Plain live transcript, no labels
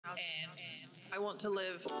I want to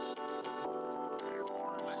live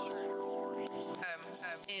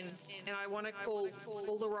and I want to call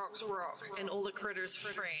all the rocks rock and all the critters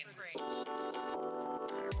friend.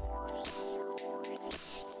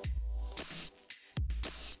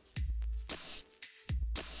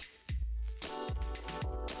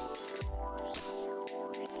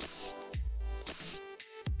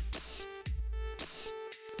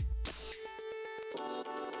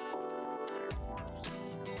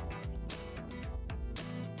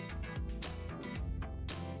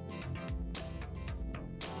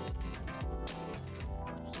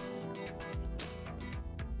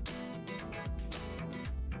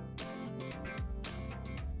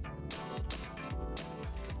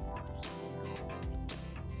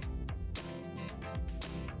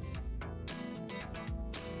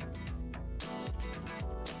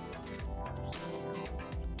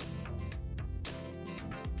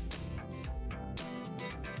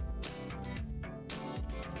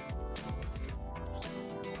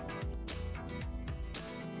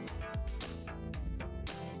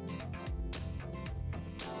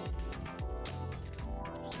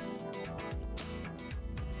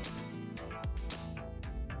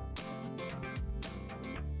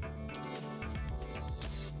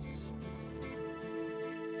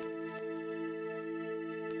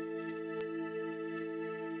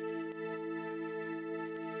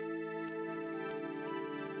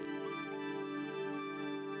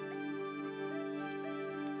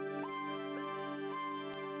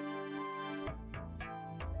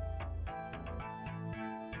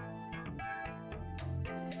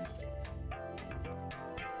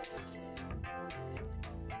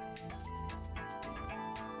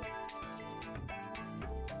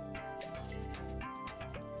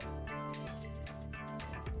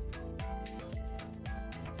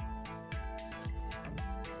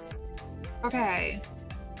 Okay,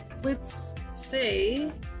 let's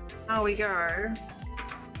see how we go.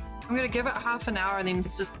 I'm gonna give it half an hour and then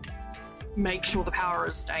just make sure the power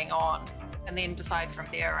is staying on and then decide from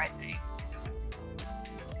there, I think.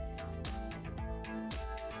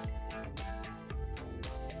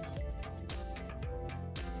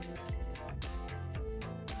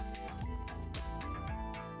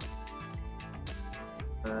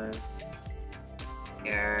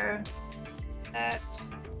 Here, that.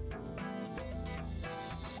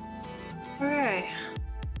 Okay.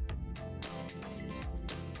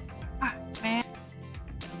 Ah, man.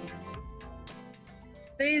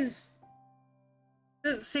 This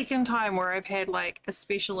the second time where I've had like a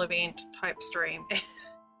special event type stream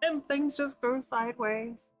and things just go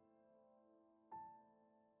sideways.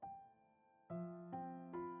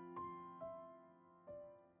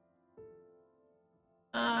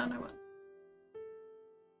 No one.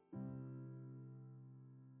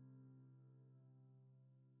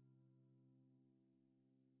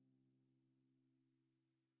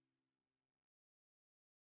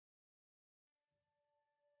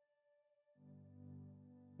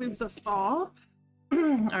 Move this off.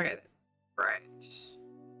 Okay, right.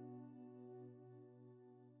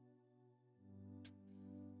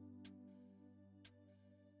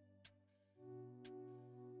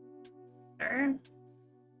 There.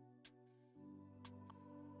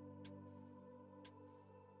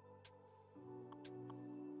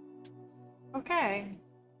 Okay.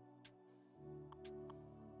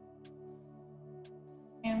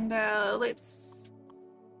 And let's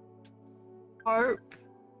hope.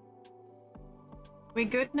 We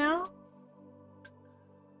good now?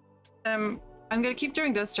 I'm gonna keep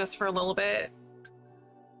doing this just for a little bit.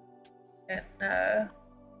 And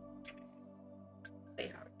see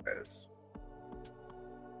how it goes.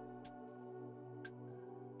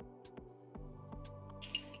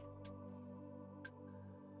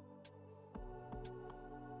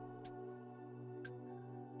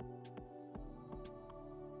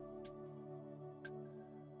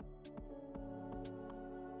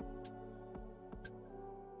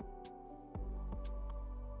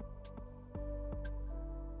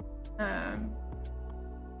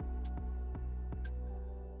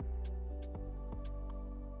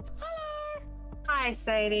 Hello. Hi,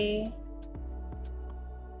 Sadie.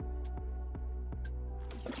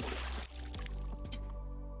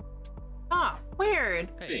 Ah, weird.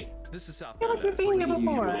 Hey, this is South. I feel like you've been here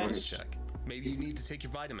before. Check. Maybe you need to take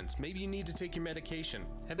your vitamins. Maybe you need to take your medication.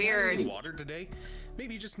 Have Weird. you had any water today?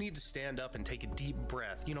 Maybe you just need to stand up and take a deep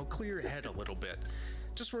breath. You know, clear your head a little bit.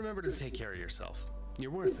 Just remember to take care of yourself. You're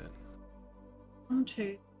worth it. 1,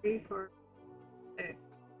 2, 3, 4,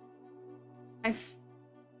 6.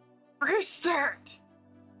 First start.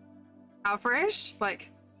 How fresh? Like,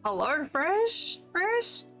 hello, fresh?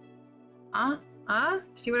 Fresh? Huh? Huh?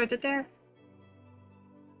 See what I did there?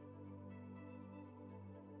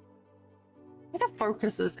 I think the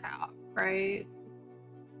focus is out, right?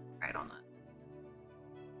 Right on that.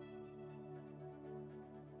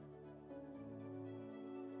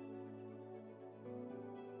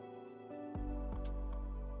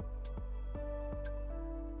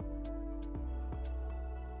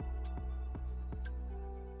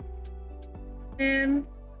 And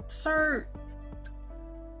so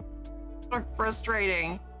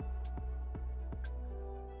frustrating.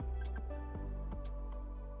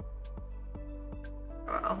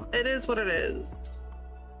 Well, it is what it is.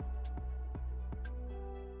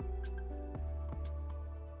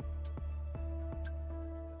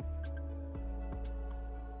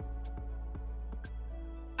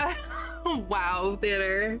 Wow,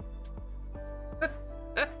 theater.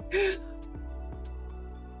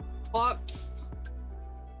 Whoops.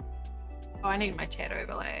 Oh, I need my chat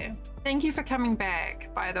overlay. Thank you for coming back,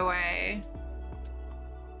 by the way.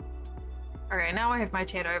 Okay, now I have my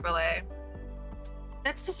chat overlay.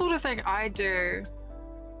 That's the sort of thing I do.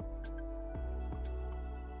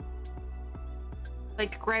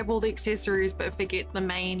 Like, grab all the accessories but forget the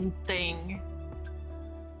main thing.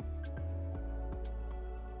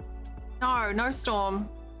 No, no storm.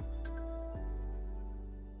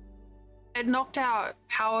 It knocked out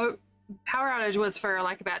power outage was for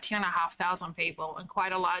like about 10,500 people in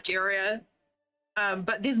quite a large area.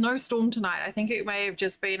 But there's no storm tonight. I think it may have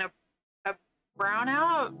just been a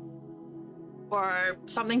brownout or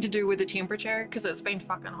something to do with the temperature because it's been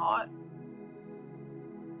fucking hot.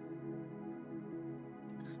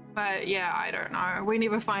 But yeah, I don't know. We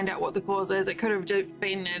never find out what the cause is. It could have just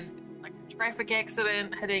been in like a traffic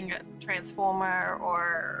accident hitting a transformer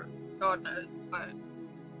or God knows, but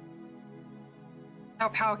our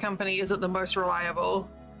power company isn't the most reliable.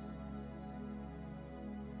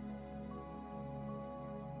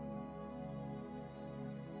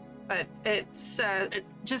 But it's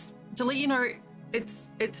just to let you know,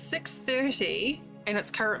 it's 6:30 and it's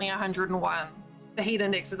currently 101. The heat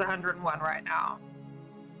index is 101 right now.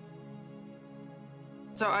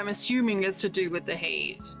 So I'm assuming it's to do with the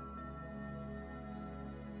heat.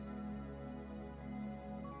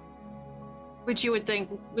 Which you would think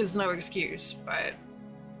is no excuse, but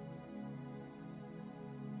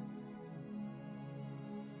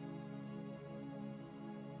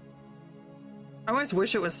I almost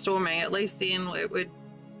wish it was storming. At least then it would,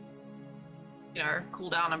 you know, cool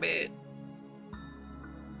down a bit.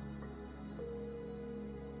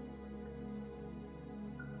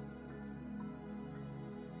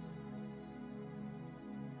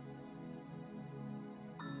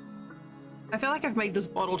 I feel like I've made this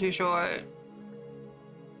bottle too short.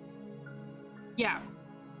 Yeah.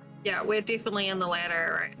 Yeah, we're definitely in the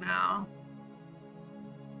ladder right now.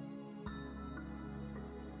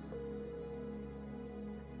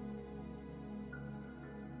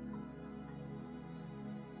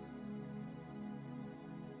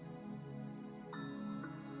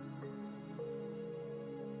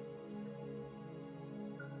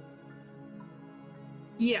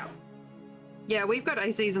 Yeah. Yeah, we've got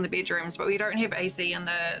ACs in the bedrooms, but we don't have AC in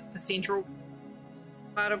the central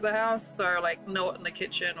part of the house, so like not in the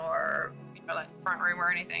kitchen or, you know, like front room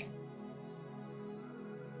or anything.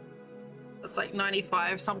 It's like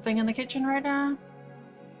 95 something in the kitchen right now.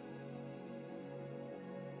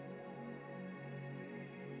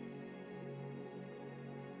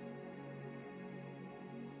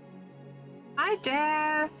 Hi,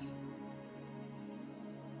 Dev.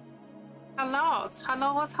 Hellos.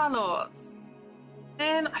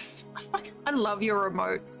 Man, I love your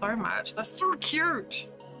remotes so much. They're so cute.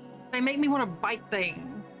 They make me want to bite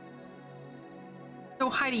things. So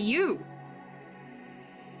hi to you.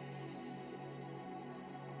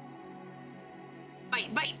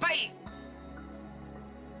 Bite.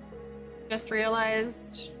 Just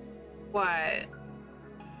realized what?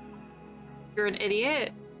 You're an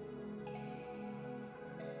idiot.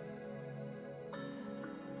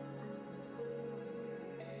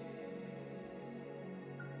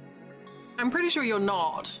 I'm pretty sure you're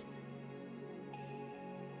not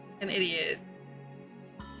an idiot.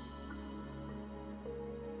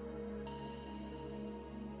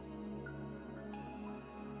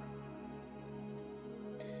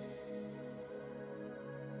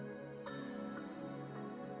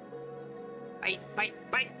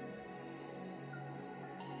 Bite.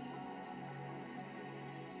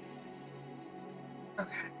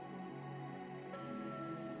 Okay.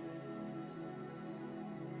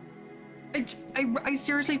 I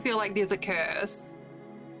seriously feel like there's a curse.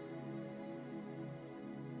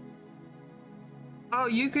 Oh,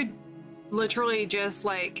 you could literally just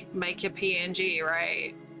like make your PNG,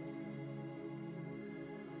 right?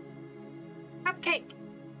 Cupcake.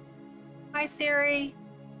 Hi, Siri.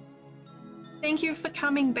 Thank you for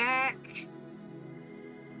coming back.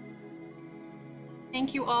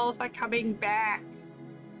 Thank you all for coming back.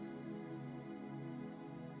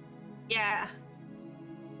 Yeah.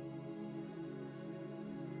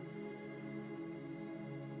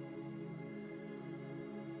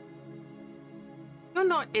 You're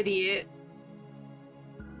not idiot.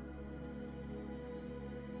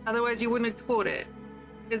 Otherwise you wouldn't have caught it.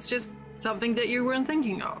 It's just something that you weren't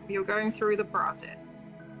thinking of. You're going through the process.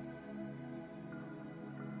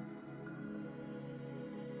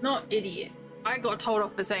 Not idiot. I got told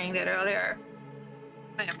off for saying that earlier.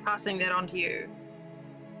 I am passing that on to you.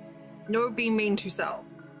 No being mean to self.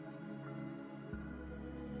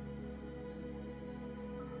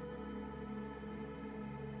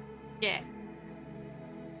 Yeah.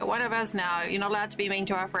 But one of us now. You're not allowed to be mean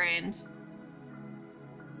to our friends.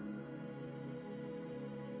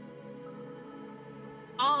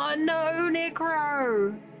 Oh no,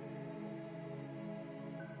 Necro!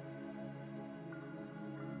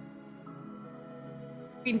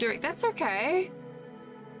 Been doing that's okay.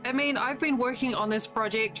 I mean, I've been working on this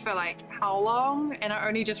project for like how long, and I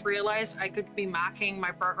only just realized I could be marking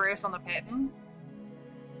my progress on the pattern.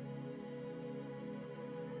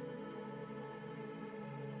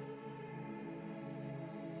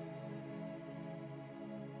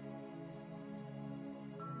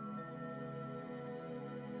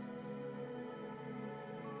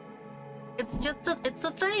 It's just it's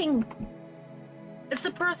a thing. It's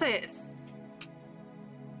a process.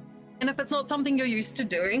 And if it's not something you're used to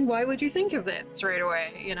doing, why would you think of that straight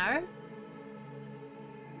away, you know?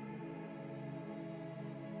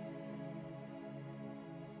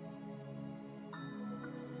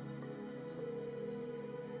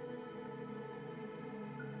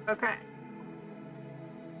 Okay.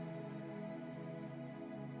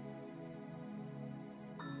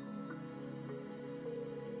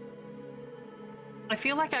 I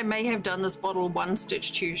feel like I may have done this bottle one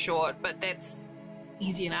stitch too short, but that's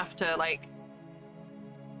easy enough to like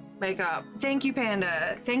make up. Thank you,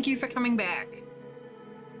 Panda. Thank you for coming back.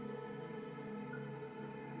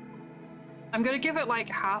 I'm gonna give it like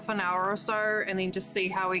half an hour or so and then just see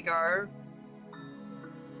how we go.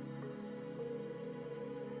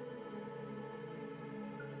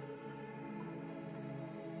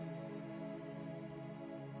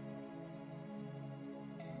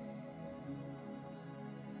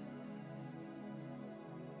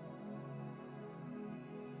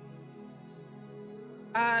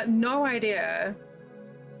 No idea.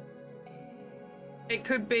 It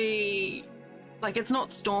could be like it's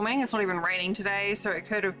not storming, it's not even raining today, so it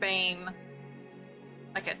could have been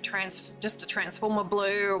like just a transformer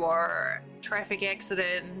blew or a traffic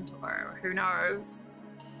accident or who knows.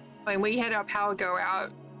 I mean, we had our power go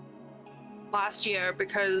out last year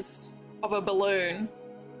because of a balloon.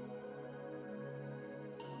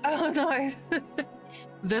 Oh no.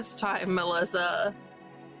 This time, Melissa.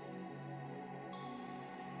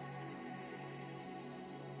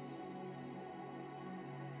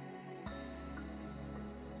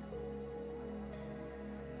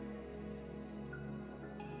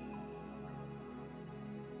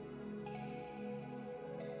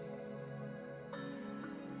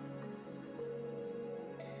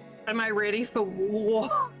 Am I ready for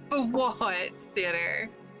what? For what, theater?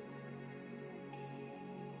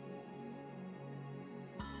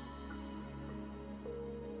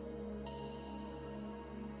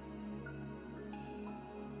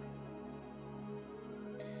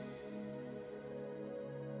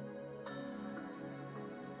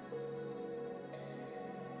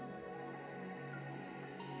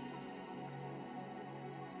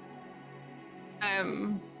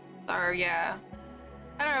 So yeah.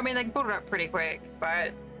 I don't know, I mean, they brought it up pretty quick,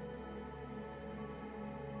 but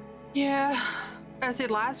yeah, I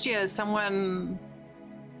said last year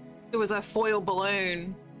there was a foil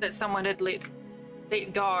balloon that someone had let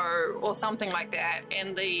go or something like that,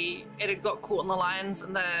 and it had got caught in the lines,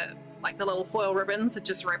 and the little foil ribbons had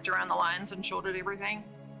just wrapped around the lines and shorted everything.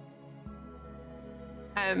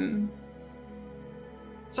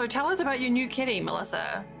 So tell us about your new kitty,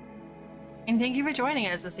 Melissa. And thank you for joining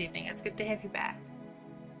us this evening. It's good to have you back.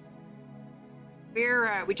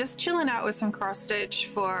 We're just chilling out with some cross stitch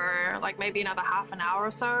for like maybe another half an hour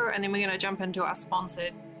or so, and then we're gonna jump into our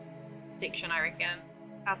sponsored section, I reckon.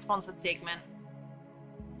 Our sponsored segment.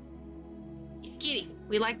 Kitty.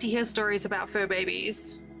 We like to hear stories about fur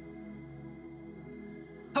babies.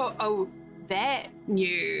 Oh, that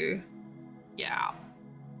new. Yeah.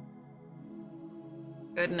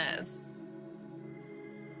 Goodness.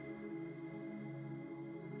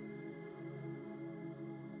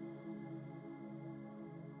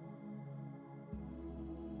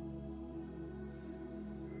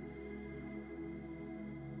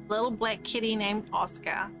 Little black kitty named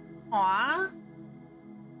Oscar. Aww.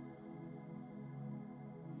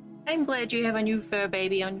 I'm glad you have a new fur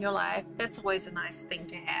baby on your life. That's always a nice thing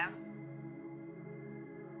to have.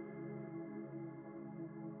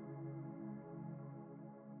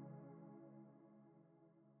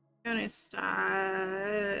 I'm gonna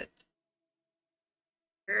start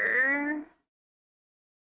here.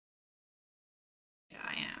 Yeah,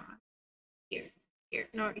 I am. Here,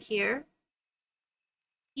 not here.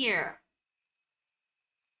 Here.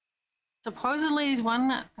 Supposedly he's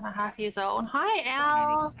 1.5 years old. Hi,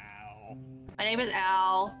 Al. My name is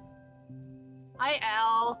Al. Hi,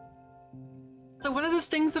 Al. So one of the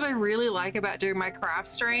things that I really like about doing my craft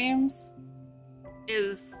streams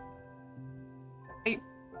is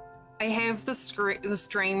I have the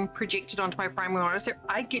stream projected onto my primary monitor, so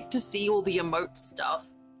I get to see all the emote stuff.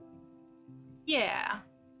 Yeah.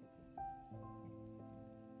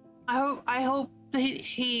 I hope that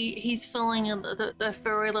he's filling in the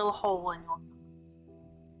furry little hole in your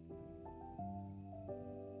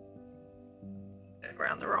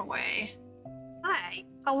around the wrong way. Hi.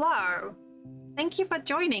 Hello. Thank you for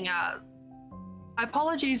joining us.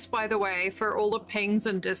 Apologies, by the way, for all the pings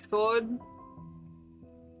in Discord.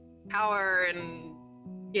 Power and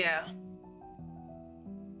yeah.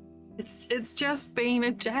 It's just been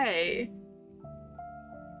a day.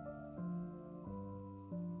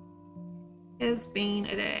 It's been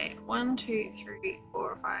a day. 1, 2, 3,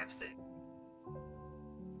 4, 5, 6.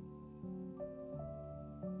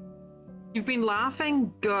 You've been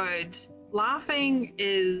laughing? Good. Laughing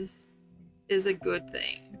is a good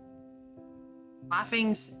thing.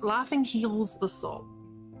 Laughing heals the soul.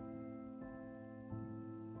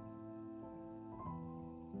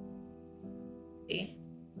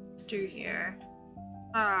 Let's do here.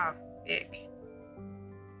 Ah, ick.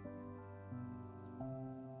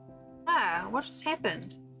 Ah, what just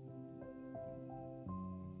happened?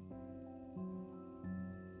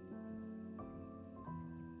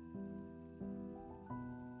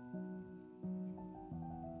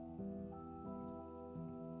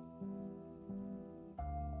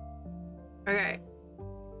 Okay.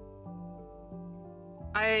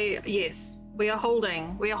 Yes, we are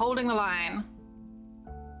holding the line.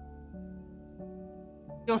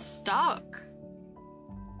 You're stuck.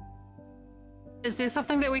 Is there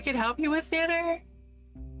something that we could help you with, Theater?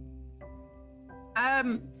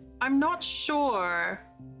 I'm not sure.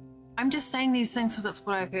 I'm just saying these things because that's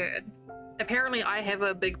what I've heard. Apparently I have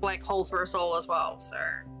a big black hole for a soul as well, so.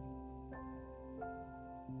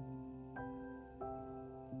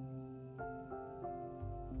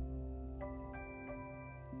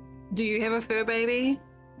 Do you have a fur baby?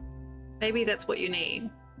 Maybe that's what you need.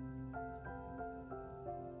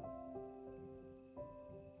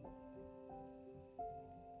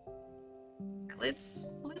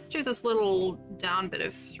 Let's do this little down bit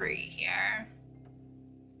of 3 here.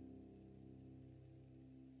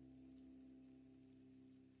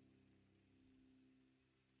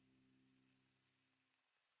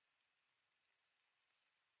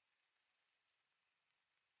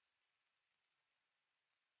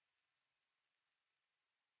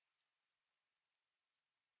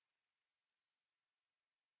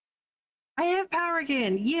 I have power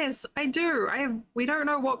again. Yes, I do. We don't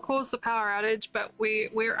know what caused the power outage, but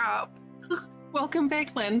we're up. Welcome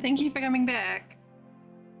back, Lynn. Thank you for coming back.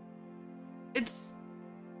 It's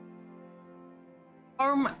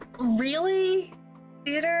really?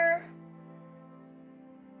 Theater?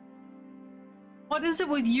 What is it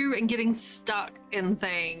with you and getting stuck in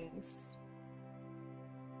things?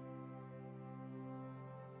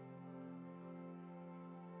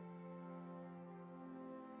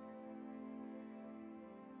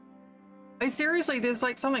 Seriously, there's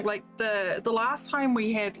like something like the last time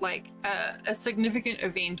we had like a significant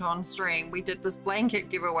event on stream, we did this blanket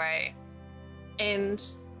giveaway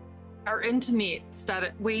and our internet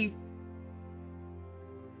started, we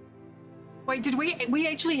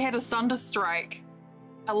actually had a thunder strike,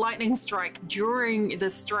 a lightning strike during the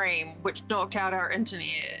stream, which knocked out our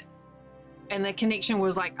internet and the connection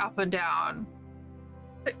was like up and down.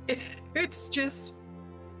 It's just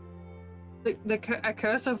a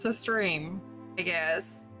curse of the stream, I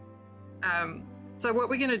guess. So what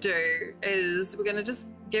we're gonna do is we're gonna just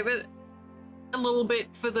give it a little bit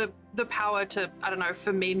for the power to, I don't know,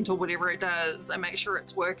 ferment or whatever it does, and make sure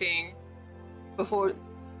it's working before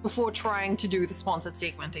trying to do the sponsored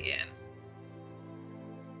segment again.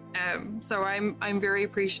 So I'm very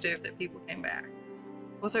appreciative that people came back.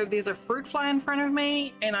 Also, there's a fruit fly in front of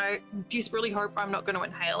me, and I desperately hope I'm not going to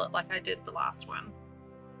inhale it like I did the last one,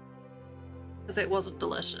 because it wasn't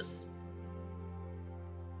delicious.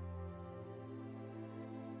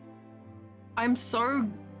 I'm so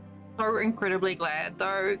incredibly glad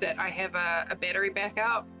though that I have a battery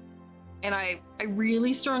backup, and I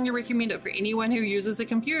really strongly recommend it for anyone who uses a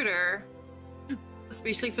computer,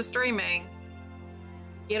 especially for streaming.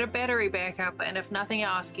 Get a battery backup, and if nothing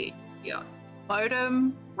else, get your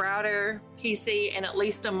modem, router, PC, and at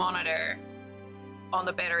least a monitor on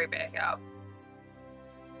the battery backup.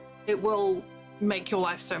 It will make your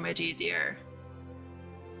life so much easier.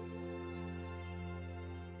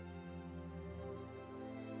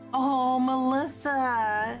 Oh,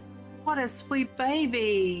 Melissa, what a sweet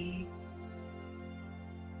baby.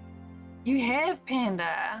 You have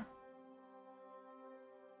Panda.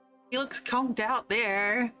 He looks conked out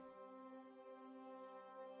there.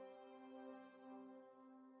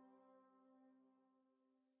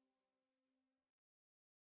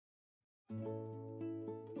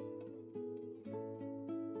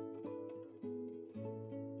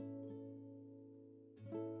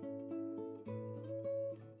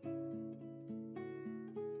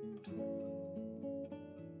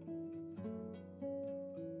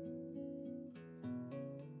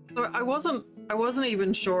 So I wasn't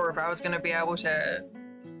even sure if I was going to be able to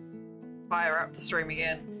fire up the stream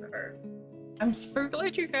again, so I'm so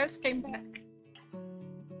glad you guys came back.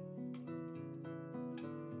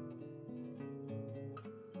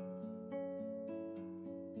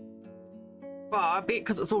 Well, I bet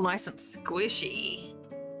because it's all nice and squishy.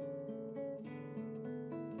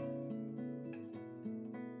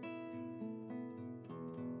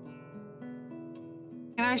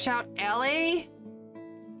 Can I shout Ellie?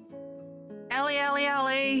 Ellie, Ellie,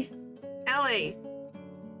 Ellie! Ellie!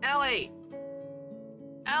 Ellie!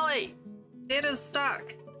 Ellie! It is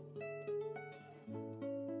stuck.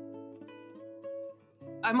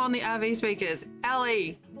 I'm on the RV speakers.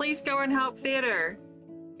 Ellie, please go and help Theater.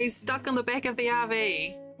 He's stuck on the back of the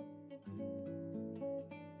RV.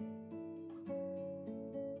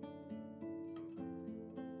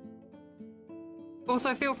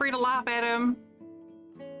 Also, feel free to laugh at him.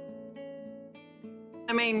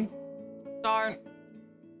 I mean, don't.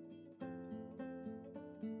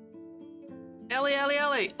 Ellie, Ellie,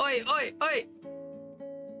 Ellie! Oi, oi, oi!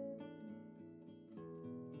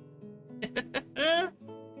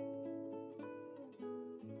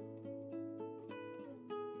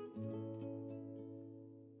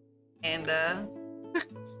 And,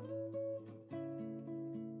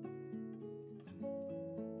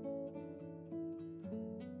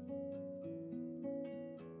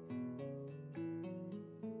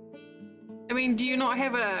 I mean, do you not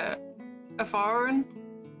have a phone?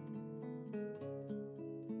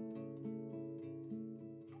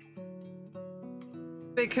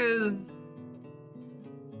 Because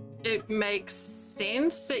it makes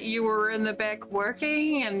sense that you were in the back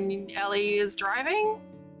working and Ellie is driving?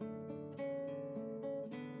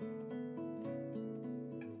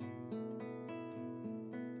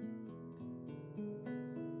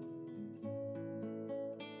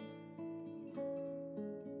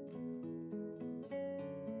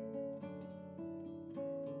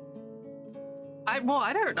 Well,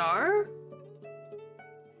 I don't know.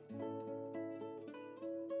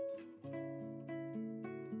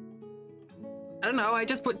 I don't know, I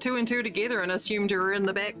just put two and two together and assumed you were in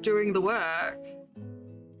the back doing the work.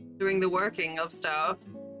 Doing the working of stuff.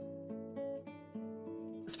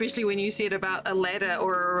 Especially when you said about a ladder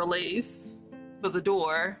or a release for the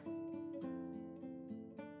door.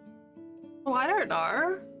 Well, I don't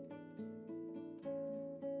know.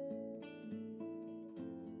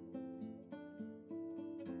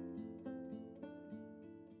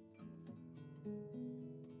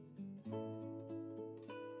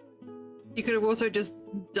 You could have also just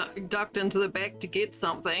ducked into the back to get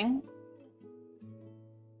something.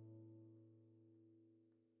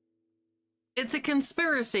 It's a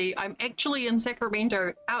conspiracy. I'm actually in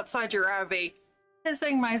Sacramento, outside your RV,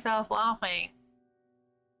 pissing myself laughing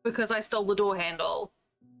because I stole the door handle.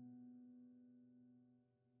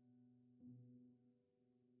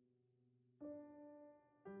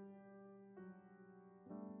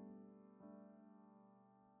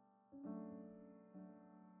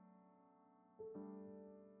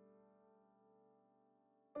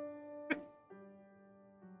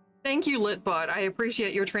 Thank you, Litbot. I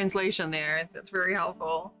appreciate your translation there. That's very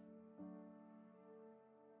helpful.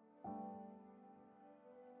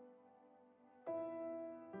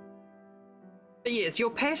 But yes, your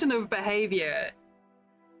pattern of behavior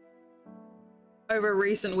over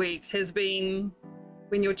recent weeks has been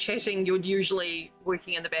when you're chatting, you're usually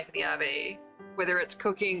working in the back of the RV, whether it's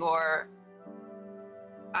cooking or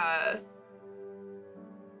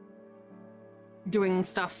doing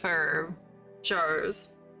stuff for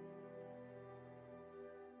shows.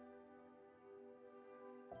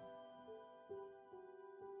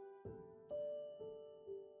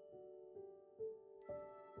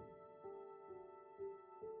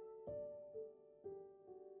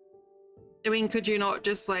 I mean, could you not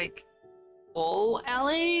just like call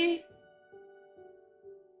Ellie?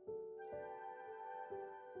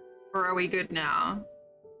 Or are we good now?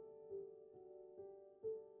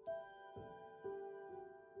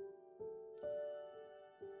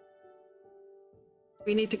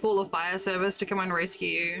 We need to call the fire service to come and rescue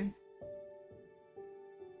you.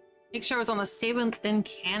 Make sure it was on the 7th in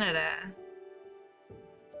Canada.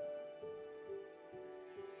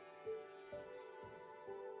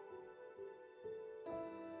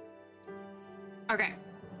 Okay.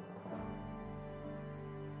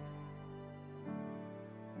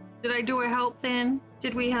 Did I do a help then?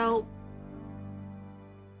 Did we help?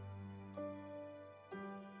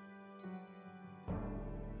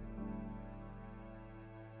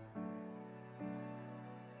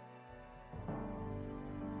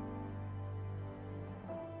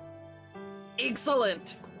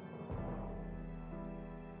 Excellent.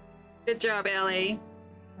 Good job, Ellie.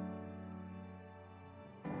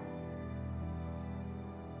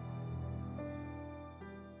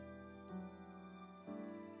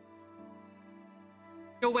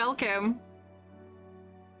 You're welcome.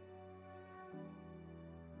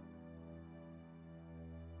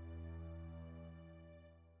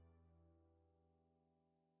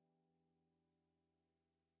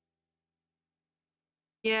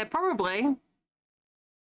 Yeah, probably.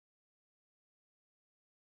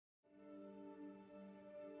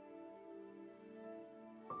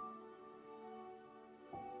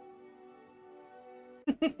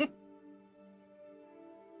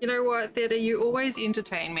 You know what, Theta, you always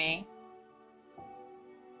entertain me.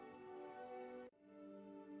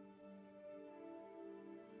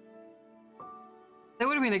 That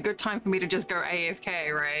would have been a good time for me to just go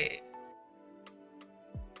AFK, right?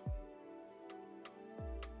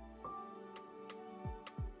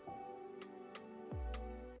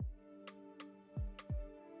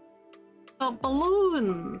 Oh,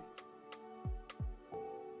 balloons!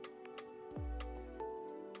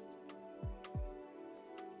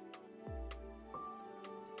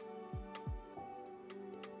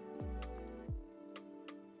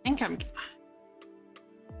 I think I'm...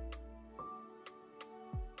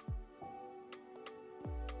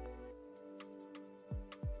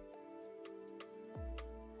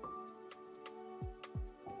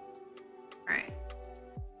 Alright.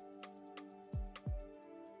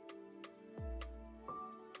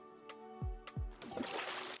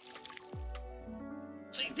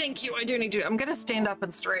 So thank you, I do need to... I'm gonna stand up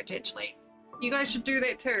and stretch, actually. You guys should do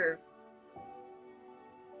that too.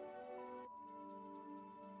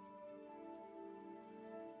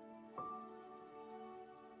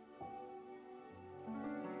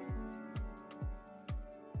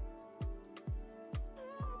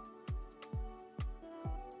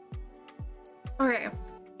 Okay.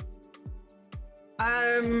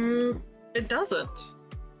 It doesn't.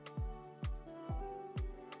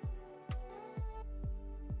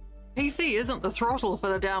 PC isn't the throttle for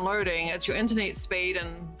the downloading, it's your internet speed and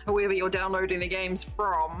whoever you're downloading the games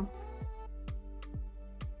from.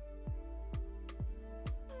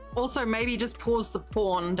 Also, maybe just pause the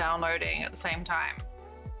porn downloading at the same time.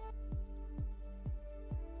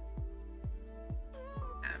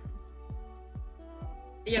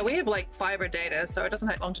 Yeah, we have like fiber data, so it doesn't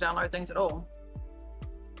take long to download things at all.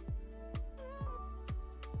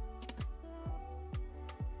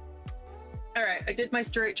 All right, I did my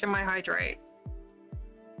stretch and my hydrate.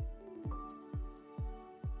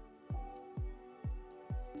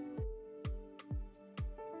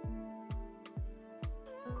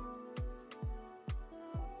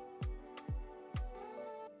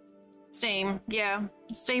 Steam, yeah.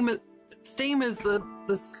 Steam is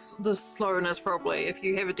the slowness probably if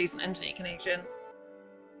you have a decent internet connection.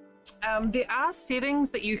 There are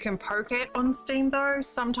settings that you can poke at on Steam though,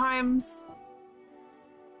 sometimes.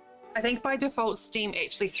 I think by default Steam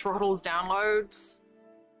actually throttles downloads,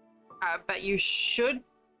 but you should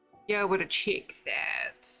be able to check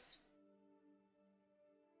that.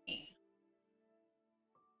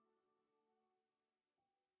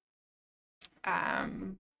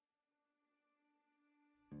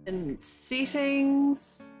 In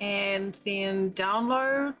settings and then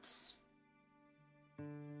downloads.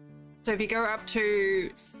 So if you go up to,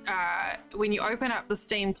 when you open up the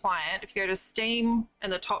Steam client, if you go to Steam in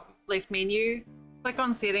the top left menu, click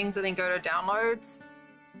on settings and then go to downloads.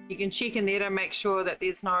 You can check in there to make sure that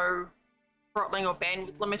there's no throttling or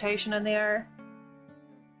bandwidth limitation in there.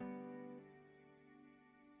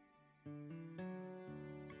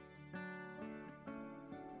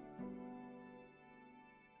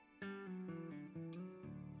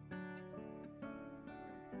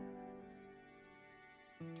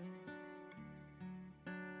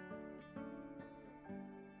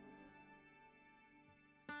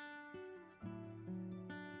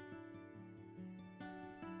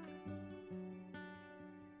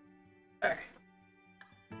 Okay.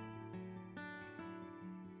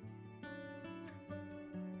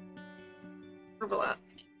 Scribble out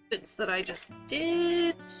bits that I just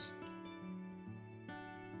did.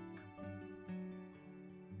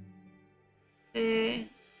 There.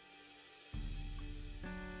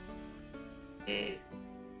 There.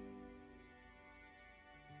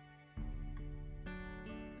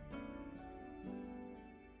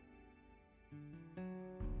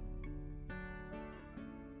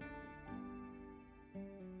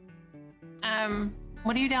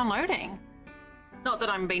 What are you downloading? Not that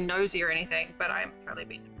I'm being nosy or anything, but I'm probably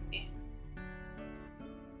being nosy.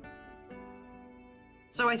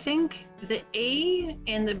 So I think the E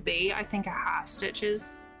and the B, I think, are half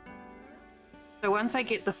stitches. So once I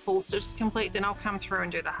get the full stitches complete, then I'll come through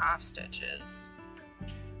and do the half stitches.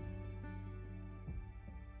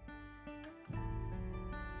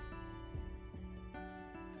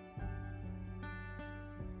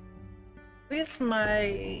 Where's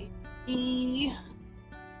my E?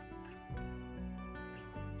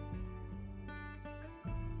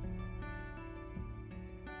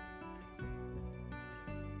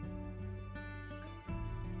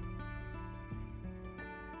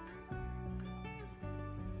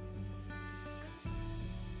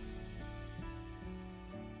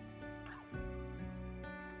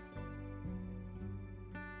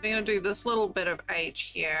 I'm gonna do this little bit of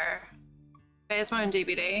H here. Phasmo and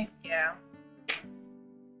DBD, yeah.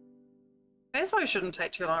 Phasmo shouldn't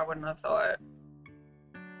take too long, I wouldn't have thought.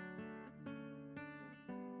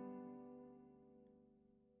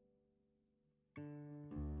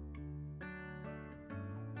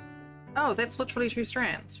 Oh, that's literally 2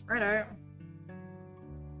 strands. Righto.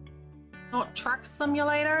 Not Truck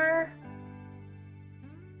Simulator.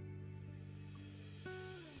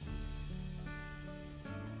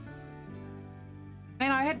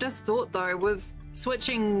 Man, I had just thought though, with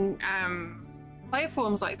switching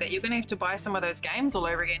platforms like that, you're gonna have to buy some of those games all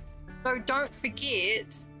over again. So don't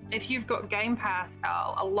forget, if you've got Game Pass,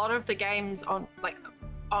 Al, a lot of the games on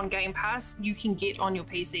Game Pass you can get on your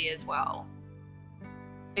PC as well.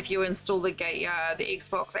 If you install the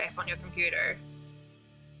Xbox app on your computer.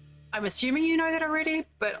 I'm assuming you know that already,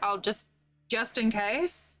 but I'll just in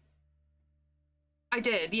case. I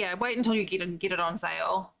did, yeah. Wait until you get it on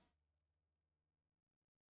sale.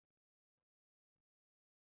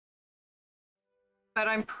 But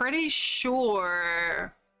I'm pretty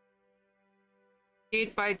sure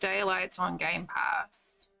Dead by Daylight's on Game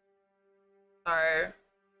Pass. So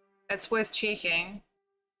it's worth checking.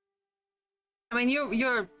 I mean,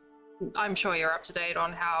 I'm sure you're up to date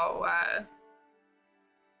on how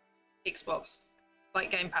Xbox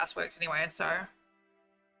Game Pass works anyway, so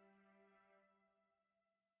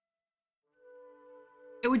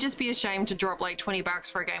it would just be a shame to drop like $20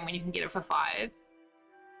 for a game when you can get it for $5.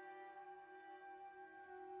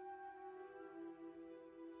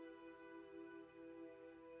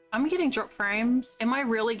 I'm getting drop frames. Am I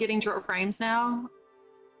really getting drop frames now?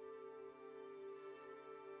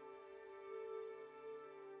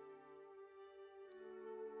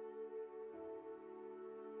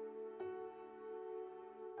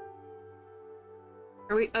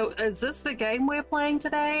 Oh, is this the game we're playing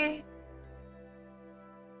today?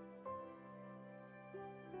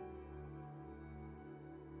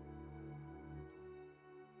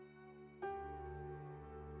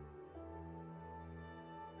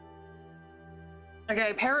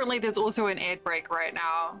 Okay, apparently there's also an ad break right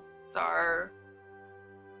now, so...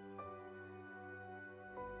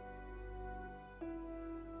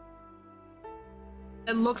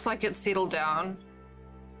 It looks like it's settled down.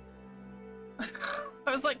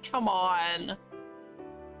 I was like, come on.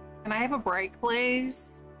 Can I have a break,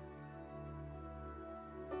 please?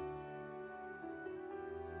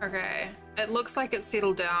 Okay, it looks like it's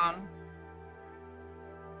settled down.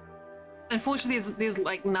 Unfortunately, there's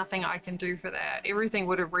like nothing I can do for that. Everything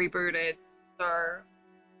would have rebooted, so...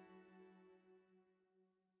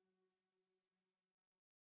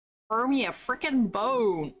 Throw me a frickin'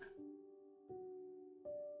 bone!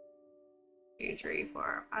 2, 3,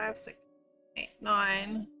 4, 5, 6, 8,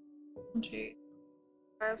 9. 1, 2,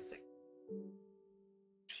 5, 6,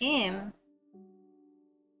 10.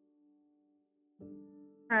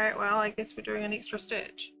 Alright, well, I guess we're doing an extra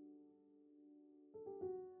stitch.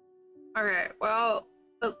 Okay, well,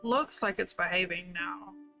 it looks like it's behaving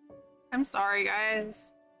now. I'm sorry,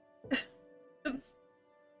 guys.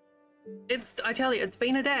 I tell you, it's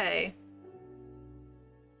been a day.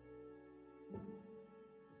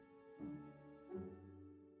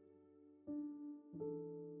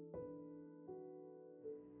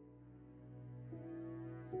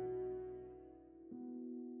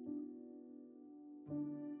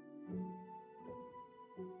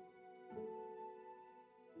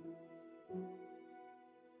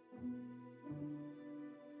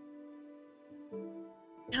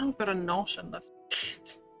 I've got a knot in the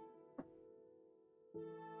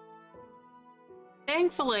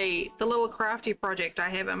Thankfully, the little crafty project I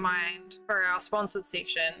have in mind for our sponsored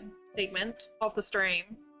segment of the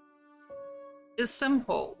stream is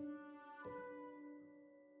simple.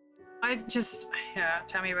 Yeah,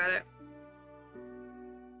 tell me about it.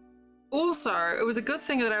 Also, it was a good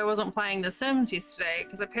thing that I wasn't playing The Sims yesterday,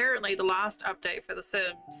 because apparently the last update for The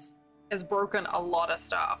Sims has broken a lot of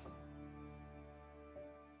stuff.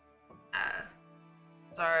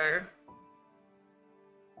 So...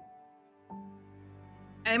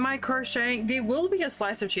 Am I crocheting? There will be a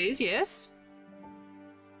slice of cheese, yes.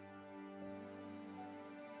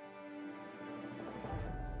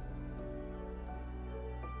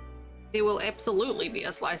 There will absolutely be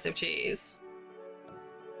a slice of cheese.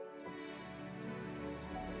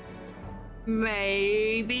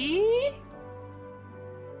 Maybe?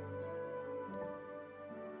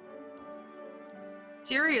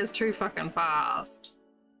 Siri is too fucking fast.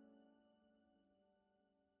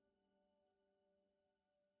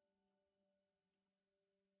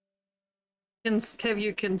 Have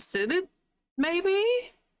you considered, maybe?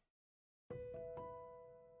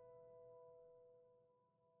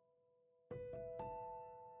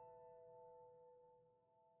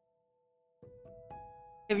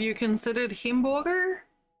 Have you considered hamburger?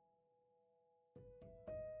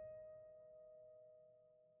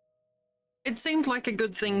 It seemed like a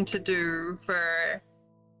good thing to do for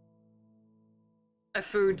a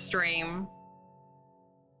food stream,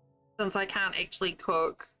 since I can't actually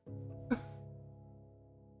cook.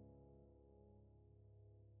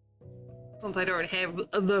 Since I don't have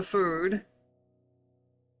the food.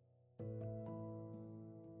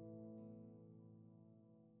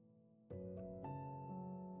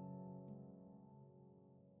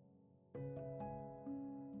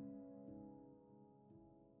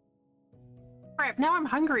 Crap, now I'm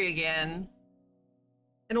hungry again.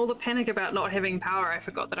 In all the panic about not having power, I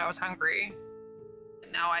forgot that I was hungry.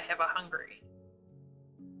 And now I have a hungry.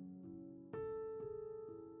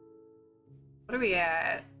 What are we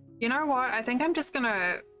at? You know what? I think I'm just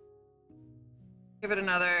gonna give it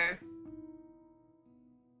another...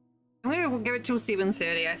 I'm gonna give it till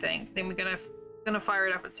 7:30, I think. Then we're gonna fire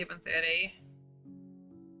it up at 7:30.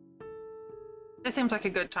 That seems like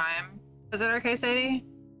a good time. Is that okay, Sadie?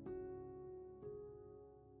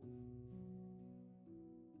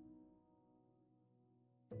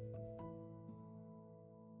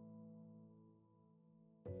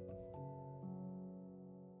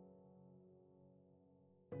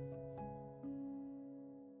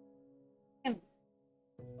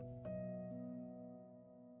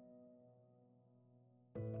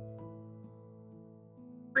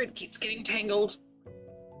 It keeps getting tangled.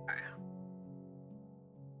 Okay.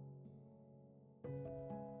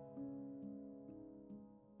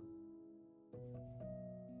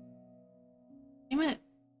 Damn it.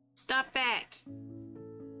 Stop that.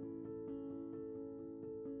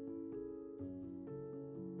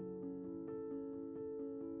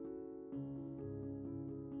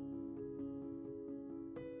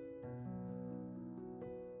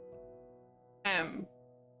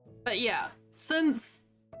 But yeah, since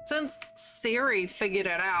Siri figured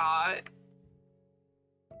it out,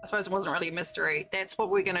 I suppose it wasn't really a mystery. That's what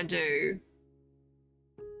we're gonna do.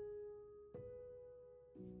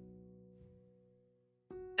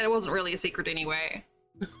 And it wasn't really a secret anyway.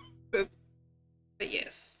 but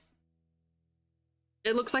yes.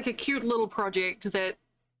 It looks like a cute little project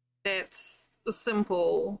that's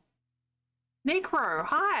simple. Necro,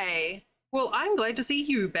 hi! Well, I'm glad to see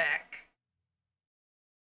you back.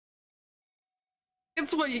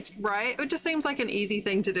 It's what you, right? It just seems like an easy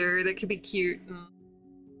thing to do that could be cute, and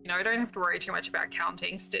you know, I don't have to worry too much about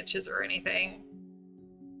counting stitches or anything.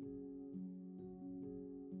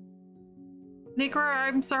 Necro,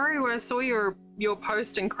 I'm sorry I saw your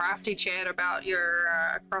post in Crafty Chat about your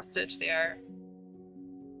cross stitch there.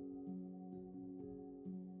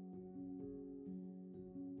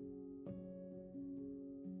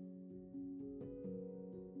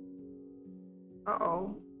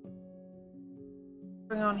 Uh-oh.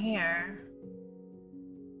 What's going on here?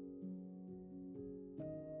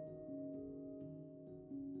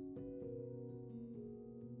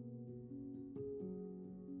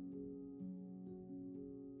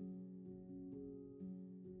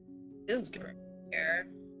 It is good here.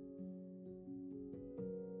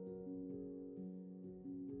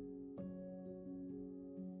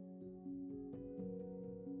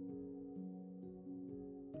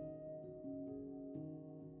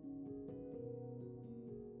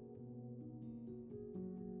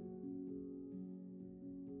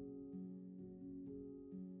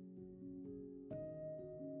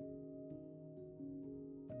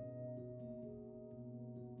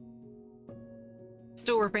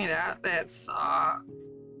 Still ripping it out. That sucks.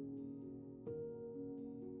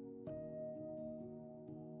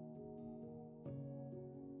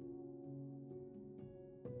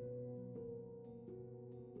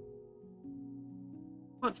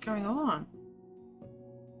 What's going on?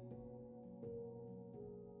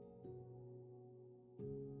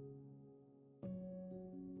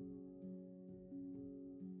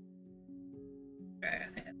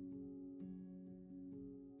 Okay.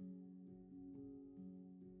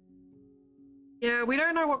 Yeah, we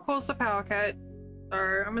don't know what caused the power cut,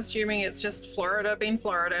 so I'm assuming it's just Florida being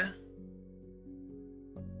Florida.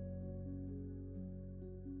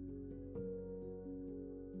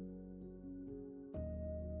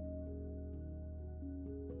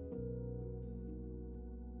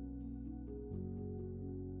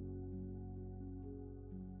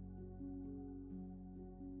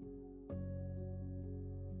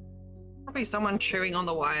 Probably someone chewing on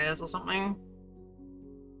the wires or something.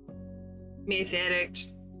 Meth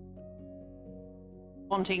addict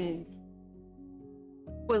wanting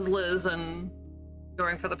Twizzlers and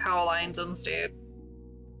going for the power lines instead.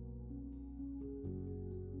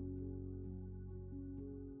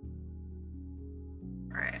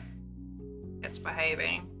 Alright. It's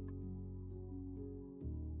behaving.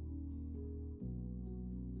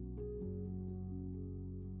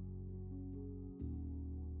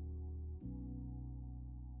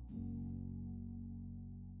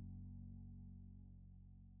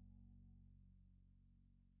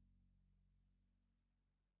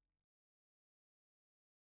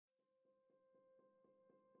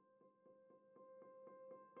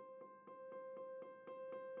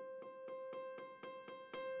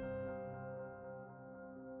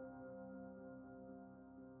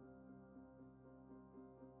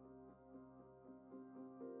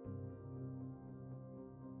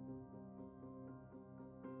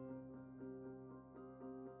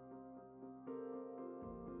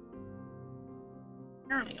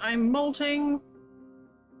 Apparently I'm molting.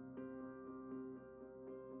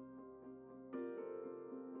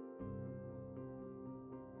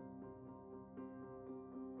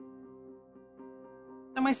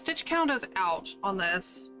 And my stitch counter's out on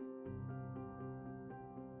this.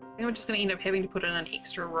 I think we're just gonna end up having to put in an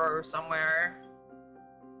extra row somewhere.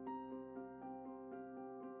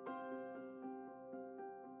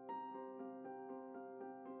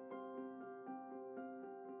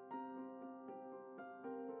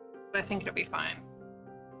 But I think it'll be fine.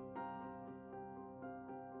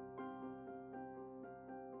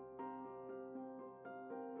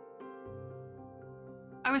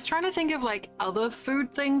 I was trying to think of like other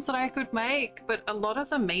food things that I could make, but a lot of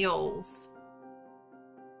the meals,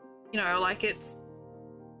 you know, like it's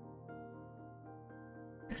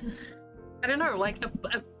I don't know, like a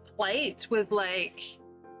plate with like,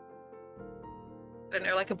 I don't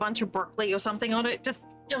know, like a bunch of broccoli or something on it just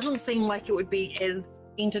doesn't seem like it would be as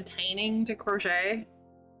entertaining to crochet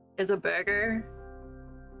as a burger.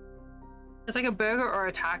 It's like a burger or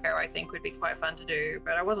a taco I think would be quite fun to do,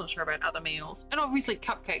 but I wasn't sure about other meals. And obviously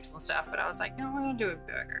cupcakes and stuff, but I was like, no, I'm gonna do a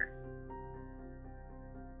burger.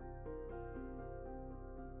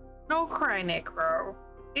 No cry, Necro.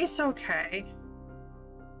 It's okay.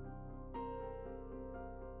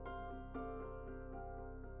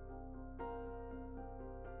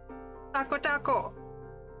 Taco taco.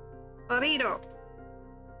 Burrito.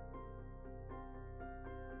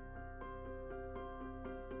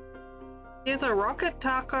 There's a rocket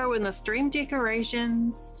taco in the stream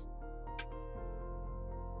decorations.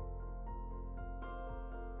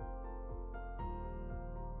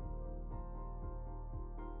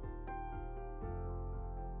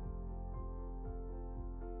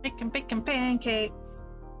 Bacon pancakes.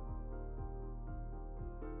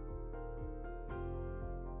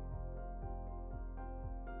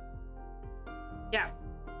 Yeah,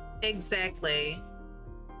 exactly.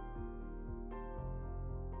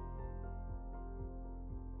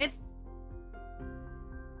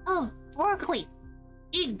 Oh, broccoli.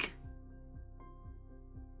 Egg.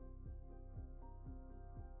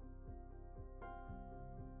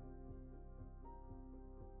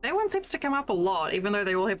 That one seems to come up a lot, even though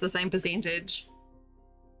they all have the same percentage.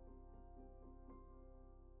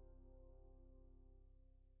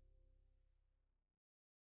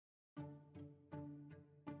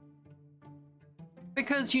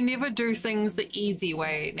 Because you never do things the easy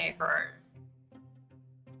way, Necro.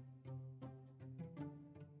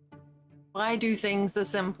 I do things the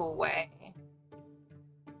simple way.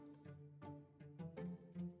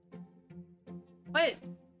 What?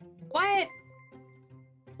 What?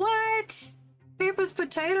 What? Pepper's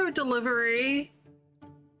potato delivery?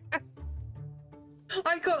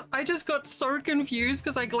 I just got so confused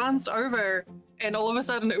because I glanced over and all of a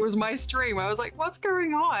sudden it was my stream. I was like, what's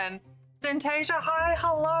going on? Zentasia, hi,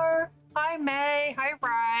 hello. Hi, May. Hi,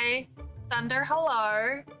 Ray. Thunder,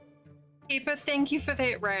 hello. Keeper, thank you for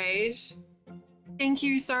that raid. Thank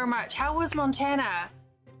you so much. How was Montana?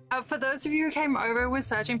 For those of you who came over with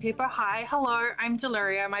Sergeant Pepper, hi, hello. I'm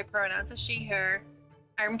Deliria. My pronouns are she, her.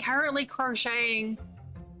 I'm currently crocheting,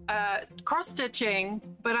 cross-stitching,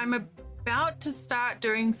 but I'm about to start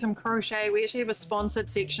doing some crochet. We actually have a sponsored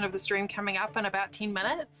section of the stream coming up in about 10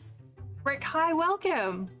 minutes. Rick, hi,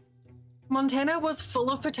 welcome. Montana was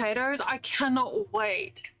full of potatoes. I cannot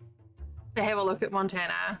wait to have a look at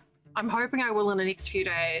Montana. I'm hoping I will in the next few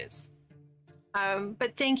days.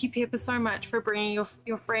 But thank you, Pepper, so much for bringing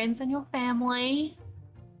your friends and your family.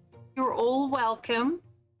 You're all welcome.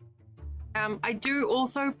 I do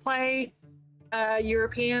also play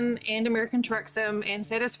European and American Truck Sim and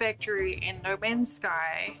Satisfactory and No Man's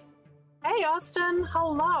Sky. Hey, Austin.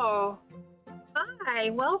 Hello.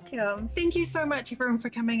 Hi, welcome. Thank you so much, everyone, for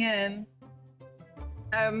coming in.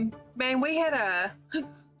 Man, we had a...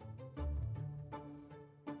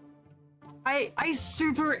 I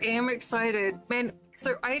super am excited, man.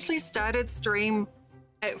 So I actually started stream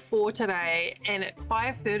at 4 today, and at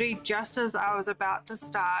 5:30, just as I was about to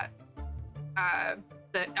start our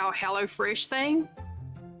HelloFresh thing,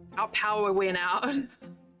 our power went out.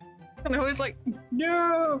 And I was like,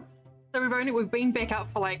 no. So we've been back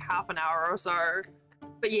up for like half an hour or so.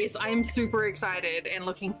 But yes, I am super excited and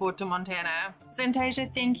looking forward to Montana.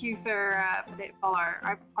 Zentasia, thank you for that follow.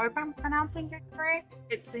 I hope I'm pronouncing it correct.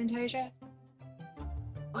 It's Zentasia.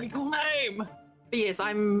 Legal name. But yes,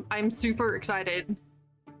 I'm super excited.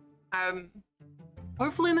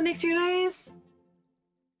 Hopefully in the next few days,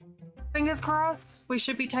 fingers crossed, we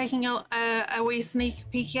should be taking a wee sneak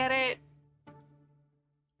peek at it.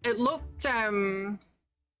 It looked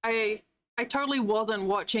I totally wasn't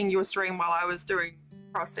watching your stream while I was doing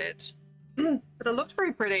cross stitch, but it looked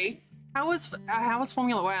very pretty. How was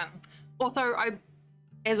Formula One? Also,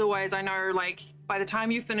 as always, I know like by the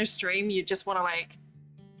time you finish stream, you just want to like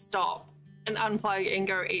stop and unplug and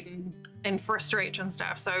go eat and for a stretch and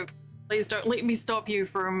stuff. So please don't let me stop you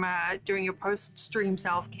from doing your post-stream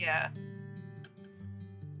self-care.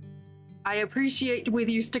 I appreciate whether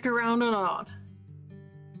you stick around or not.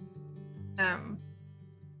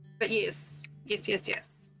 But yes.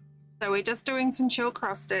 So we're just doing some chill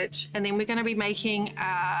cross stitch, and then we're going to be making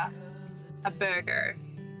a burger,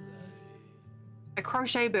 a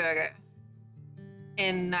crochet burger.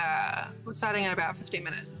 And we're starting in about 15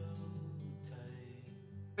 minutes,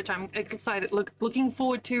 which I'm excited, looking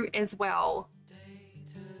forward to as well.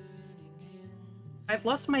 I've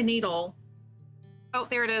lost my needle. Oh,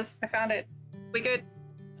 there it is. I found it. We good?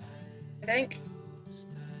 I think.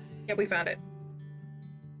 Yeah, we found it.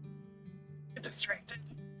 Get distracted.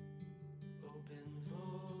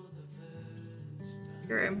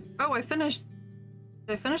 Oh, I finished.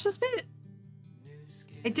 Did I finish this bit?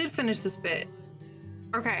 I did finish this bit.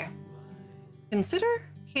 Okay. Consider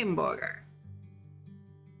hamburger.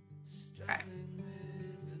 Okay.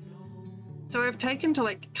 So I've taken to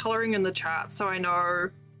like coloring in the chart so I know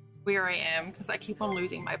where I am because I keep on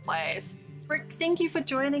losing my place. Rick, thank you for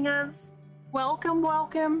joining us. Welcome,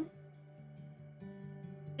 welcome.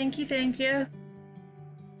 Thank you.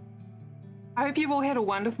 I hope you've all had a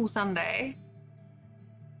wonderful Sunday.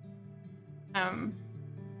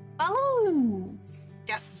 Balloons.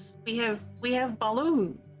 Yes, we have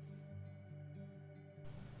balloons.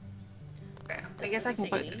 Okay, I guess I can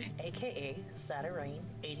post it. AKA Saturine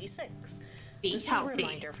 86. Be This healthy. is a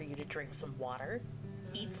reminder for you to drink some water,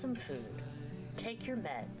 eat some food, take your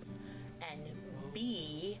meds, and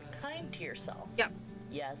be kind to yourself. Yep.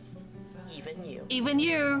 Yes, even you. Even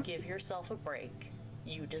you. Give yourself a break.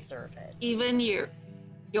 You deserve it. Even you.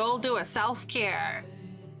 You all do a self-care.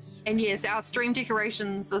 And yes, our stream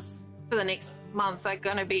decorations for the next month are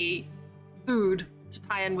gonna be food to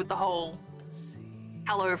tie in with the whole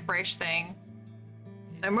HelloFresh thing.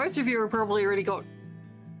 And most of you have probably already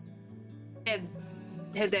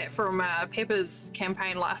had that from Pepper's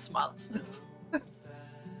campaign last month.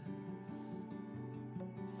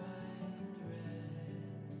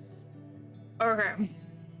 Okay.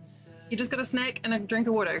 You just got a snack and a drink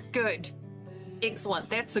of water. Good. Excellent.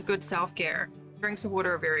 That's a good self-care. Drinks of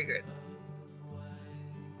water are very good.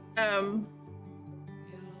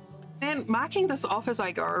 And marking this off as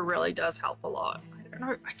I go really does help a lot. I don't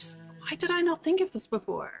know. Why did I not think of this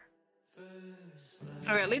before?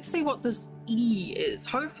 Okay, let's see what this E is.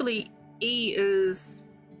 Hopefully E is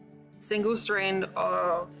single strand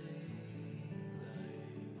of...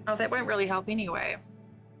 Oh, that won't really help anyway.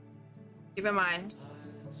 Keep in mind.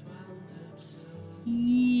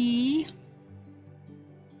 E.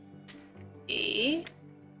 E.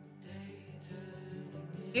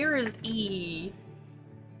 Here is E.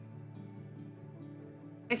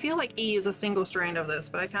 I feel like E is a single strand of this,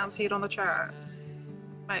 but I can't see it on the chart.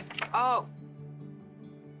 Right. Oh.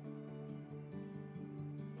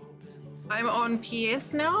 I'm on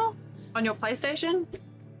PS now? On your PlayStation?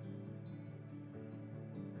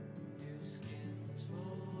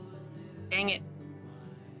 Dang it.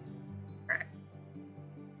 Alright.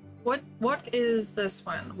 What is this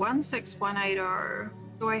one? 16180.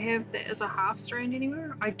 Do I have that as a half strand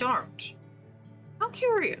anywhere? I don't. How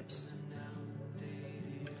curious.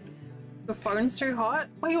 Your phone's too hot?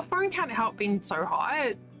 Well, your phone can't help being so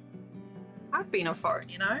hot. I've been a phone,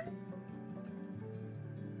 you know?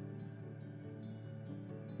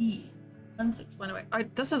 E.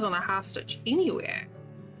 16108. This isn't a half stitch anywhere.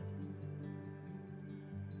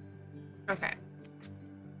 Okay.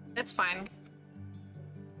 That's fine.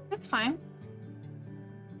 That's fine.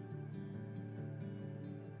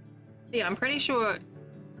 Yeah, I'm pretty sure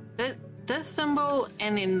that this symbol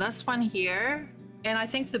and then this one here, and I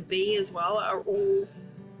think the B as well, are all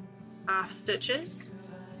half stitches.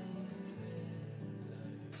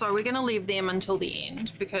 So we're gonna leave them until the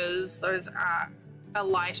end because those are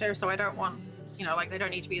lighter, so I don't want, you know, like they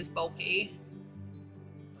don't need to be as bulky.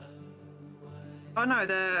 Oh no,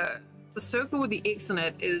 the circle with the X in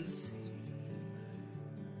it is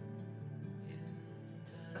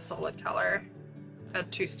a solid color.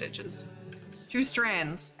 2 stitches. 2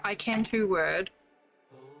 strands. I can 2 word.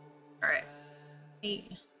 Alright.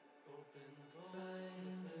 E.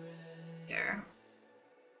 There.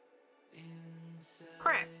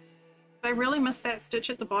 Crap. Did I really miss that stitch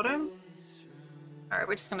at the bottom? Alright,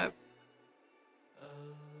 we're just gonna...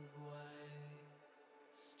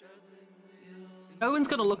 No one's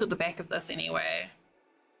gonna look at the back of this anyway.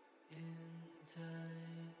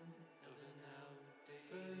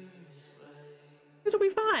 It'll be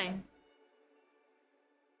fine.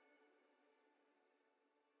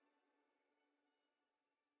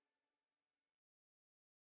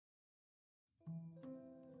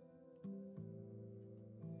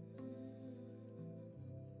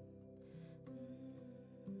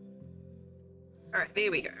 All right,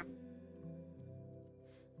 there we go.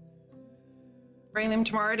 Bring them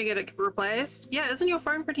tomorrow to get it replaced. Yeah, isn't your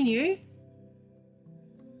phone pretty new?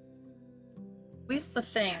 Where's the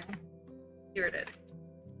thing? Here it is.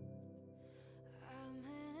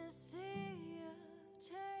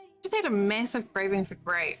 Just had a massive craving for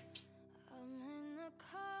grapes.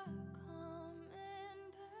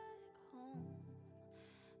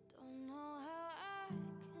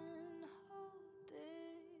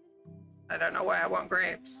 I don't know why I want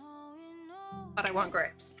grapes, but I want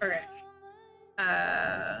grapes. Okay.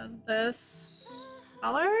 This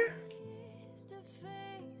color.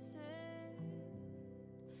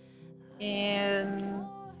 And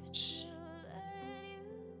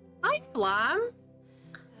hi, Flam.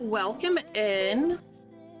 Welcome in.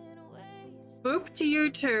 Boop to you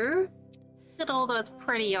too. Look at all those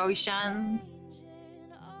pretty oceans.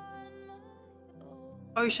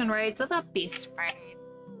 Ocean raids are the best raids.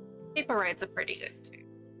 Paper raids are pretty good too.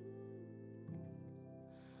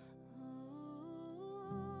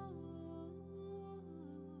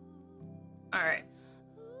 All right.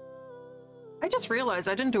 I just realized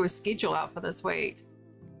I didn't do a schedule out for this week.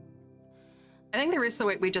 I think the rest of the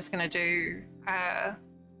week we're just gonna do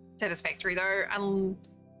Satisfactory though,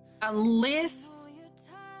 unless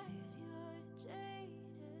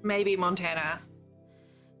maybe Montana,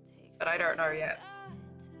 but I don't know yet.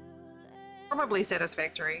 Probably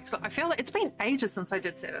Satisfactory, because I feel like it's been ages since I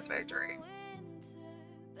did Satisfactory.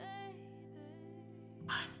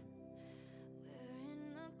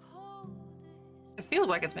 It feels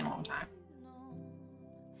like it's been a long time.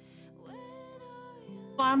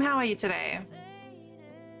 Plum, how are you today?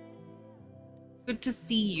 Good to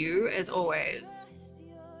see you, as always.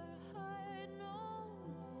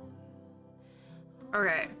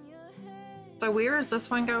 Okay. So where is this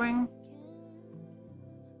one going?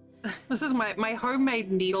 This is my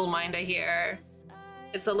homemade needle minder here.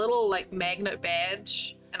 It's a little like magnet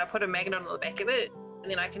badge, and I put a magnet on the back of it,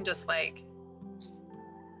 and then I can just like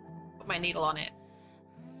put my needle on it.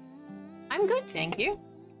 I'm good, thank you.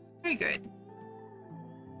 Very good.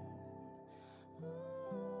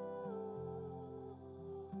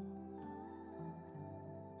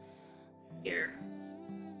 Here.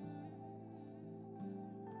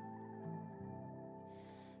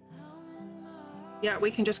 Yeah,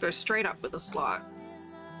 we can just go straight up with a slot.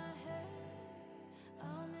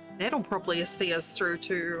 That'll probably see us through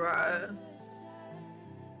to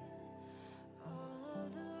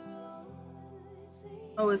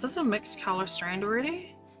Oh, is this a mixed color strand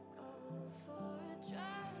already?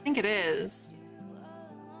 I think it is.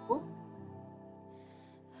 Ooh.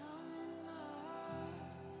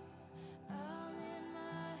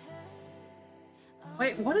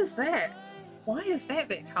 Wait, what is that? Why is that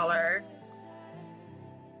color?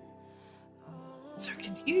 I'm so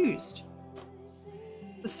confused.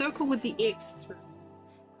 The circle with the X through.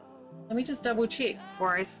 Let me just double check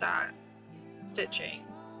before I start stitching.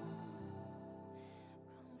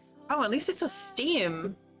 Oh, at least it's a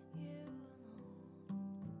stem.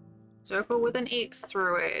 Circle with an X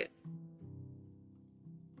through it.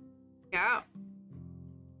 Yeah.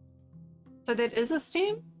 So that is a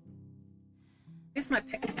stem? Here's my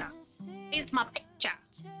picture. Here's my picture.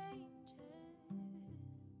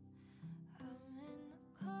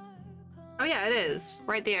 Oh yeah, it is.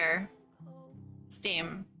 Right there.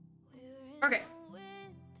 Stem. Okay.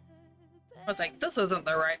 I was like, this isn't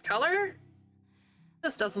the right color.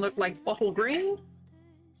 This doesn't look like bottle green.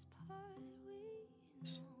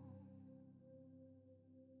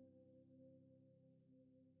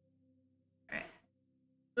 Alright.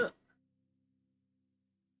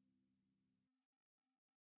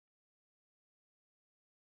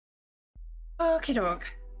 Okie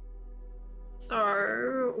doke.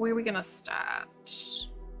 So, where are we gonna start?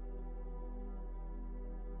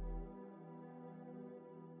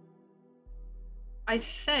 I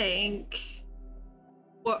think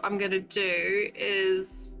what I'm gonna do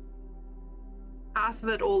is half of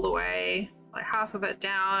it all the way, like half of it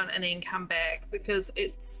down, and then come back because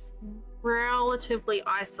it's relatively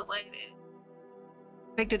isolated.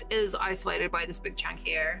 In fact, it is isolated by this big chunk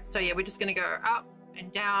here. So yeah, we're just gonna go up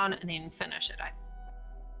and down and then finish it.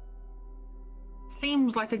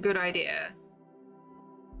 Seems like a good idea.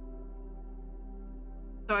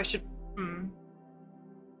 So I should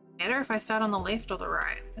matter if I start on the left or the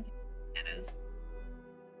right. I think it matters.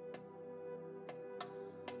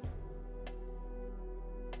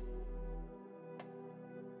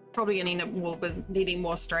 Probably gonna end up more with needing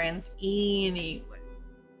more strands anyway.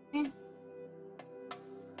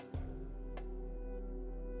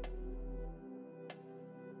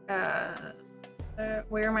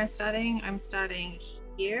 Where am I starting? I'm starting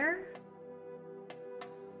here.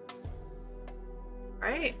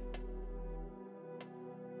 Right?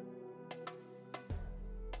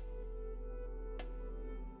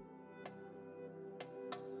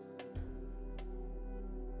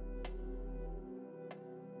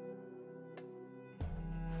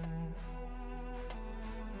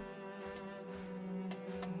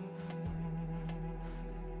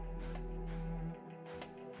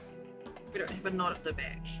 We don't have a knot at the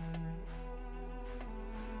back.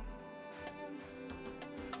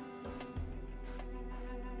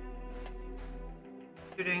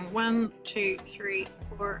 We're doing 1, 2, 3,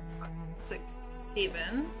 4, 5, 6,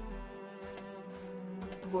 7.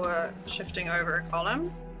 We're shifting over a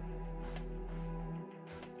column.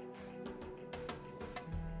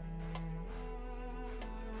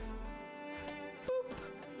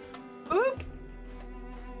 Boop.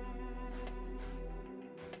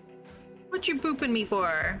 What you booping me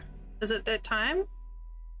for? Is it that time?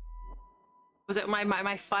 Was it my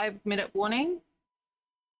 5-minute warning?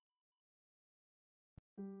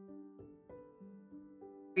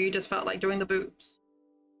 Or you just felt like doing the boops?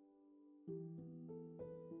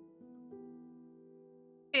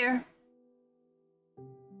 Fair.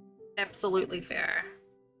 Absolutely fair.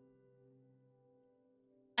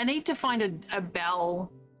 I need to find a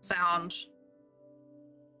bell sound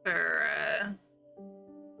for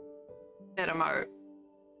that emote,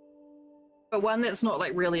 but one that's not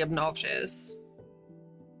like really obnoxious.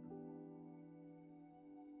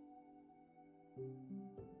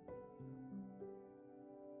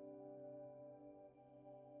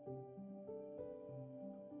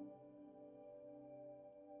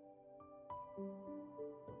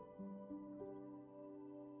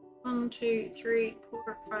 One, 2, 3,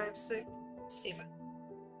 4, 5, 6, 7.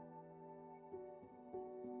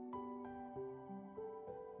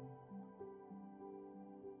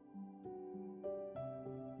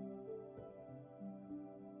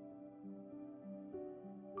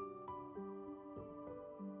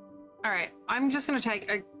 All right, I'm just gonna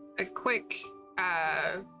take a quick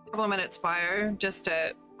couple of minutes bio just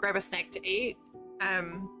to grab a snack to eat,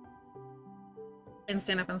 and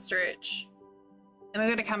stand up and stretch. And we're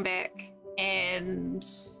gonna come back and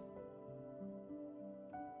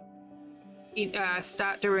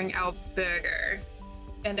start doing our burger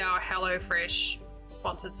and our HelloFresh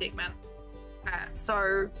sponsored segment.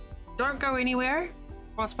 So don't go anywhere.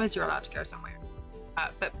 Well, I suppose you're allowed to go somewhere.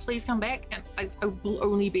 But please come back, and I will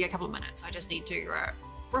only be a couple of minutes. I just need to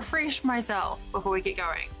refresh myself before we get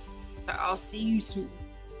going. So I'll see you soon.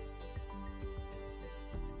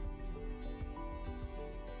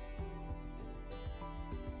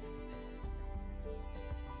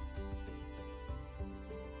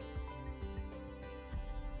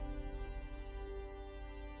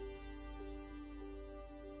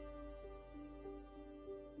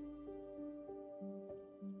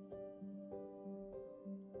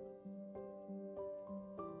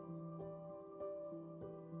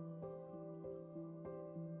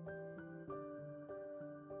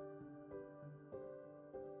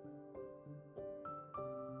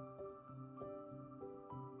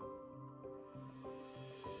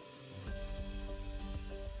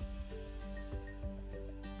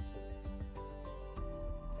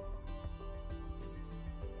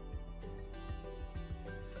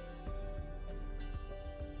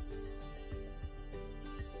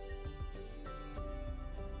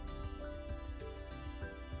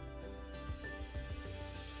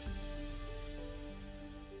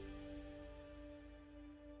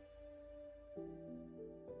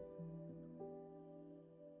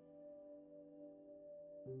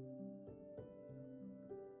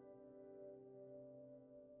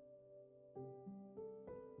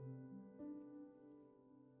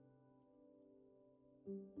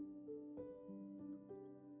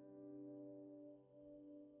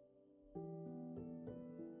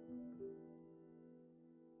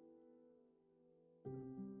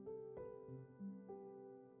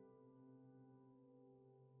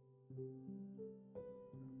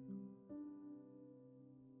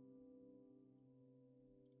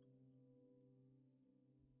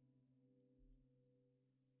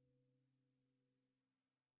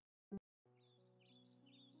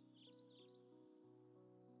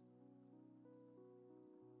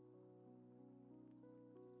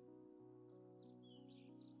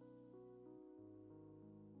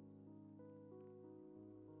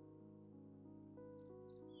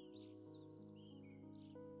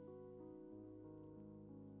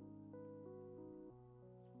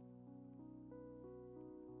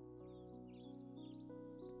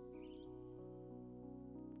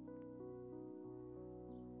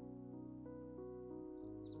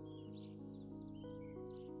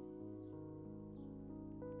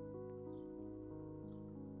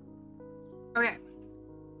 Okay.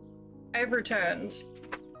 I've returned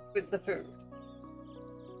with the food.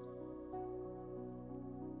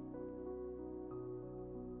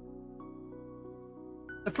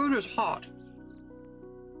 The food is hot.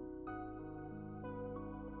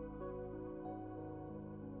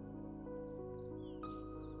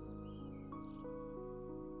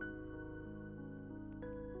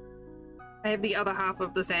 I have the other half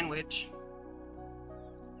of the sandwich.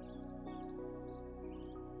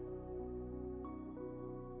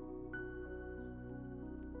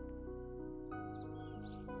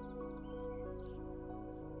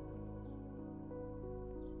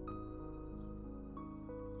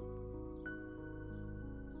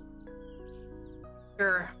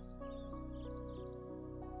 Sure.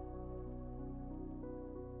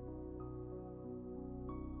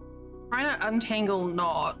 Trying to untangle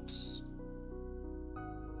knots.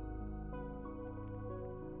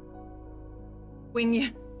 When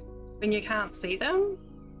you can't see them?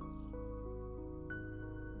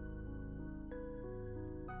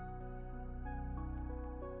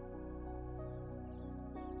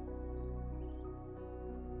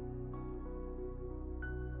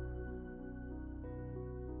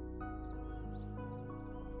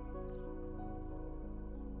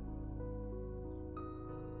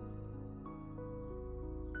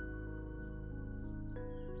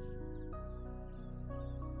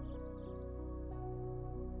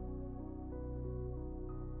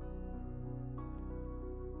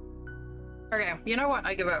 Okay, you know what?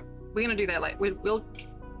 I give up. We're gonna do that later. We'll.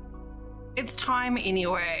 It's time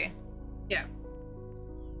anyway. Yeah.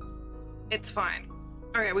 It's fine.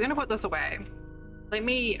 Okay, we're gonna put this away. Let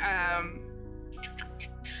me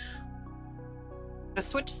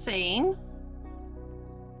switch scene.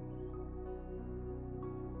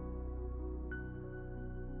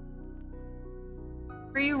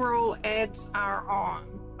 Pre-roll ads are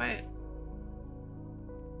on. Wait.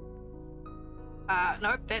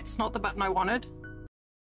 Nope, that's not the button I wanted.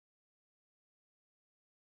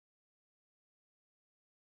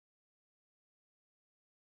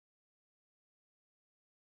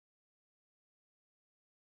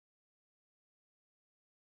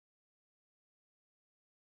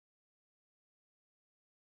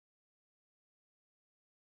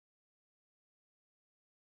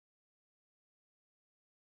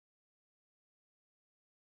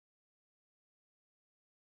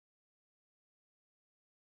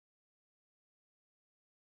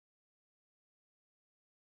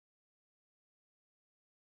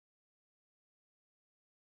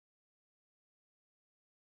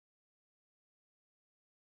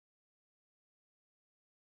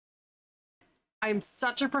 I'm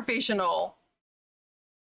such a professional.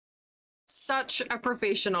 Such a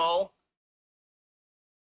professional.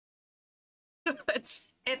 It's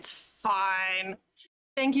fine.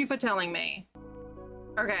 Thank you for telling me.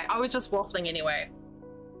 Okay, I was just waffling anyway.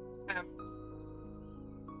 I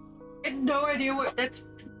had no idea what that's.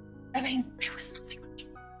 I mean, there was nothing much.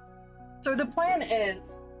 So the plan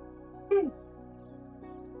is,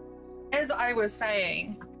 as I was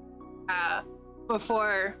saying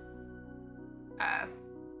before,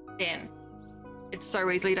 then it's so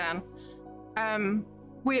easily done.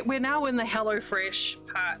 We're now in the HelloFresh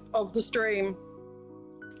part of the stream,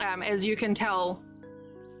 as you can tell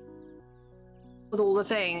with all the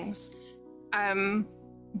things.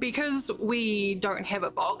 Because we don't have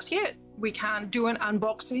a box yet, we can't do an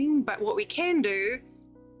unboxing, but what we can do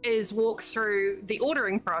is walk through the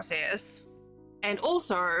ordering process, and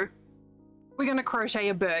also we're going to crochet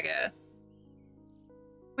a burger.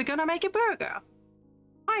 We're going to make a burger.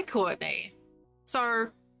 Hi, Courtney. So,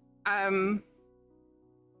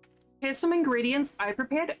 here's some ingredients I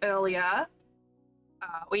prepared earlier.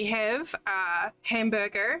 We have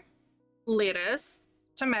hamburger, lettuce,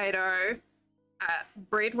 tomato,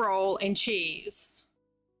 bread roll, and cheese.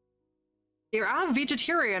 There are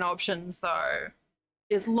vegetarian options though.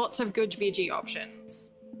 There's lots of good veggie options.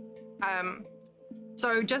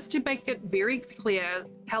 So just to make it very clear,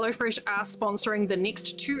 HelloFresh are sponsoring the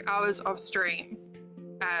next 2 hours of stream.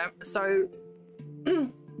 So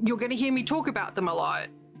you're going to hear me talk about them a lot.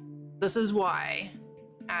 This is why.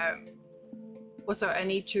 Also, I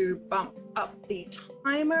need to bump up the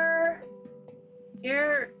timer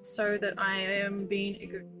here so that I am being a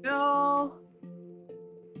good girl.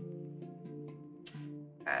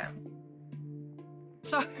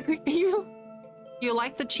 So you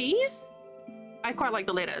like the cheese? I quite like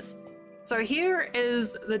the lettuce. So here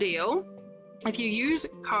is the deal. If you use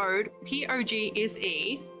code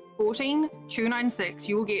POGSE 14296,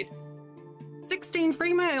 you will get 16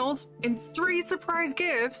 free meals and 3 surprise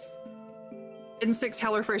gifts in 6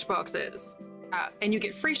 HelloFresh boxes. And you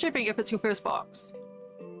get free shipping if it's your first box.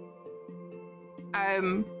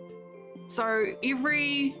 So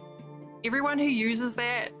everyone who uses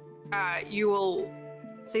that, you will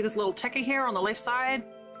see this little ticker here on the left side.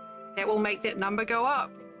 That will make that number go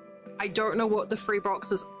up. I don't know what the free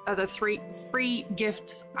boxes are, the 3 free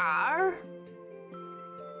gifts are.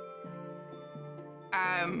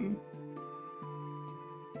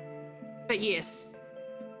 But yes,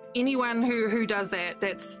 anyone who does that,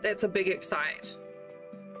 that's a big excite.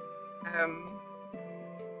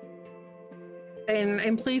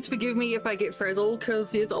 And please forgive me if I get frazzled,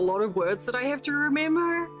 because there's a lot of words that I have to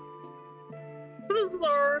remember.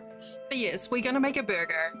 But yes, we're gonna make a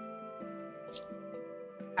burger.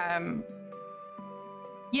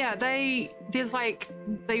 Yeah, they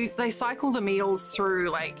cycle the meals through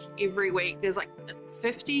like every week. There's like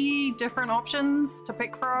 50 different options to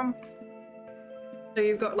pick from. So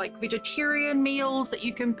you've got like vegetarian meals that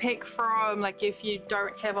you can pick from, like if you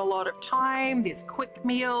don't have a lot of time. There's quick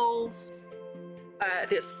meals,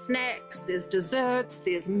 there's snacks, there's desserts,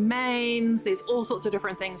 there's mains, there's all sorts of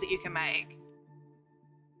different things that you can make.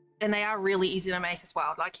 And they are really easy to make as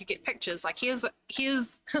well. Like you get pictures. Like here's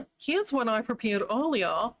one I prepared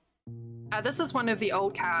earlier. This is one of the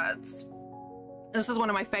old cards. This is one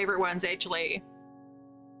of my favorite ones actually.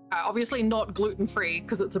 Obviously not gluten-free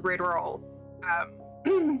because it's a bread roll.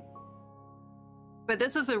 But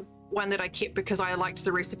this is one that I kept because I liked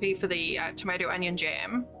the recipe for the tomato onion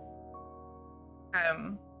jam.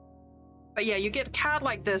 But yeah, you get a card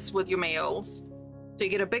like this with your meals. So you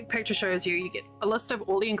get a big picture, shows you get a list of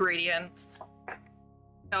all the ingredients,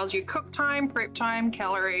 tells you cook time, prep time,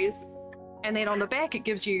 calories, and then on the back it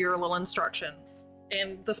gives you your little instructions.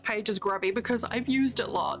 And this page is grubby because I've used it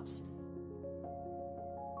lots.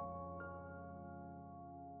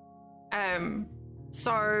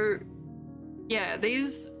 So yeah,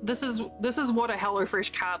 this is what a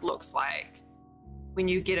HelloFresh card looks like when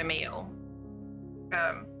you get a meal.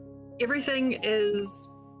 Everything is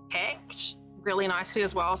packed really nicely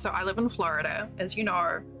as well. So I live in Florida, as you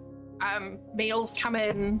know. Meals come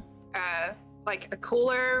in like a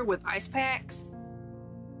cooler with ice packs.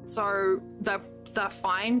 So they're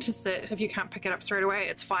fine to sit. If you can't pick it up straight away,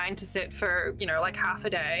 it's fine to sit for, you know, like half a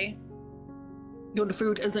day. Your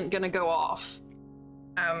food isn't gonna go off.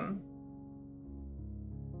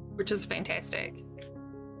 Which is fantastic.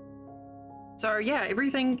 So yeah,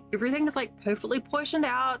 everything is like perfectly portioned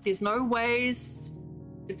out. There's no waste.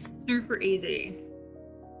 It's super easy.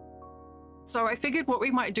 So I figured what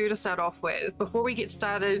we might do to start off with, before we get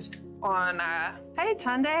started on, hey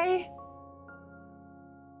Tunde.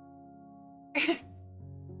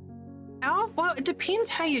 Oh, well, it depends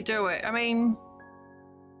how you do it. I mean,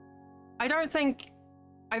 I don't think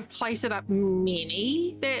I've plated up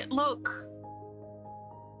many that look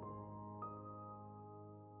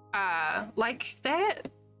like that.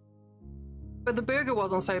 But the burger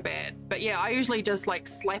wasn't so bad. But yeah, I usually just like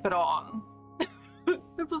slap it on.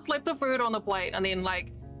 Just slap the food on the plate and then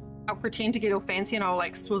like I'll pretend to get all fancy and I'll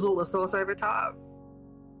like swizzle the sauce over top.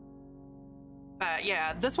 But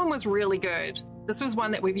yeah, this one was really good. This was one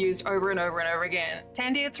that we've used over and over and over again.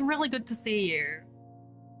 Tandy, it's really good to see you.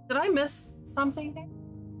 Did I miss something there?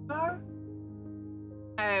 No?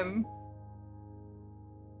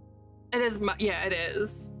 It is, yeah, it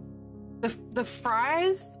is. The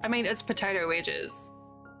fries, I mean, it's potato wedges.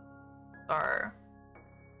 So,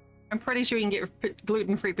 I'm pretty sure you can get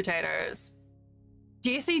gluten-free potatoes.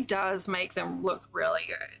 Jesse does make them look really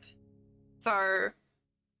good. So,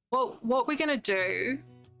 well, what we're gonna do,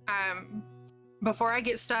 before I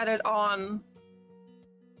get started on,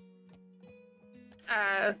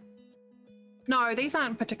 no, these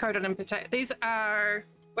aren't coated in potato. These are,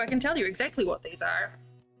 well, I can tell you exactly what these are.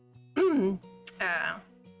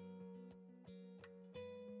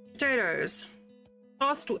 Potatoes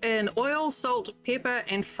tossed in oil, salt, pepper,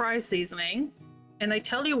 and fry seasoning. And they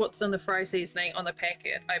tell you what's in the fry seasoning on the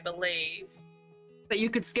packet, I believe. But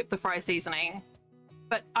you could skip the fry seasoning.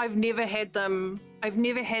 But I've never had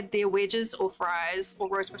their wedges or fries or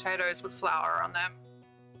roast potatoes with flour on them.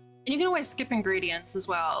 And you can always skip ingredients as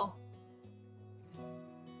well.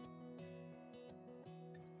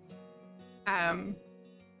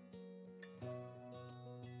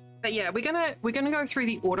 But yeah, we're gonna go through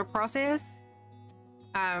the order process,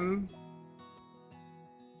 and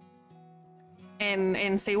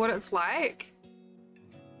see what it's like.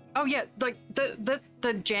 Oh yeah, like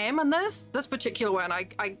the jam in this particular one I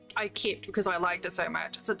kept because I liked it so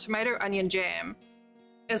much. It's a tomato onion jam.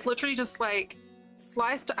 It's literally just like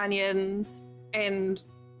sliced onions and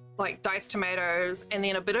like diced tomatoes and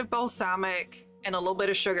then a bit of balsamic and a little bit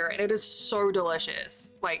of sugar, and it is so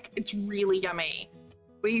delicious. Like, it's really yummy.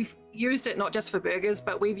 We've used it not just for burgers,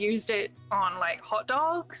 but we've used it on like hot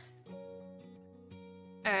dogs.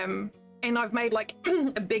 And I've made like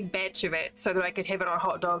a big batch of it so that I could have it on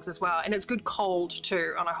hot dogs as well. And it's good cold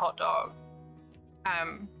too on a hot dog.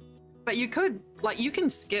 But you can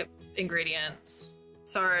skip ingredients.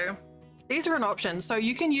 So these are an option. So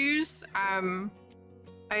you can use,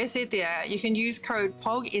 I said there, you can use code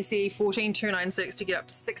POGSE14296 to get up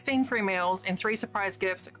to 16 free meals and 3 surprise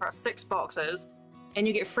gifts across 6 boxes. And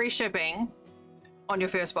you get free shipping on your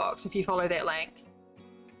first box if you follow that link.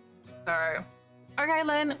 So, okay,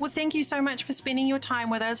 Lynn, well, thank you so much for spending your time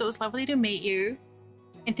with us. It was lovely to meet you.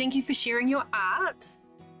 And thank you for sharing your art.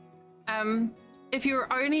 If you're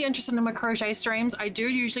only interested in my crochet streams, I do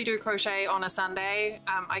usually do crochet on a Sunday.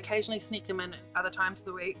 I occasionally sneak them in other times of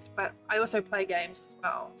the week, but I also play games as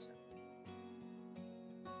well. So.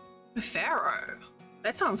 Pharaoh.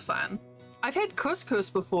 That sounds fun. I've had couscous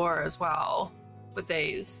before as well with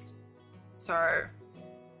these. So,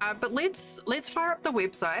 but let's fire up the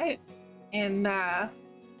website and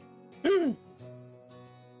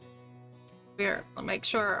here, I'll make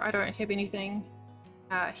sure I don't have anything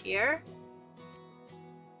here.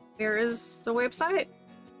 Where is the website?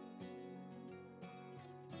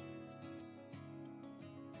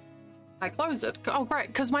 I closed it. Oh, right,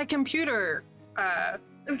 because my computer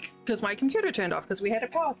turned off because we had a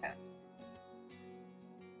power cut.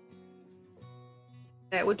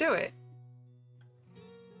 That would do it.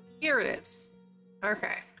 Here it is.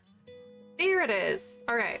 Okay. Here it is.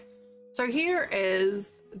 Okay. So here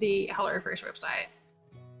is the HelloFresh website.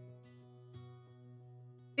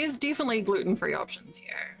 There's definitely gluten-free options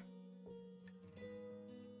here.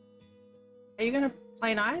 Are you gonna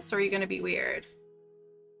play nice or are you gonna be weird?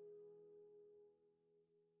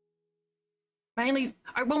 Mainly,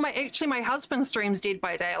 well, my husband streams Dead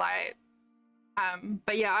by Daylight.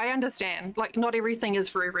 But yeah, I understand. Like, not everything is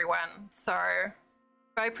for everyone. So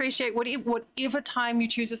I appreciate whatever time you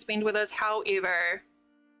choose to spend with us. However,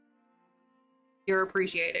 you're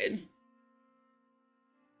appreciated.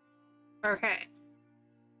 Okay.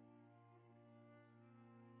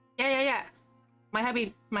 Yeah. My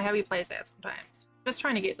hubby plays that sometimes. Just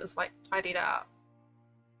trying to get this like tidied up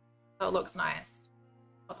so it looks nice.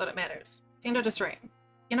 Not that it matters. Send it to stream.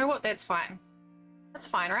 You know what? That's fine. That's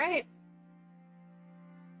fine, right?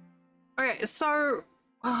 Okay, so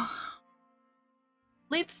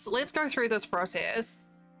let's go through this process.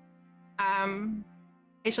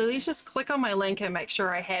 Actually, let's just click on my link and make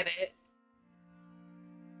sure I have it.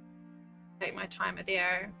 Take my timer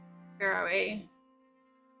there. Where are we?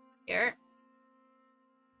 Here.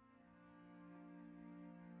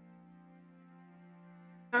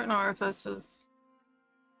 Don't know if this is...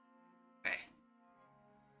 Okay.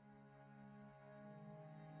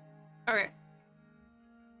 Okay.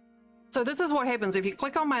 So this is what happens if you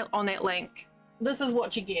click on that link. This is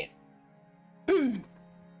what you get. My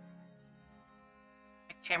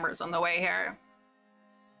camera's on the way here.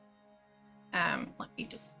 Let me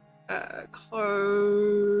just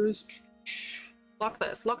close. Lock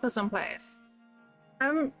this in place.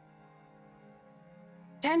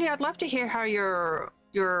 Tandy, I'd love to hear how your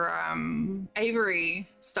Avery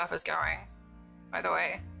stuff is going, by the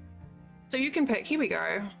way. So you can pick, here we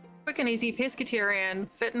go. Quick and easy, pescatarian,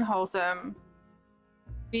 fit and wholesome,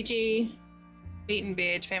 veggie, meat and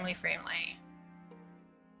veg, family friendly.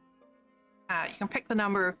 You can pick the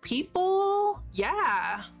number of people.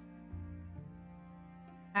 Yeah.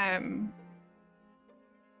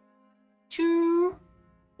 2,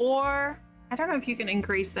 4. I don't know if you can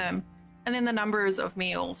increase them. And then the numbers of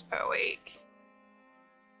meals per week.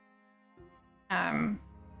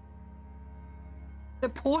 The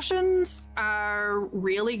portions are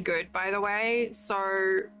really good, by the way.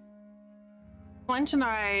 So Clint and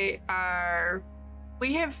I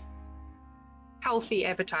we have healthy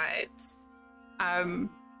appetites.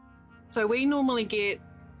 So we normally get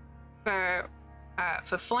for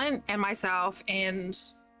Flint and myself and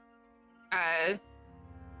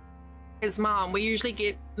his mom, we usually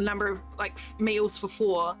get a number of like meals for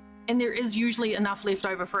 4, and there is usually enough left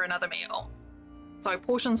over for another meal. So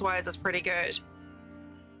portions wise it's pretty good.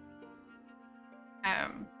 I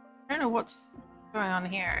don't know what's going on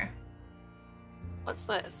here. What's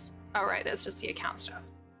this? Oh right, that's just the account stuff.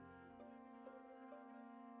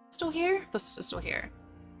 Still here? This is still here.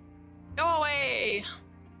 Go away!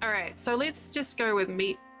 Alright, so let's just go with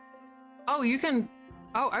meat. Oh, you can...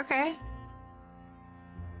 Oh, okay.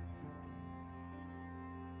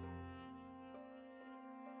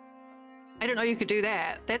 I didn't know you could do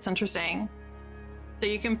that. That's interesting. So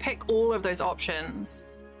you can pick all of those options.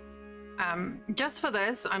 Just for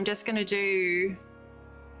this, I'm just going to do...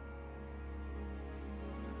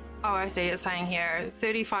 Oh, I see. It's saying here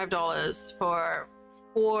 $35 for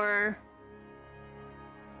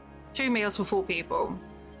 2 meals for 4 people.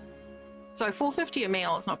 So $4.50 a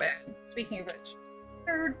meal is not bad. Speaking of which,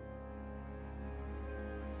 third.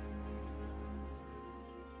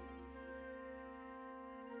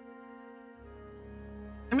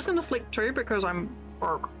 I'm just gonna select 2 because I'm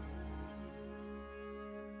broke.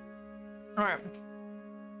 All right.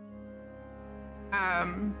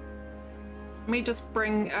 Let me just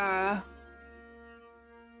bring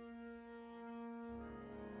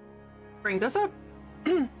this up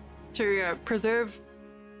to preserve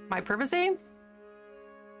my privacy.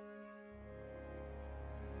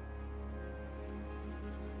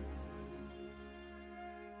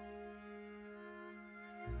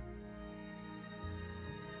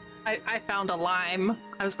 I found a lime.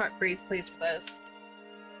 I was quite pleased for this.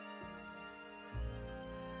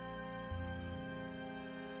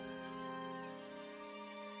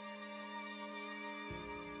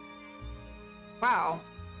 Wow.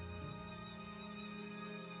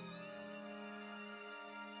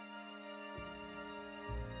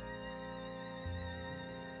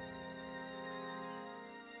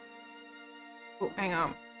 Oh, hang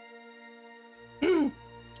on.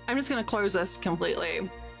 I'm just gonna close this completely.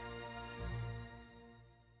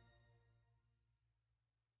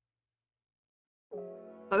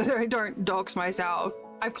 So that I don't dox myself.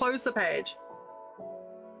 I've closed the page.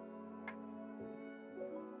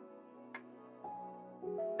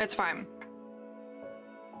 It's fine.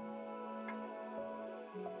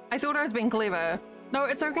 I thought I was being clever. No,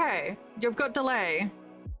 it's okay. You've got delay.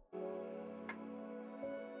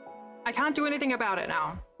 I can't do anything about it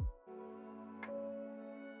now.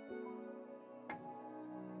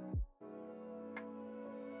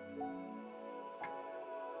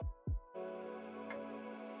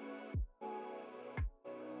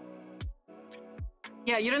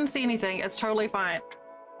 Yeah, you didn't see anything. It's totally fine.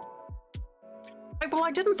 Like, well,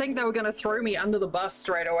 I didn't think they were going to throw me under the bus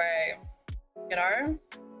straight away. You know?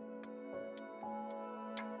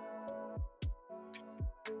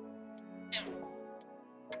 Yeah.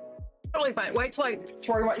 Totally fine. Wait till I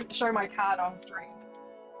show my card on stream.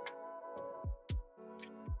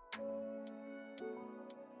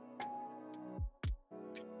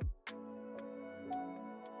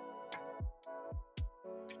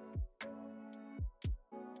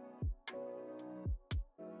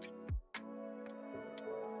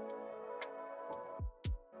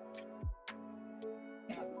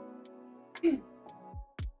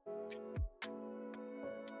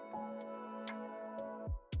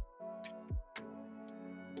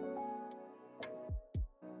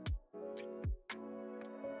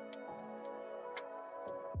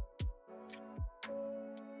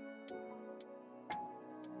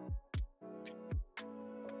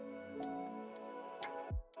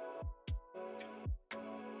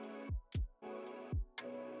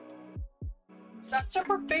 Such a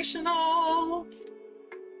professional.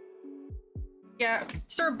 Yeah,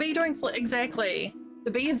 so a bee doing exactly.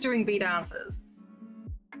 The bee is doing bee dances.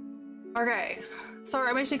 Okay, so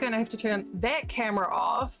I'm actually going to have to turn that camera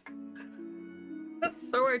off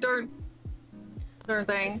so I don't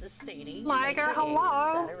think. This is Sadie. Liger, aka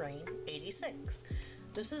hello. Saturn 86.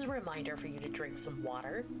 This is a reminder for you to drink some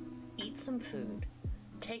water, eat some food,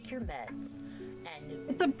 take your meds,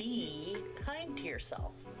 and be kind to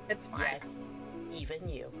yourself. It's fine. Yes, even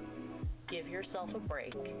you. Give yourself a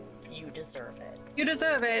break. You deserve it. You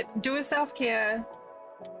deserve it. Do a self-care.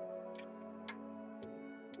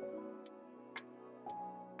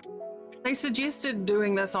 They suggested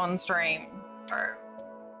doing this on stream. So.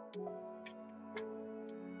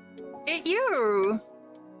 At you!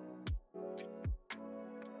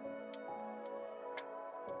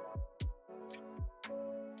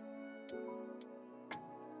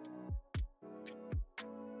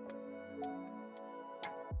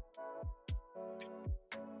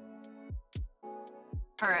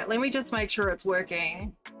 Alright, let me just make sure it's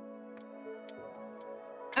working.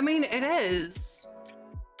 I mean, it is.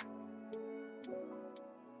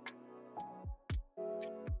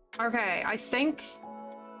 Okay, I think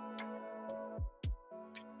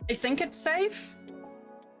it's safe.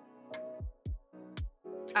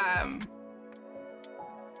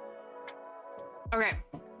 Okay.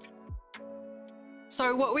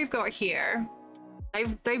 So what we've got here,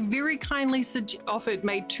 they very kindly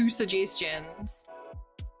made 2 suggestions.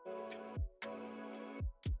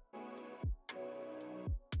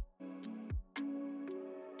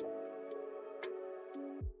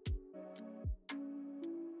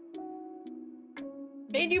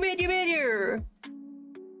 Menu.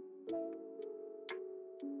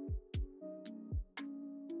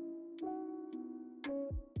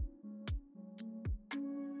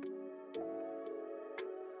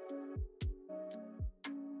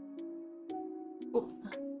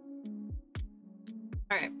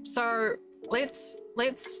 Alright, so let's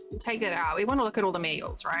take that out. We want to look at all the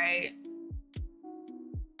meals, right?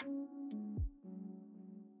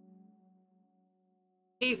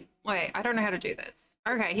 Wait, I don't know how to do this.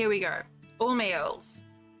 Okay, here we go. All meals.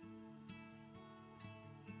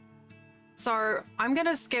 So I'm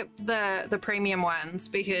gonna skip the premium ones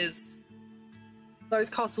because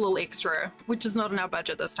those cost a little extra, which is not in our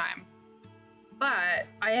budget this time. But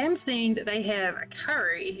I am seeing that they have a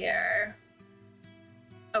curry here.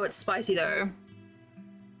 Oh, it's spicy though.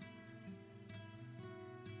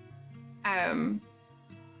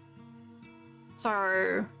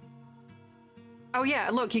 So oh yeah,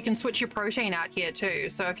 look, you can switch your protein out here too.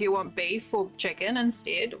 So if you want beef or chicken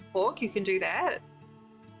instead of pork, you can do that.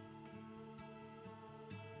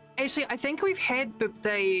 Actually, I think we've had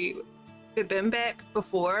the bibimbap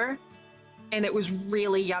before, and it was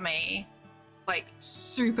really yummy. Like,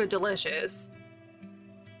 super delicious.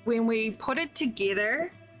 When we put it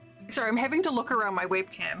together... Sorry, I'm having to look around my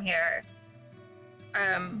webcam here.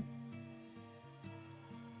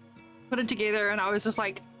 Put it together, and I was just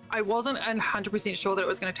like... I wasn't 100% sure that it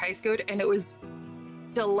was going to taste good, and it was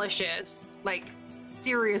delicious. Like,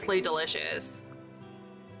 seriously delicious.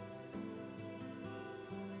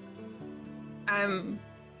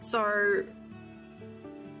 So...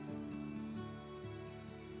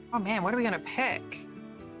 Oh man, what are we going to pick?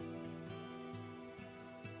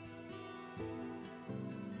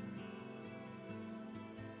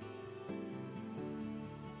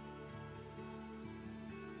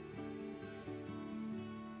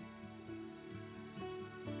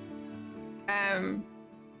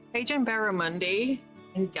 Cajun barramundi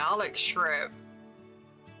and garlic shrimp.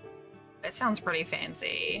 That sounds pretty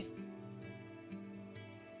fancy.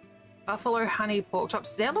 Buffalo honey pork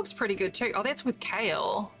chops. That looks pretty good too. Oh, that's with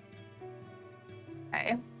kale.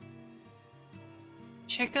 Okay.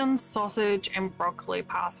 Chicken, sausage, and broccoli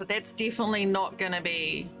pasta. That's definitely not gonna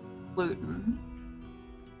be gluten.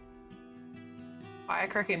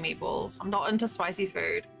 Firecracker meatballs. I'm not into spicy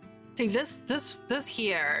food. See, this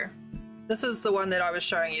here. This is the one that I was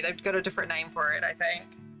showing you. They've got a different name for it, I think.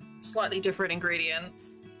 Slightly different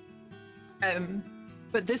ingredients.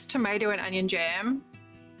 But this tomato and onion jam,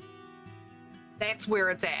 that's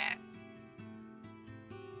where it's at.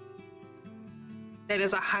 That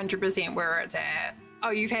is 100% where it's at.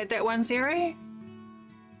 Oh, you've had that one, Siri?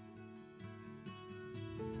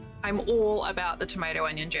 I'm all about the tomato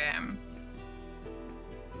onion jam.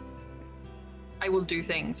 I will do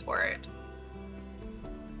things for it.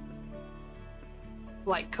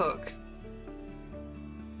 Like cook.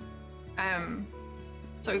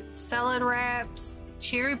 So salad wraps,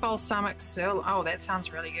 cherry balsamic sirloin. Oh, that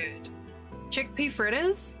sounds really good. Chickpea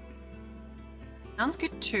fritters. Sounds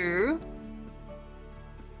good too.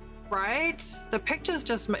 Right? The pictures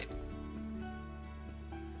just make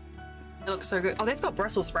it look so good. Oh, that's got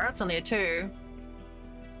Brussels sprouts in there too.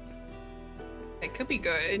 It could be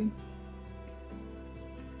good.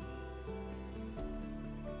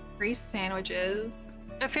 3 sandwiches.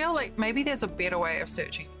 I feel like maybe there's a better way of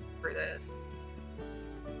searching through this.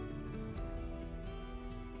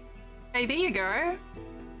 Hey, there you go.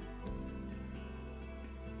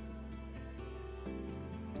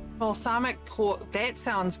 Balsamic pork, that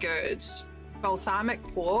sounds good. Balsamic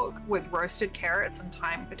pork with roasted carrots and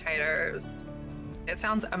thyme potatoes. That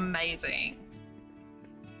sounds amazing.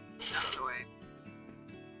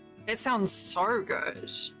 That sounds so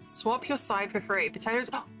good. Swap your side for free.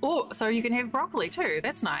 Potatoes. Oh, so you can have broccoli too.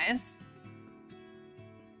 That's nice.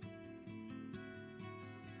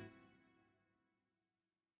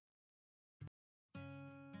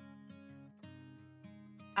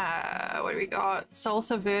 What do we got?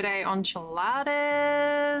 Salsa verde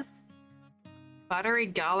enchiladas. Buttery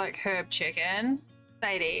garlic herb chicken.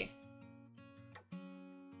 Sadie.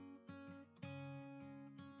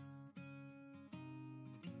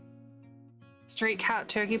 Street cut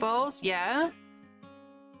turkey balls, yeah.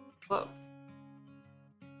 Whoa.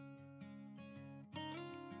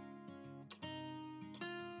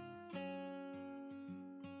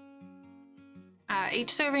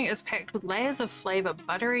 Each serving is packed with layers of flavor,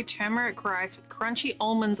 buttery turmeric rice with crunchy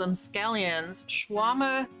almonds and scallions,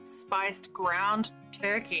 shawarma spiced ground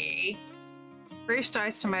turkey, fresh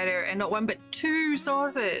diced tomato, and not one but 2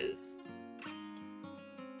 sauces.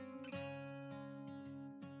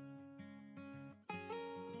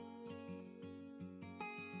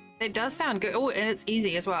 It does sound good. Oh, and it's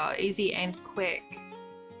easy as well. Easy and quick.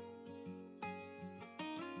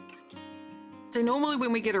 So normally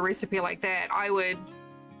when we get a recipe like that, I would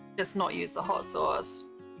just not use the hot sauce.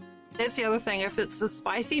 That's the other thing. If it's a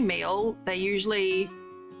spicy meal, they usually,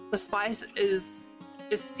 the spice is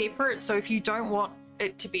separate. So if you don't want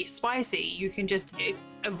it to be spicy, you can just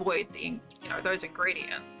avoid the, those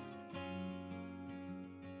ingredients.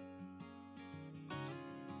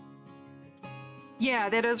 Yeah,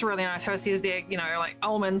 that is really nice how it says there, like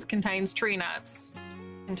almonds contains tree nuts,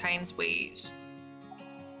 contains wheat.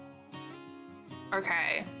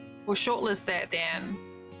 Okay, we'll shortlist that then.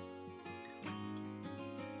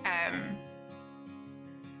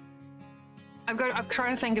 I'm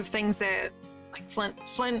trying to think of things that, like Flint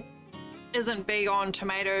isn't big on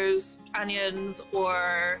tomatoes, onions,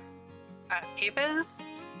 or peppers,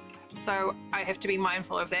 so I have to be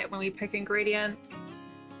mindful of that when we pick ingredients.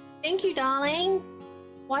 Thank you, darling.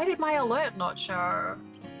 Why did my alert not show?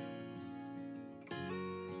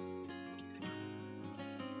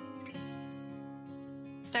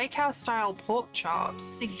 Steakhouse style pork chops.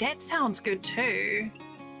 See, that sounds good too.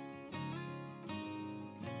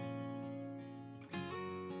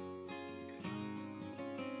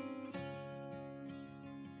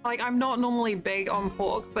 Like, I'm not normally big on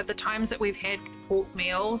pork, but the times that we've had pork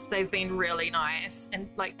meals, they've been really nice. And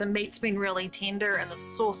like the meat's been really tender and the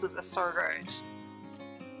sauces are so good.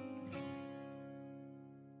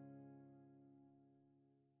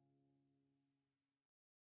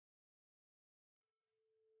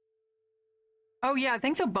 Oh yeah, I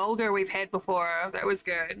think the bulgur we've had before, that was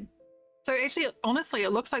good. So actually, honestly, it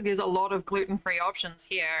looks like there's a lot of gluten-free options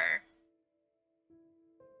here.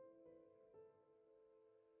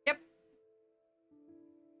 Yep.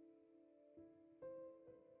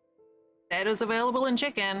 That is available in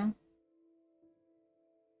chicken.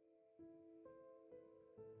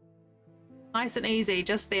 Nice and easy,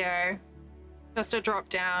 just there. Just a drop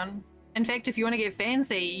down. In fact, if you want to get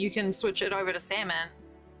fancy, you can switch it over to salmon.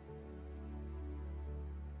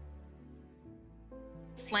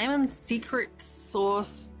 Slammin' secret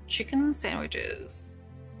sauce chicken sandwiches.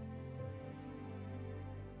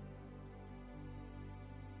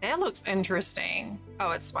 That looks interesting.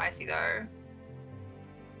 Oh, it's spicy though.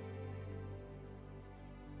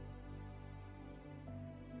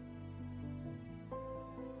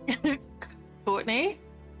 Courtney,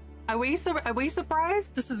 are we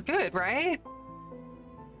surprised? This is good, right?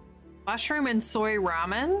 Mushroom and soy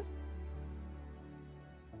ramen.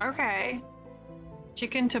 Okay.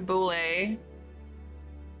 Chicken tabbouleh.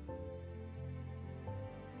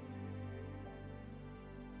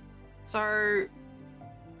 So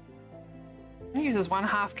it uses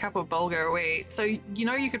 1/2 cup of bulgur wheat. So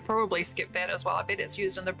you could probably skip that as well. I bet that's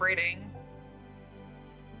used in the breading.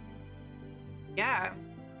 Yeah.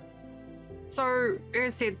 So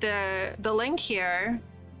as I said, the link here,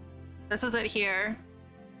 this is it here.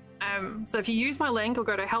 So if you use my link or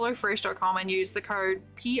go to hellofresh.com and use the code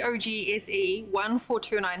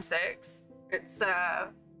POGSE14296, it's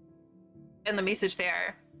in the message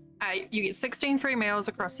there. You get 16 free meals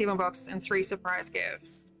across 7 boxes and 3 surprise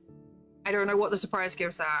gifts. I don't know what the surprise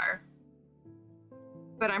gifts are,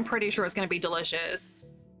 but I'm pretty sure it's going to be delicious.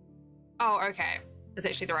 Oh, okay. It's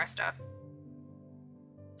actually the right stuff.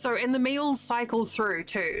 So, and the meals cycle through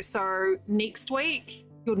too. So next week,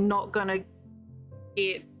 you're not going to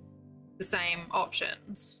get the same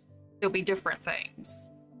options. There'll be different things.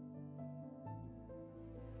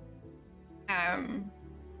 I'm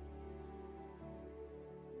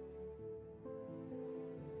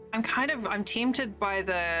tempted by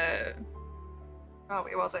the, oh,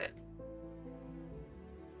 where was it?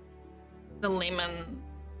 The lemon,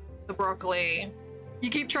 the broccoli. You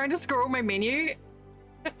keep trying to scroll my menu.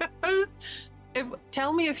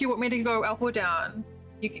 Tell me if you want me to go up or down.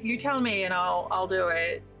 You tell me and I'll do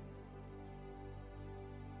it.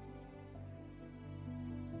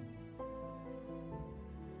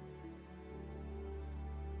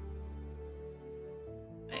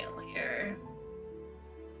 Mail here.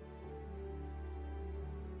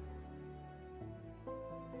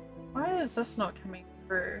 Why is this not coming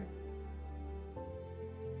through?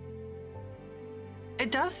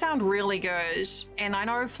 It does sound really good, and I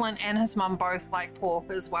know Flint and his mum both like pork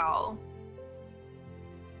as well.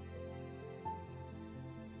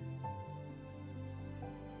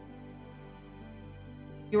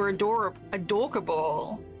 You're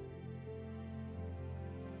adorable.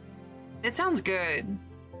 That sounds good.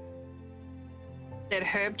 That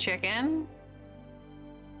herb chicken.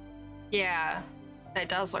 Yeah, that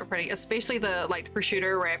does look pretty, especially the like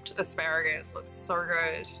prosciutto wrapped asparagus looks so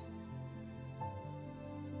good.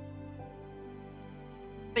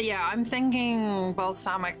 But yeah, I'm thinking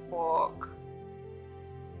balsamic pork.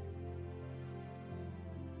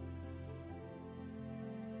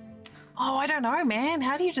 Oh, I don't know, man.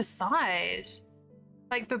 How do you decide?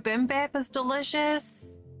 Like, bibimbap is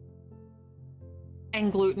delicious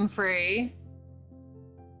and gluten-free.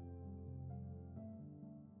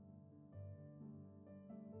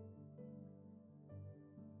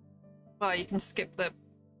 Well, you can skip the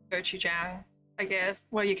gochujang, I guess.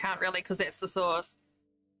 Well, you can't really because that's the sauce.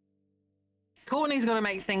 Courtney's got to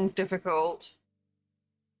make things difficult.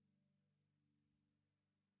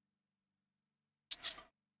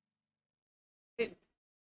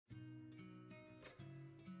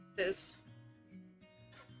 This.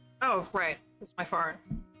 Oh, right. That's my phone.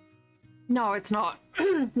 No, it's not.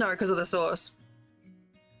 No, because of the sauce.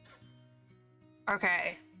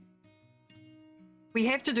 Okay. We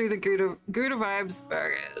have to do the Gouda Vibes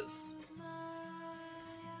burgers.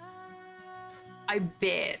 I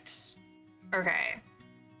bet. Okay.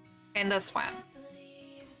 And this one.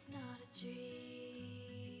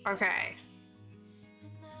 Okay.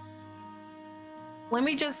 Let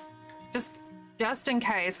me just in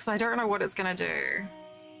case, because I don't know what it's gonna do.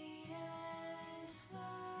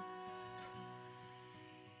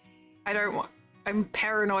 I don't want, I'm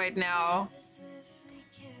paranoid now.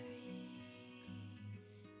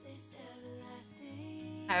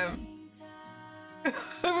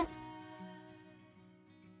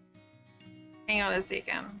 Hang on a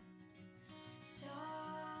second.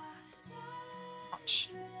 Watch.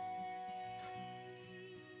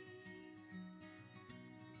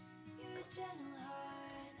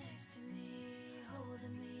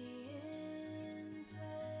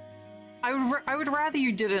 I would rather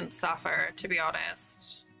you didn't suffer, to be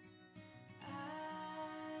honest.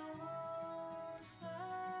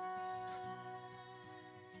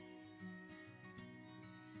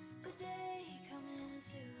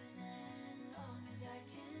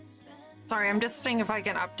 Sorry, I'm just seeing if I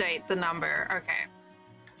can update the number. Okay.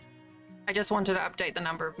 I just wanted to update the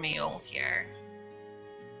number of meals here.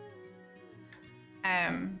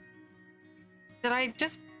 Did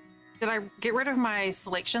I get rid of my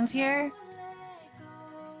selections here?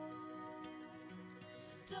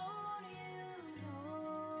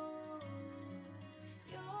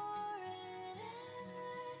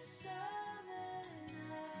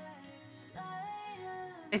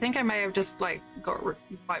 I think I may have just like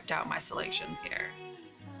wiped out my selections here.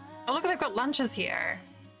 Oh look, they've got lunches here.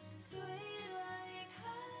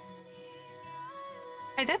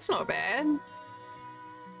 Hey, that's not bad.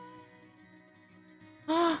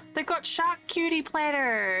 Oh, they've got shark cutie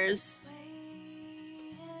platters.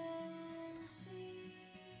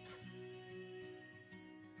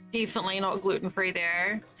 Definitely not gluten-free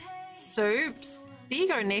there. Soups. There you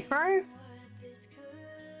go, Necro.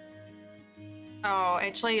 Oh,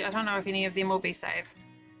 actually, I don't know if any of them will be safe.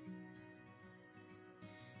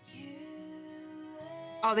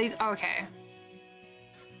 Oh, these, okay.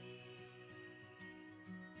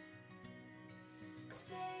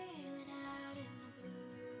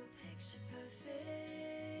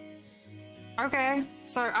 Okay,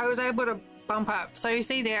 so I was able to bump up. So you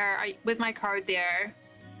see there, with my code there,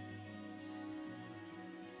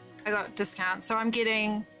 I got discount. So I'm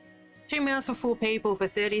getting 2 meals for 4 people for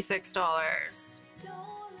 $36.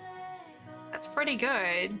 That's pretty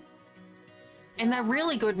good. And they're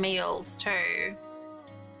really good meals too.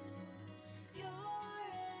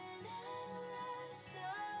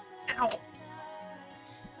 Ow.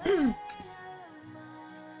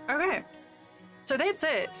 Okay, so that's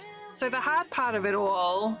it. So the hard part of it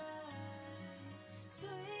all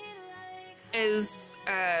is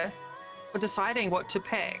deciding what to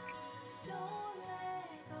pick.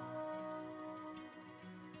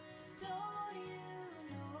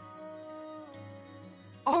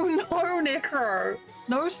 Oh no, Necro!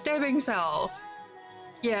 No stabbing self.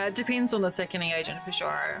 Yeah, it depends on the thickening agent for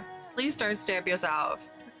sure. Please don't stab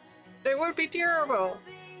yourself. That would be terrible.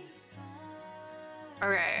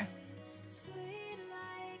 Okay.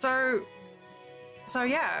 So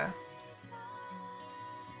yeah.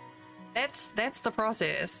 That's the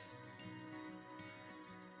process.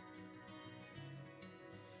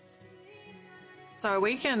 So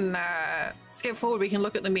we can skip forward. We can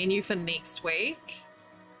look at the menu for next week.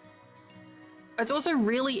 It's also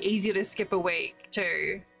really easy to skip a week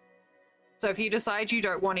too. So if you decide you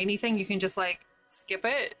don't want anything, you can just like skip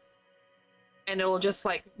it and it'll just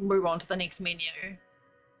like move on to the next menu.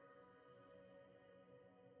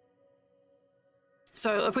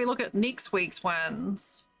 So if we look at next week's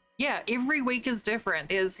ones, yeah, every week is different.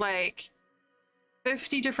 There's like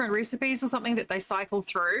 50 different recipes or something that they cycle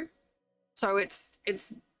through. So it's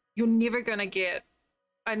you're never gonna get,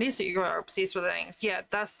 unless you're obsessed with things. Yeah,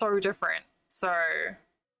 that's so different. So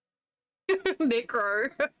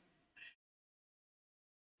Necro.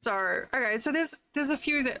 So okay, so there's a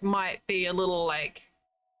few that might be a little like,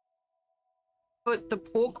 would the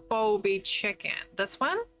pork bowl be chicken? This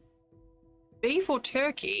one? Beef or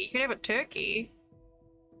turkey? You can have it turkey.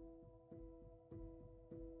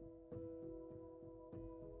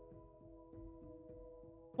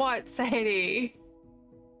 What, Sadie?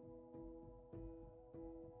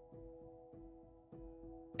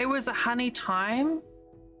 It was the honey thyme?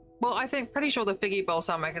 Well, I think pretty sure the figgy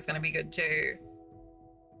balsamic is going to be good too.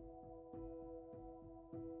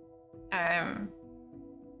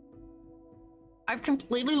 I've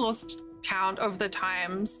completely lost count of the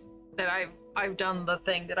times that I've done the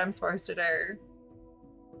thing that I'm supposed to do.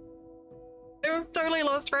 I've totally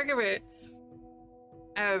lost track of it.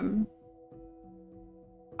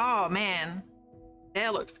 Oh man,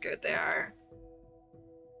 that looks good there.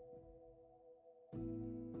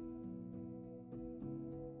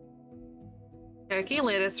 Turkey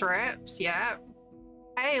lettuce wraps, yeah.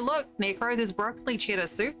 Hey, look, Necro, there's broccoli cheddar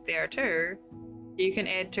soup there too. You can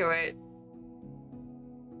add to it.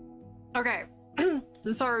 Okay,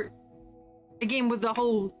 so again, with the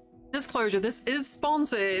whole disclosure, this is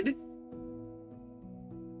sponsored.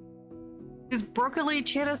 There's broccoli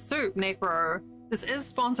cheddar soup, Necro. This is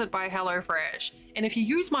sponsored by HelloFresh. And if you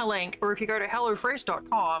use my link, or if you go to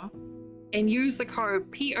hellofresh.com and use the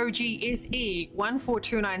code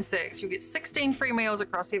POGSE14296, you'll get 16 free meals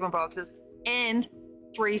across 7 boxes and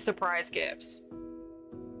 3 surprise gifts.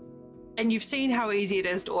 And you've seen how easy it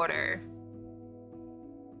is to order.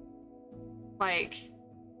 Like,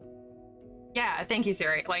 yeah, thank you,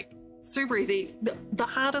 Siri. Like, super easy. The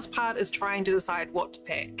hardest part is trying to decide what to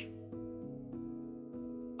pick.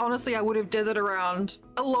 Honestly, I would have dithered around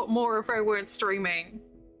a lot more if I weren't streaming.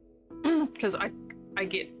 Because I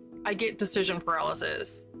get decision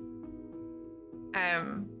paralysis.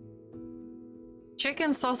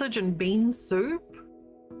 Chicken, sausage, and bean soup.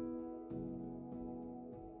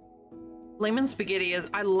 Lemon spaghetti is,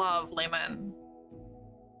 I love lemon.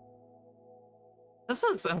 This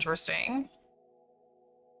looks interesting.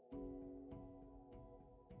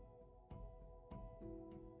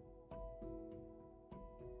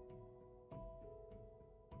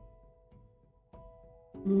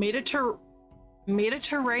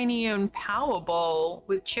 Mediterranean power bowl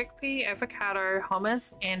with chickpea, avocado,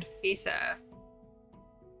 hummus, and feta.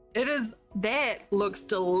 That looks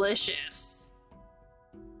delicious.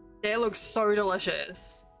 That looks so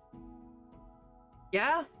delicious.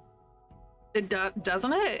 Yeah? It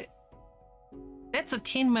doesn't it? That's a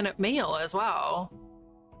 10-minute meal as well.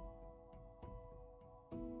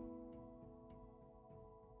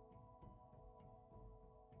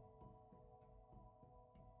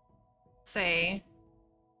 See.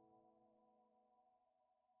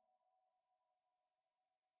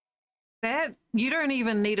 That, you don't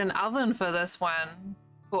even need an oven for this one,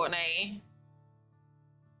 Courtney.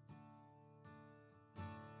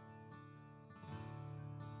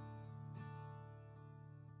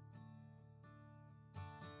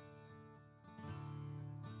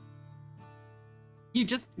 You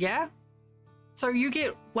just, yeah. So you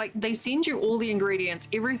get, like, they send you all the ingredients.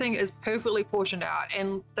 Everything is perfectly portioned out.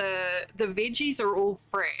 And the veggies are all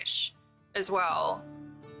fresh as well.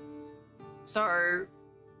 So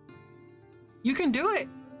you can do it.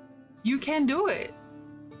 You can do it.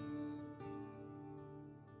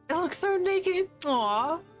 It looks so naked.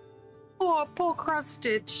 Aw. Oh, poor cross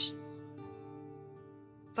stitch.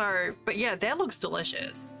 So, but yeah, that looks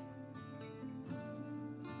delicious.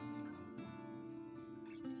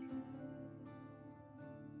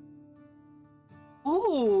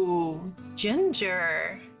 Ooh,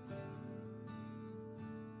 ginger.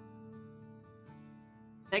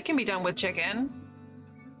 That can be done with chicken.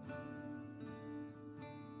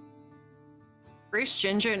 Fresh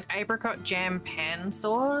ginger and apricot jam pan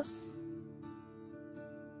sauce.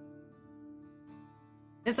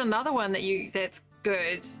 There's another one that's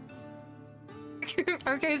good.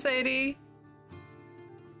 Okay, Sadie.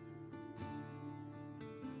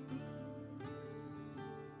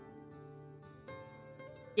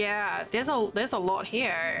 Yeah, there's a lot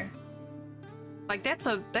here. Like that's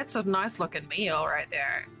a nice looking meal right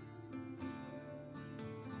there.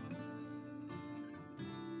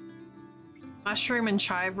 Mushroom and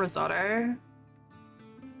chive risotto.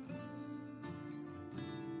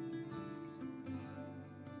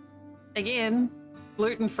 Again,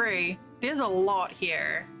 gluten-free. There's a lot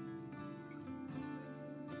here.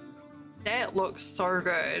 That looks so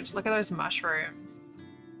good. Look at those mushrooms.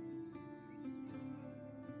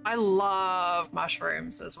 I love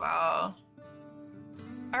mushrooms as well.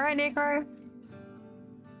 All right, Necro.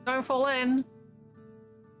 Don't fall in.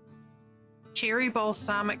 Cherry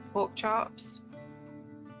balsamic pork chops.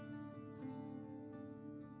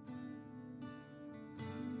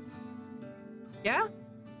 Yeah?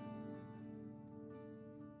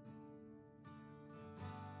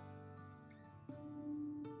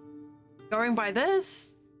 Going by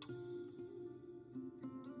this?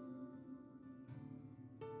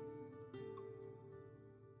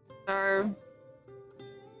 So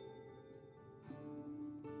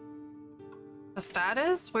the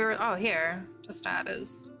status? We were oh here, to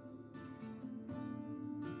status.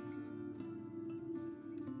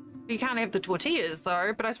 You can't have the tortillas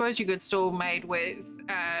though, but I suppose you could still made with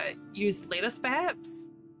use lettuce perhaps.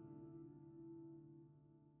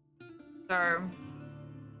 So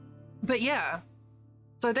but yeah.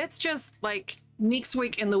 So that's just like next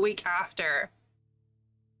week and the week after.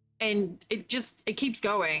 And it keeps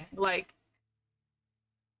going. Like,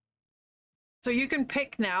 so you can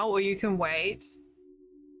pick now or you can wait.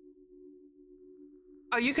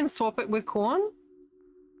 Oh, you can swap it with corn?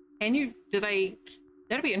 Can you, that'd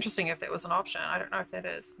be interesting if that was an option. I don't know if that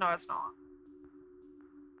is. No, it's not.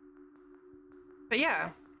 But yeah,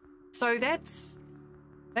 so that's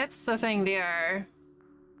the thing there.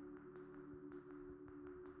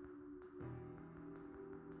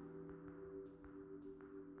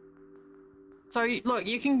 So look,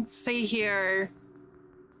 you can see here,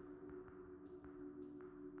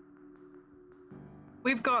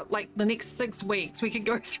 we've got like the next 6 weeks. We could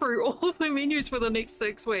go through all the menus for the next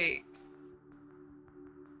 6 weeks.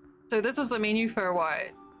 So this is the menu for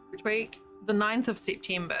what? Which week? The 9th of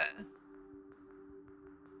September.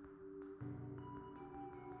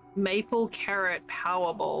 Maple carrot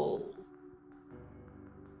power bowls.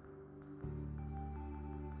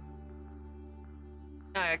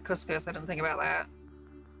 Couscous, I didn't think about that.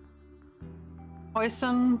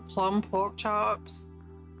 Hoisin plum pork chops.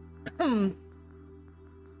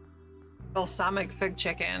 Balsamic fig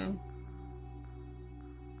chicken.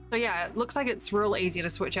 So yeah, it looks like it's real easy to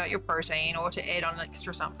switch out your protein or to add on an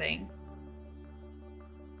extra something.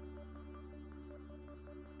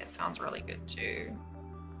 That sounds really good too.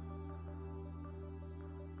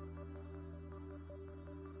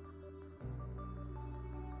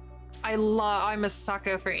 I'm a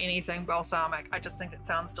sucker for anything balsamic. I just think it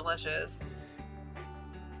sounds delicious.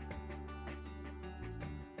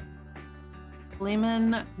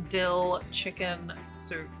 Lemon dill chicken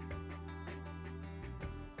soup.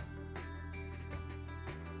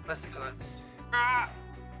 Couscous. Ah!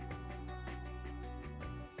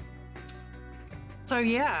 So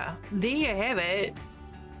yeah, there you have it.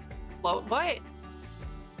 What?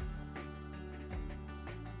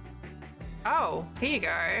 Oh, here you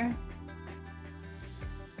go.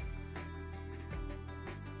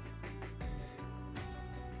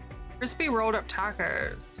 Crispy rolled up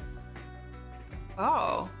tacos.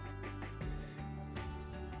 Oh.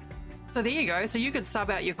 So there you go. So you could sub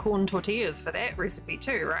out your corn tortillas for that recipe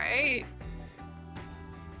too, right?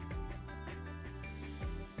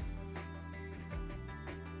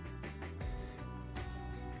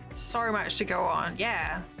 So much to go on.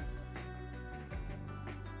 Yeah.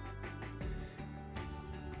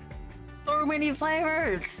 many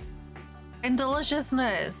flavors and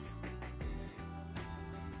deliciousness.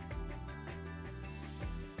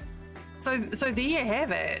 So there you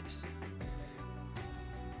have it.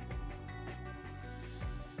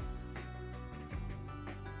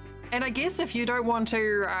 And I guess if you don't want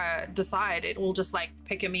to decide, it will just like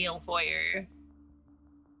pick a meal for you.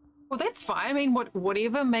 Well, that's fine. I mean,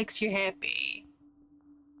 whatever makes you happy.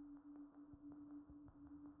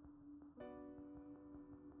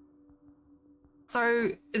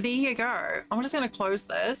 So there you go. I'm just going to close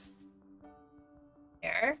this.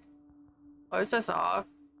 Here. Close this off.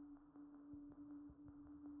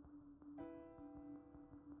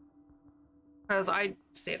 Because I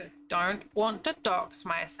said I don't want to dox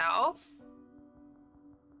myself.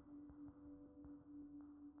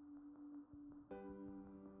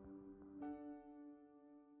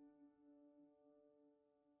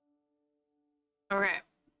 Okay.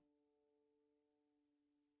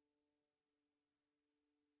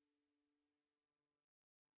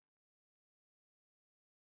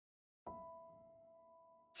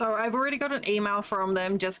 So I've already got an email from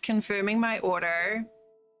them just confirming my order.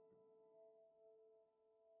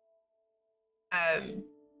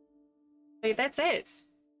 So that's it.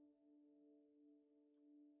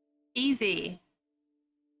 Easy.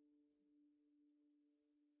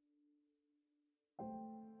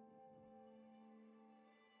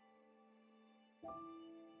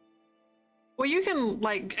 Well, you can,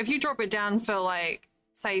 like, if you drop it down for, like,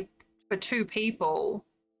 say, for 2 people,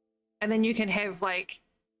 and then you can have, like,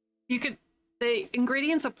 the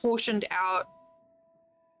ingredients are portioned out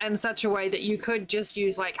in such a way that you could just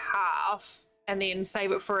use, like, half and then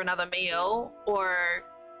save it for another meal, or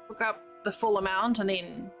cook up the full amount and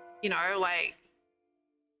then, you know, like,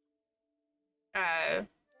 have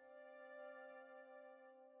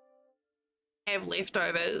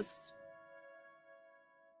leftovers.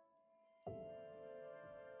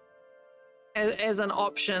 As an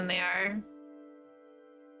option there.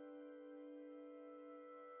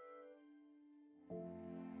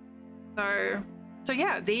 So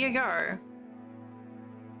yeah, there you go.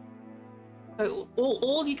 So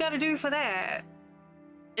all you gotta do for that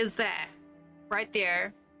is that right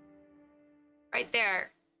there. Right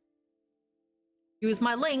there. Use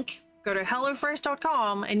my link, go to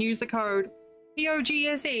hellofresh.com and use the code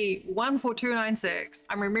POGSE14296.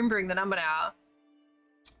 I'm remembering the number now.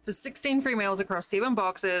 For 16 free meals across 7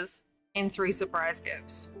 boxes and 3 surprise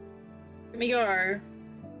gifts. Let me go.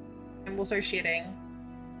 I'm also shedding.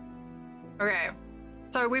 Okay.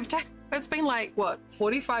 So it's been like, what,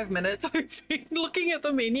 45 minutes we've been looking at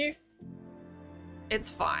the menu? It's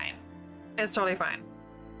fine. It's totally fine.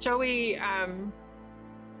 Shall we,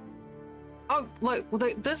 oh, look,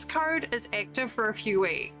 this code is active for a few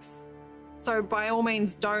weeks. So by all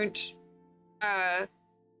means, don't,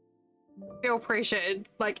 feel pressured.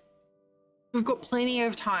 Like, we've got plenty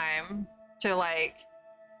of time to like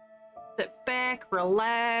sit back,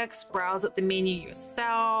 relax, browse at the menu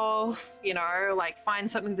yourself, you know, like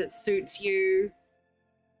find something that suits you.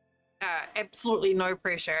 Absolutely no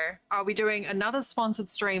pressure. I'll be doing another sponsored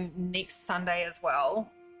stream next Sunday as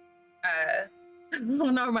well. Oh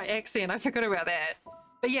no, my accent, I forgot about that.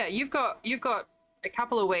 But yeah, you've got a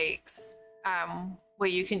couple of weeks where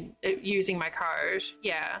you can using my code.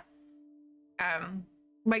 Yeah.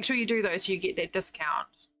 Make sure you do those so you get that discount,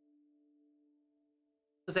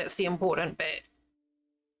 because that's the important bit.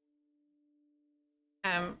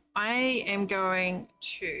 I am going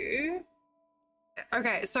to,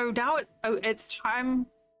 okay, so now it's time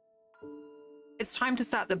to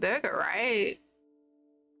start the burger, right?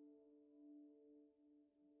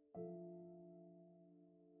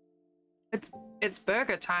 It's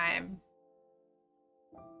burger time.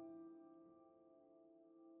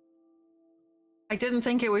 I didn't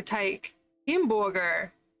think it would take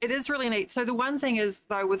hamburger. It is really neat. So the one thing is,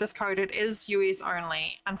 though, with this code, it is US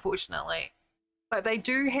only, unfortunately. But they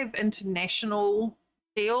do have international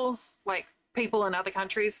deals, like people in other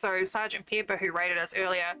countries. So Sergeant Pepper, who rated us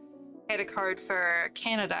earlier, had a code for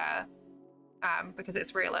Canada because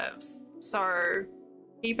it's where he lives. So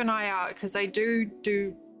keep an eye out, because they do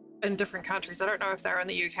in different countries. I don't know if they're in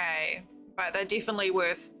the UK, but they're definitely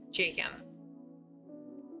worth checking.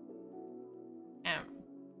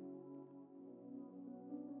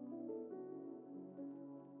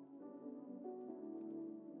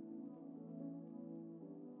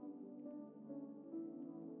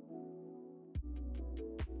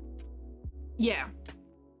 Yeah.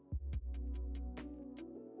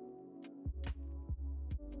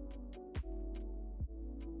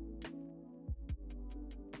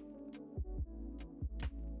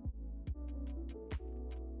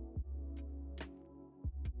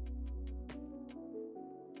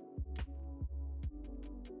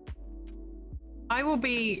 I will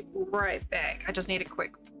be right back. I just need a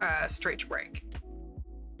quick stretch break.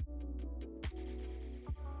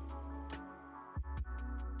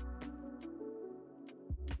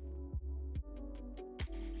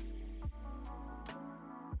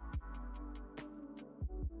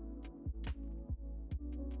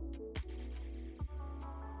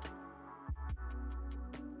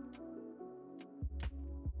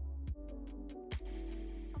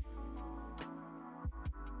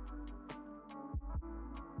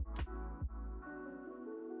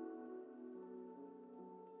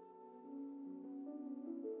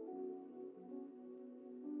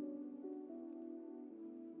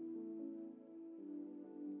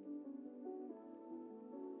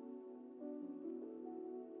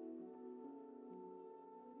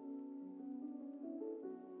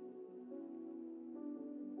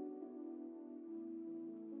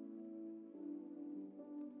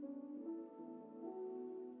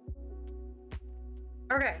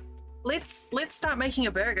 Okay, let's start making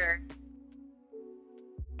a burger.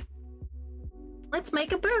 Let's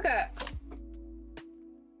make a burger.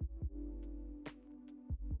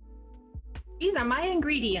 These are my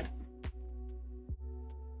ingredients.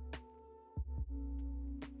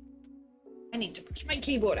 I need to push my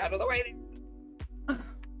keyboard out of the way.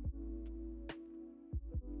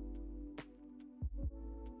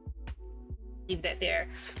 Leave that there.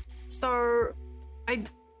 So I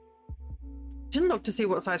didn't look to see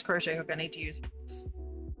what size crochet hook I need to use for this.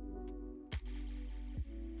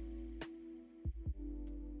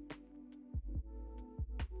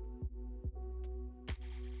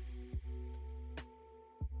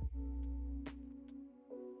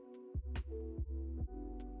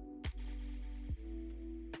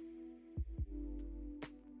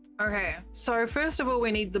 Okay, so first of all,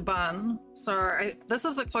 we need the bun. So this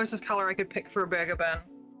is the closest color I could pick for a burger bun.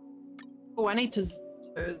 Oh, I need to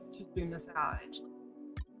zoom this out, actually.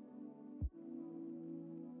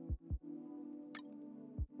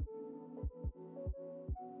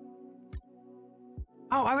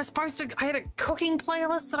 Oh, I was supposed to, I had a cooking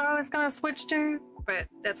playlist that I was going to switch to, but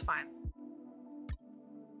that's fine.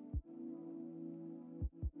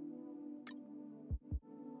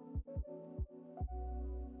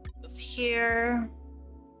 It's here.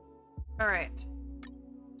 All right.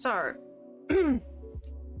 So,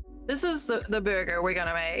 this is the burger we're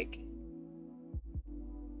gonna make.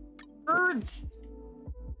 Birds.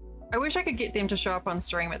 I wish I could get them to show up on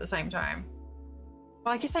stream at the same time.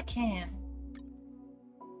 Well, I guess I can.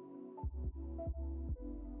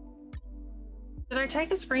 Did I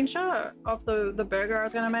take a screenshot of the burger I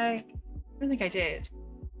was gonna make? I don't think I did.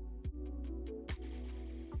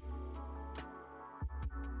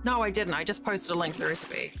 No, I didn't. I just posted a link to the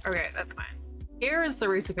recipe. Okay, that's fine. Here is the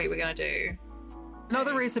recipe we're gonna do. Not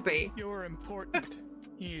the recipe. You're important.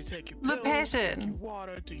 You need to take your The pills, take pattern. your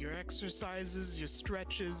water, do your exercises, your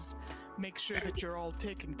stretches, make sure that you're all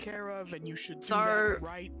taken care of, and you should do that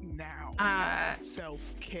right now.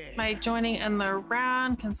 Self-care. My joining in the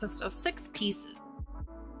round consists of 6 pieces.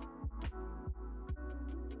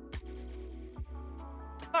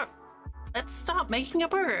 So, let's start making a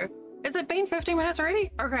burger. Has it been 15 minutes already?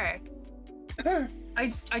 Okay. I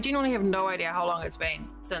genuinely have no idea how long it's been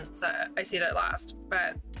since I said it last,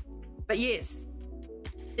 but yes,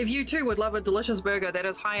 if you too would love a delicious burger that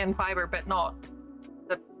is high in fiber, but not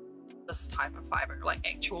this type of fiber, like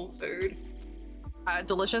actual food,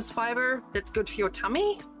 delicious fiber that's good for your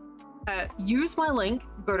tummy, use my link,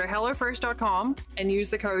 go to hellofresh.com and use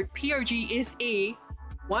the code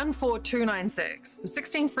POGSE14296 for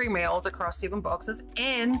 16 free meals across 7 boxes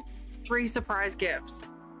and 3 surprise gifts.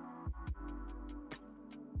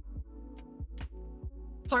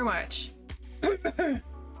 So much. I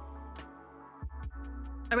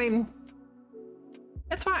mean,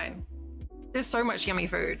 it's fine. There's so much yummy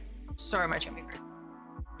food. So much yummy food.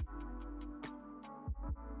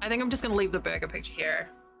 I think I'm just gonna leave the burger picture here.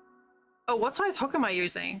 Oh, what size hook am I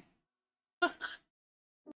using? Where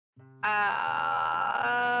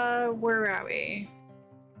are we?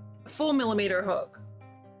 A 4mm hook.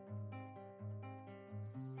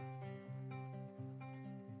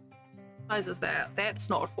 What size is that? That's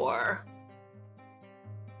not 4.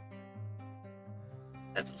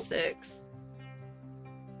 That's a 6.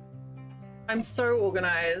 I'm so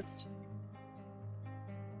organized.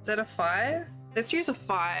 Is that a 5? Let's use a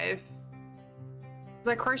 5. Because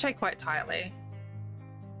I crochet quite tightly.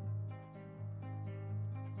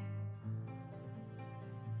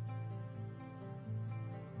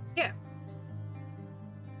 Yeah.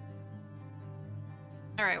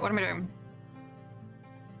 Alright, what am I doing?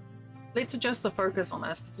 Let's adjust the focus on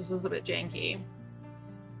this because this is a bit janky.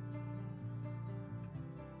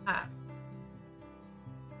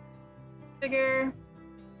 Figure.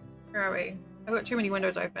 Where are we? I've got too many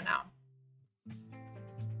windows open now.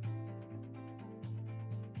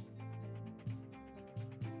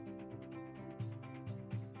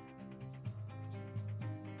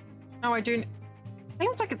 No, I do.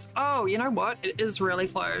 Seems like it's. Oh, you know what? It is really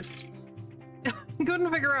close.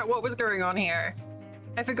 Couldn't figure out what was going on here.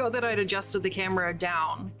 I forgot that I'd adjusted the camera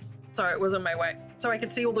down, so it was in my way, so I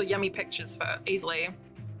could see all the yummy pictures for easily.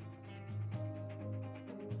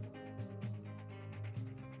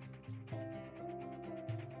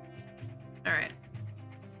 All right.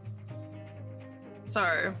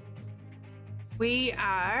 So we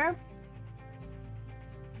are.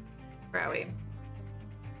 Where are we?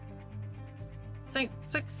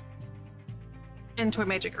 Six into a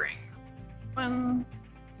magic ring. One.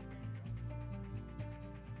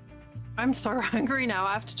 I'm so hungry now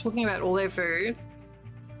after talking about all their food.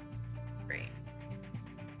 3.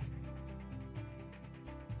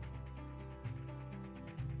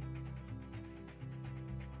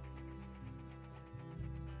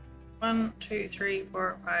 1, 2, 3,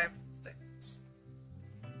 4, 5, 6.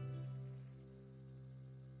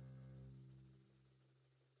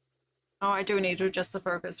 Oh, I do need to adjust the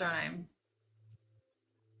focus, don't I?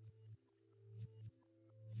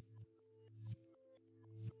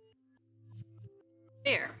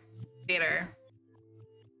 There. Better.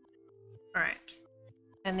 Alright.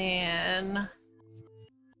 And then...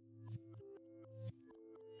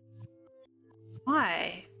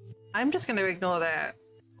 Why? I'm just going to ignore that.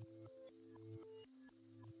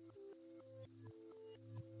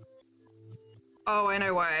 Oh, I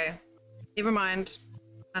know why. Never mind.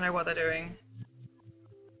 I know what they're doing.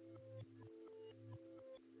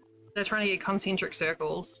 They're trying to get concentric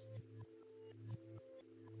circles.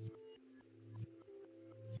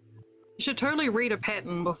 You should totally read a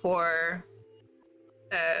pattern before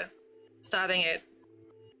starting it.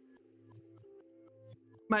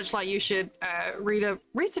 Much like you should read a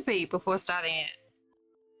recipe before starting it.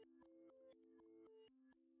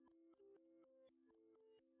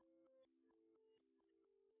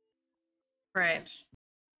 Right.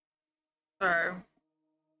 So, now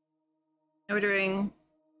we're doing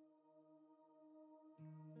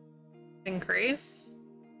increase.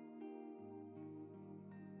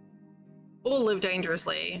 Or live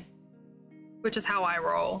dangerously, which is how I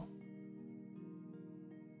roll.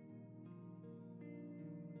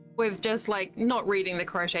 With just like not reading the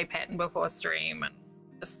crochet pattern before stream and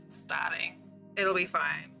just starting. It'll be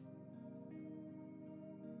fine.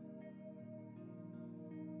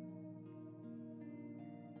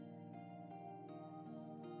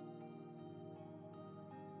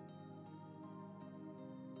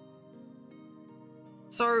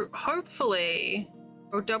 So hopefully,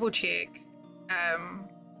 I'll double check.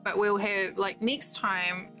 But we'll have, like, next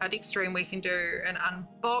time, our next stream, we can do an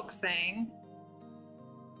unboxing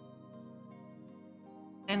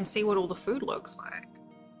and see what all the food looks like.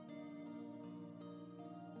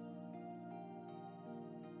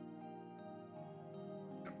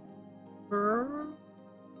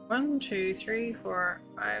 One, 2, 3, 4,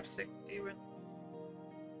 5, 6, 7.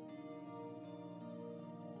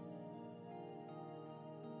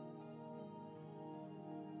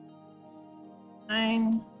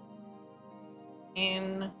 Nine.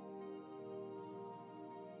 In.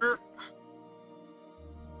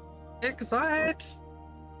 Excite.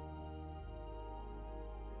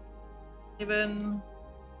 7.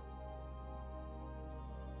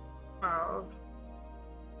 12.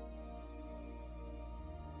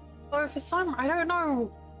 So for some, I don't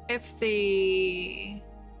know if the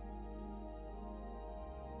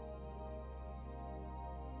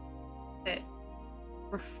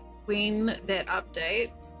when that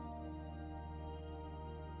updates.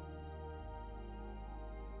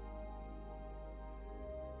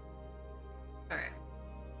 Okay.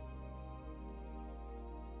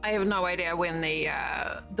 I have no idea when the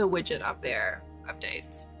widget up there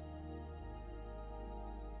updates.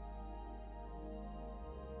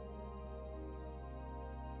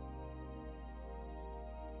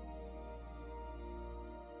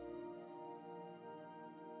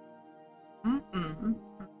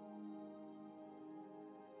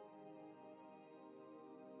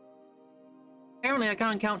 Apparently I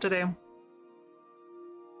can't count today.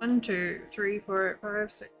 1, 2, 3, 4,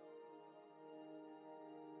 5, 6,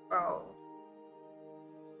 12.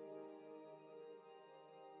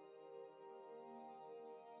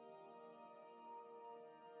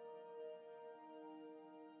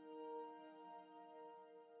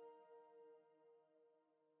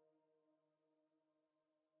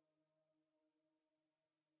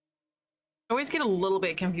 I always get a little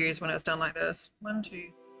bit confused when it's done like this. 1, 2.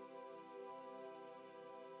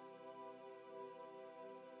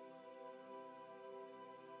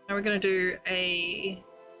 Now we're going to do a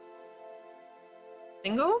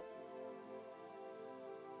single.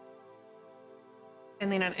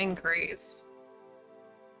 And then an increase.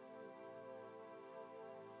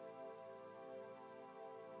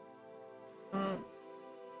 All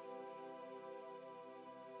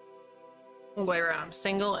the way around.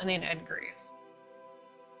 Single and then increase.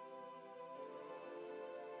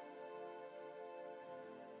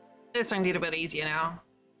 It's starting to get a bit easier now.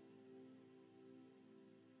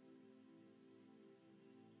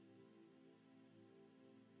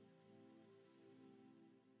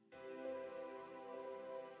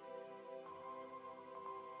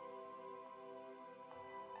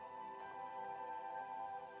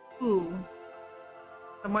 Ooh.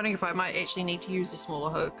 I'm wondering if I might actually need to use a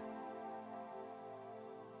smaller hook.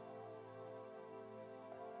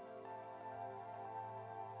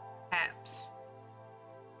 Perhaps.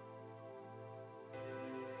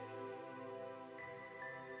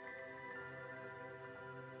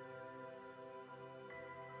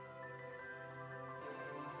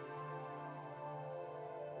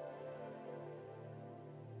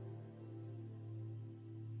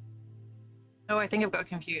 Oh, I think I've got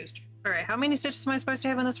confused. Alright, how many stitches am I supposed to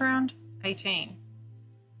have in this round? 18.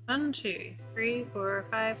 1, 2, 3, 4,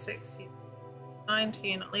 5, 6, 7, 9,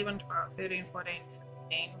 10, 11, 12, 13, 14,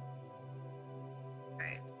 15.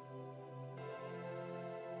 Right.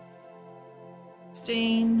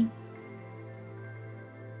 16.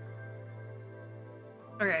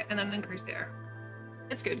 Okay, and then an increase there.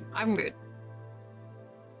 It's good. I'm good.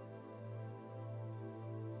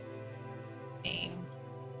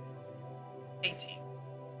 18.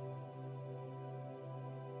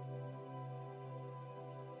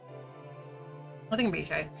 I think it'll be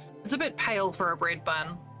okay. It's a bit pale for a bread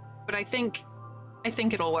bun, but I think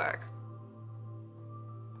it'll work.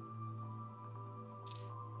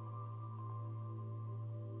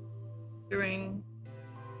 We'll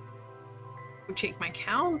check my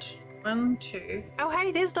count. 1, 2. Oh,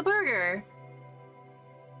 hey, there's the burger.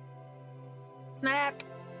 Snap.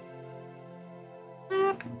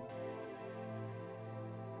 Snap.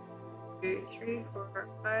 2, 3, 4,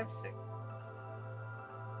 5, 6.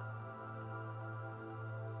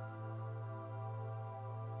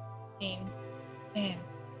 Man,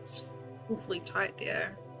 it's awfully tight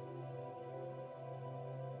there.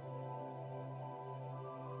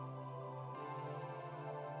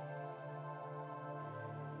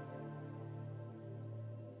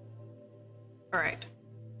 All right,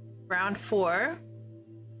 round 4.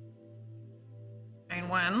 And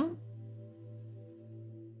 1.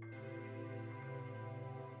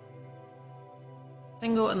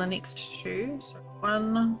 Single in the next 2. So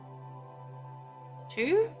 1,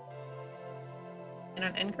 2. And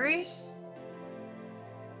an increase.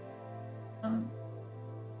 And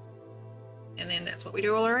then that's what we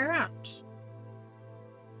do all the way around.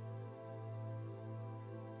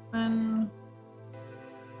 1,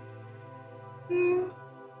 2.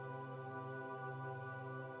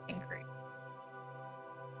 Increase.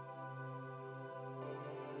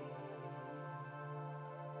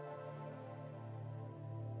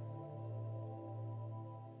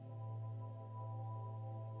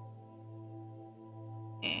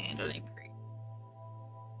 And an increase.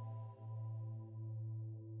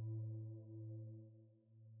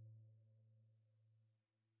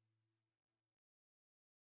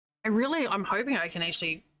 I'm hoping I can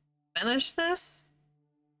actually finish this,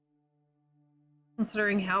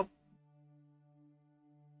 considering how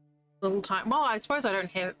little time. Well, I suppose I don't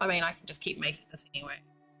have, I mean, I can just keep making this anyway.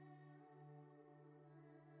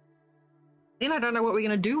 Then I don't know what we're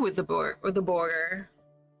gonna do with the burger.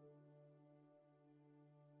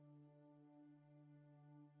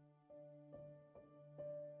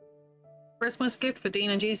 Christmas gift for Dean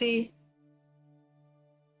and Jesse.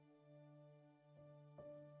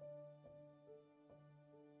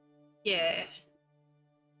 Yeah.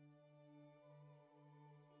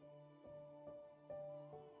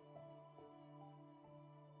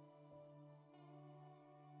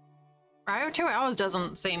 Right, 2 hours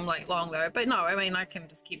doesn't seem like long though, but no, I mean, I can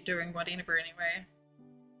just keep doing whatever anyway.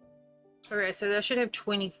 Alright, so I should have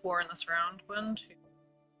 24 in this round. 1, 2,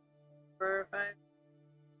 4, 5,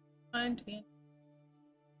 9, 10,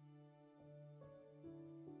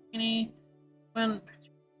 20, 1,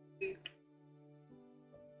 2.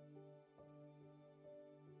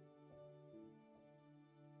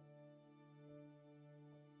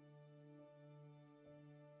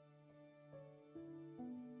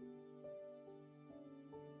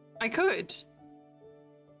 I could.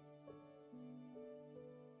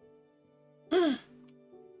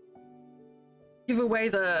 Give away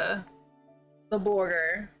the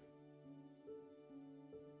burger.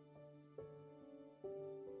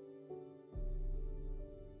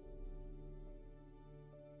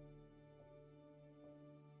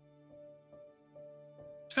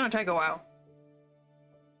 It's gonna take a while.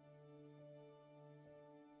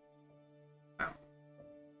 Oh.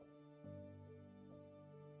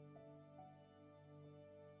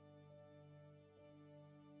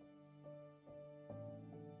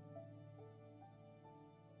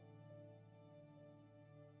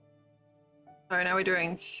 So now we're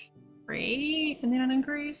doing 3 and then an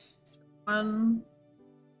increase. So 1,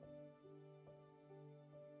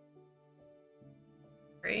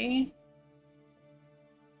 3.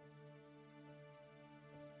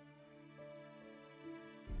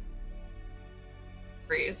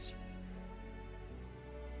 Increase.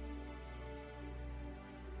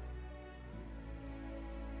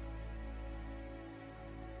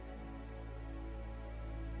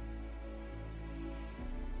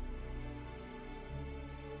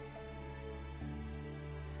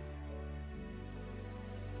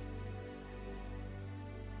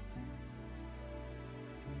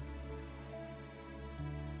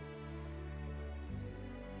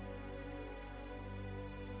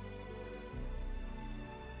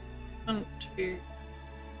 One, two,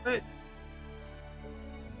 but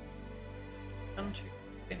 1, 2,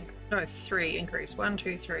 no, 3 increase. 1,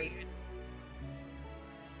 2, 3.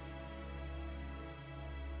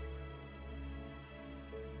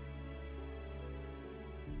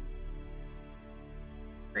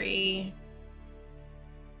 Three.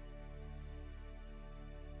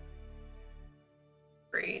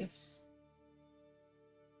 Increase.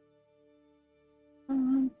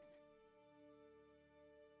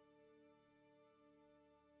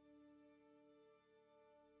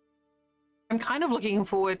 I'm kind of looking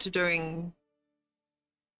forward to doing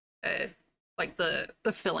like the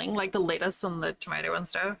filling, like the lettuce and the tomato and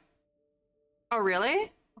stuff. Oh,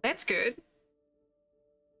 really? That's good.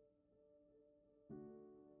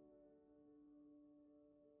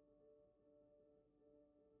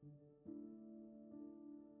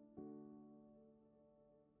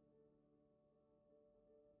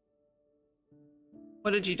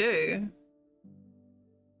 What did you do?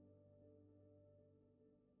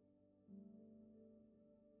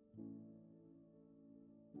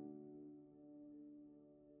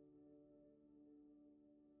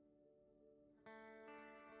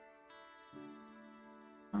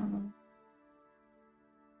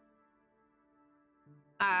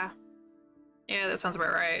 Yeah, that sounds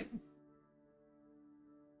about right.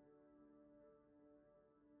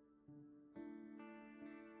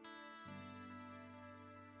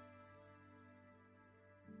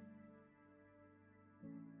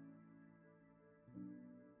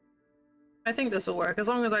 I think this will work. As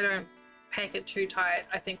long as I don't pack it too tight,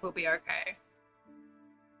 I think we'll be okay.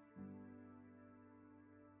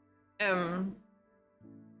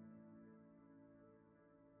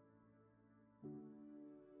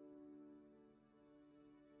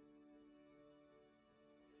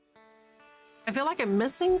 I feel like I'm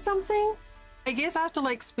missing something. I guess after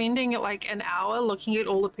like spending like an hour looking at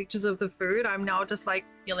all the pictures of the food, I'm now just like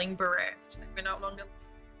feeling bereft. Like we're no longer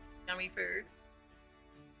yummy food.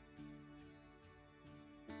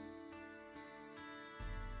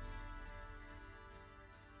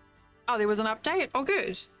 Oh, there was an update? Oh,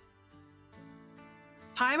 good.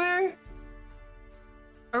 Timer?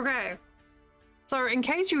 Okay. So in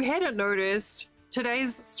case you hadn't noticed,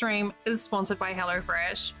 today's stream is sponsored by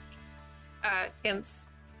HelloFresh. Hence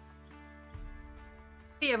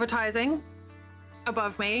the advertising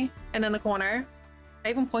above me and in the corner. I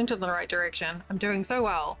even pointed in the right direction. I'm doing so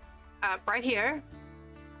well. Right here,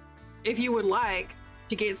 if you would like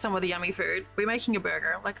to get some of the yummy food, we're making a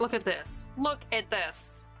burger. Like, look at this. Look at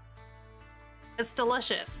this. It's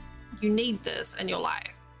delicious. You need this in your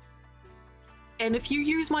life. And if you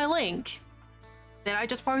use my link that I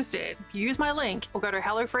just posted, if you use my link or go to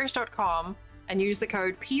hellofresh.com and use the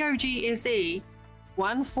code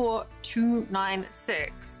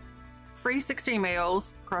POGSE14296, free 16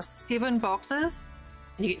 meals across 7 boxes,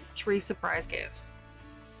 and you get 3 surprise gifts.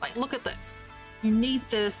 Like, look at this. You need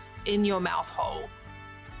this in your mouth hole.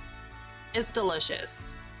 It's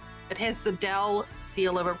delicious. It has the Dell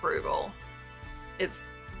seal of approval. It's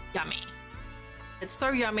yummy. It's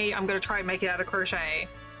so yummy, I'm gonna try and make it out of crochet,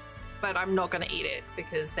 but I'm not gonna eat it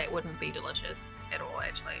because that wouldn't be delicious at all,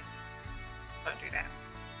 actually. Don't do that.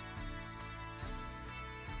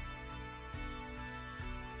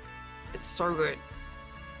 It's so good.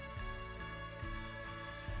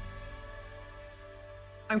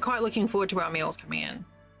 I'm quite looking forward to our meals coming in.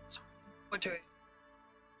 So, what do it?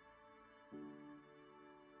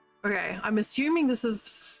 Okay, I'm assuming this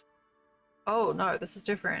is... Oh, no, this is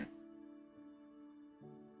different.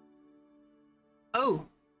 Oh,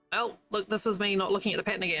 well, look, this is me not looking at the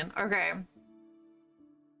pattern again. Okay.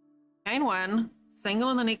 Gain 1,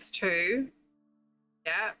 Single in the next 2.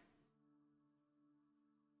 Yeah.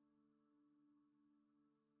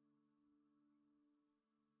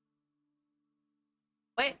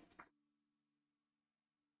 Wait.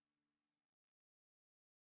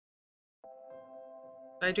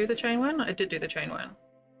 Did I do the chain one? I did do the chain one.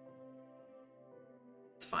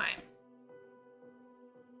 It's fine.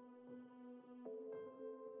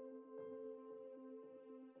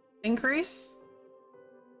 Increase.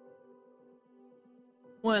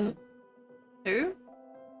 1, 2.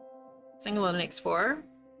 Single in the next 4.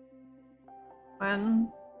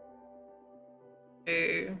 1,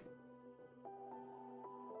 2,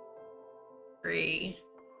 3,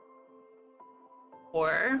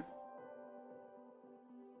 4.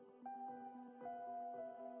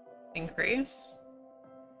 Increase.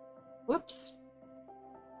 Whoops.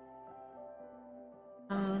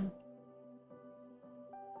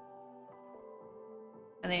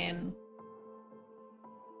 And then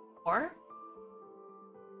 4.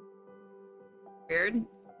 Weird.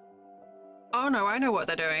 Oh no, I know what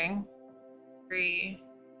they're doing. 3,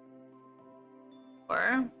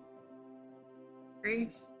 4.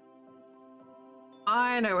 Increase.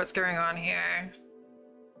 I know what's going on here.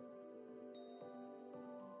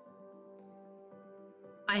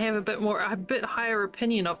 I have a bit higher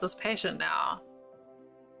opinion of this patient now.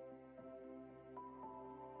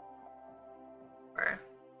 Or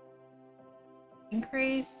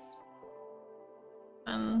increase.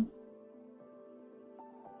 1.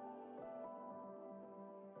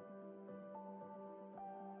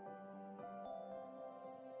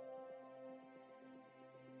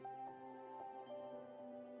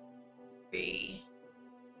 Three.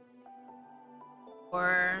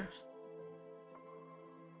 4.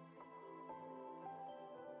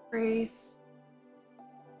 Increase.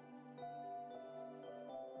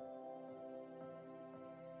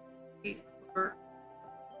 4.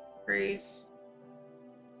 Increase.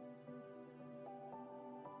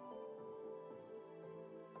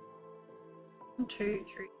 1, 2, 3,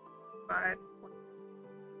 5, 1,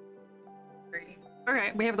 3.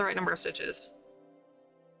 Okay, we have the right number of stitches.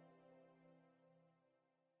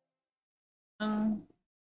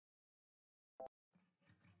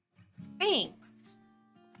 Thanks.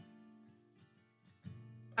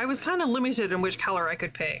 I was kind of limited in which color I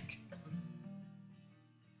could pick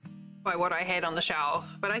by what I had on the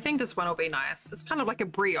shelf, but I think this one will be nice. It's kind of like a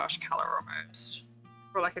brioche color almost,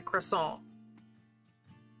 or like a croissant.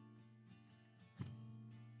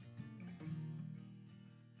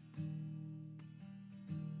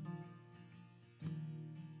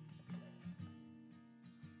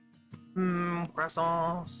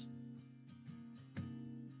 Croissants.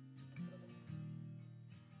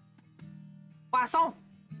 Croissant.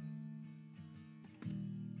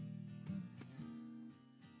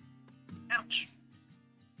 Ouch.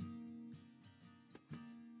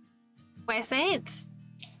 Croissant.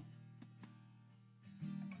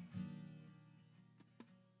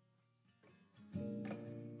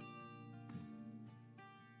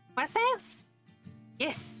 Croissants.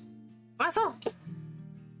 Yes. Croissant.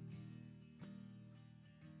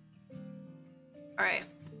 All right,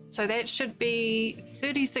 so that should be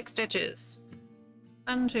 36 stitches.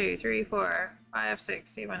 1, 2, 3, 4, 5,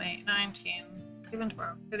 6, 7, 8, 9, 10, 11,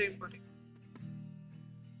 12, 13, 14,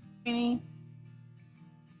 20,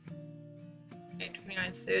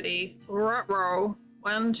 29, 30. Row.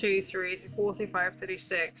 1, 2, 3, 4, 5,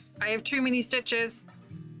 36. I have too many stitches.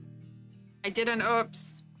 I did an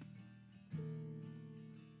oops.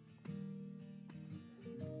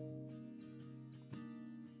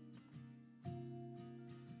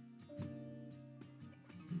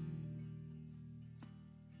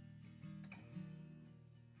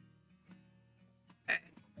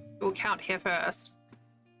 We'll count here first.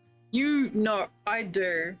 You know, I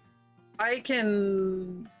do. I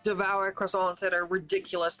can devour croissants at a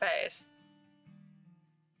ridiculous pace.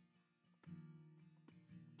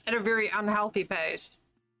 At a very unhealthy pace.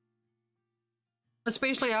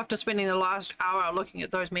 Especially after spending the last hour looking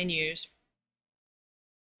at those menus.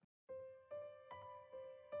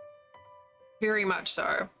 Very much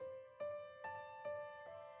so.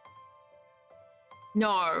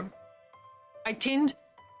 No.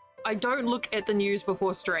 I don't look at the news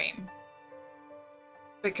before stream.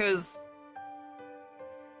 Because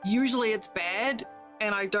usually it's bad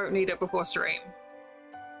and I don't need it before stream.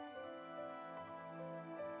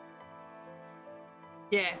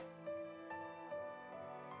 Yeah.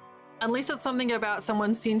 Unless it's something about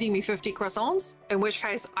someone sending me 50 croissants, in which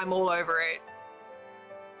case I'm all over it.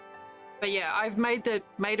 But yeah, I've made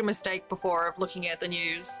a mistake before of looking at the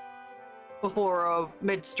news before or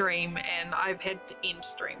mid-stream, and I've had to end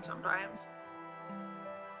stream sometimes.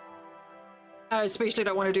 I especially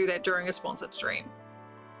don't want to do that during a sponsored stream.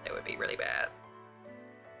 That would be really bad.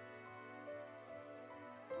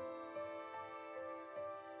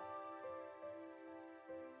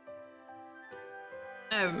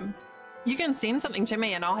 You can send something to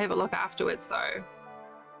me and I'll have a look afterwards though.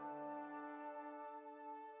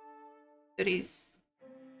 30s.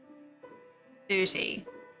 30.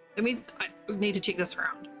 I need to check this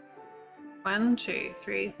round. 1, 2,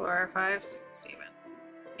 3, 4, 5, 6, 7,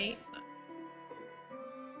 8,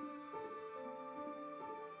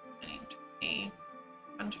 9, 20.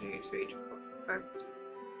 1, 2, 3, 4, 5, 6,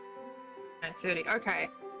 9, 30. Okay.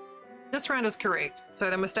 This round is correct. So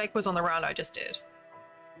the mistake was on the round I just did.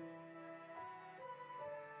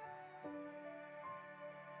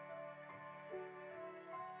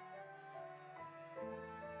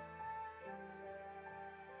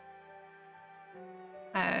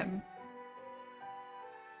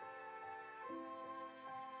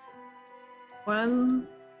 One,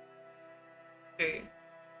 2.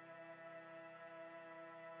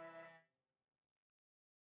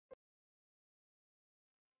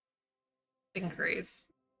 Increase.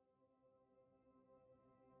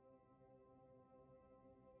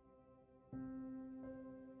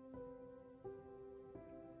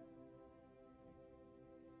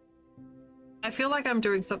 I feel like I'm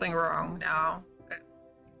doing something wrong now.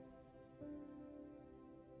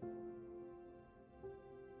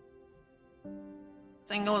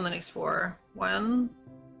 Single in the next 4. 1,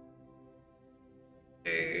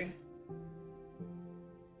 2,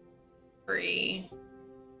 3,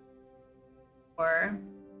 4.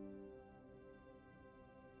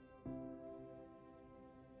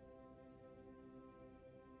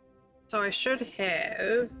 So I should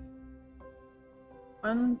have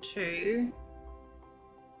 1, 2,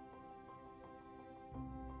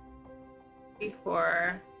 3,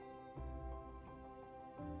 4.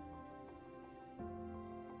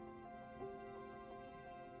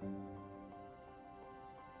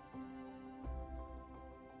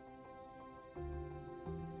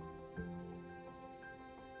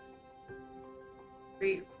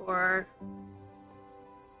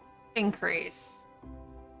 Increase.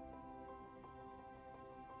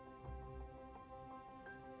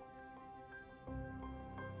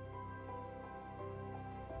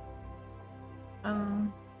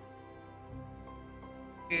 One,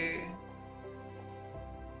 2,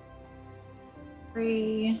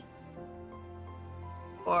 3,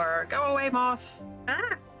 4. Go away, moth.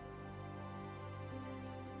 Ah!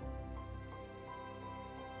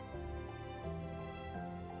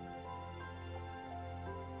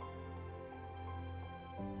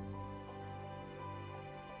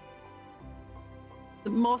 The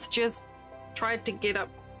moth just tried to get up,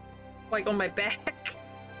 like, on my back.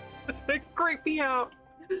 It creeped me out.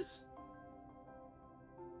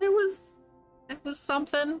 It was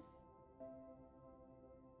something.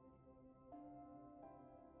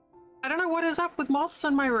 I don't know what is up with moths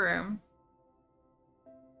in my room.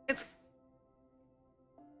 It's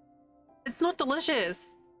not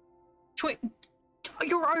delicious.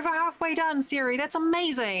 You're over halfway done, Siri. That's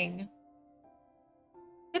amazing.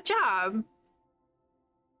 Good job.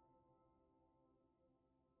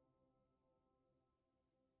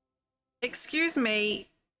 Excuse me.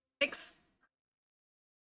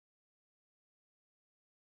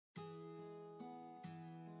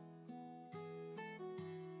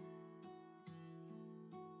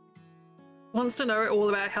 Wants to know all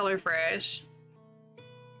about HelloFresh.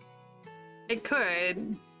 It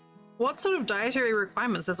could. What sort of dietary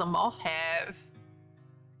requirements does a moth have?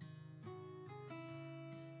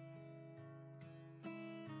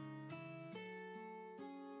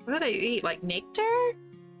 What do they eat? Like nectar?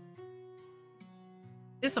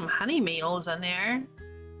 There's some honey meals in there.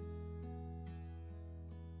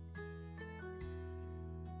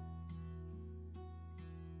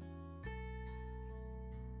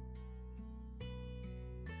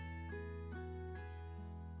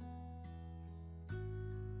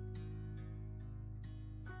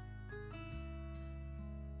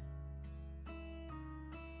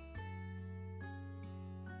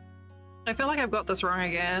 I feel like I've got this wrong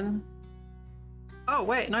again. Oh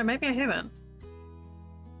wait, no, maybe I haven't.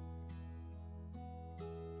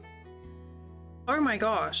 Oh my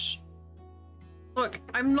gosh. Look,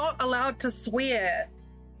 I'm not allowed to swear.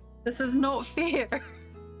 This is not fair.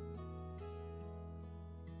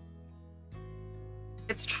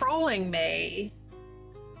 It's trolling me.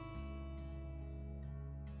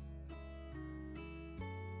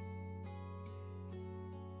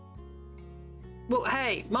 Well,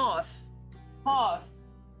 hey, Moth. Moth.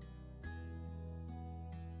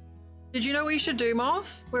 Did you know what you should do,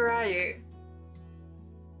 Moth? Where are you?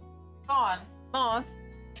 Gone. Moth,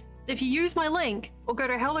 if you use my link or go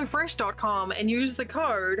to hellofresh.com and use the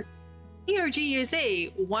code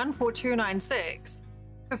POGUZ14296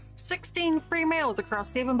 for 16 free meals across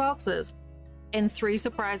 7 boxes and 3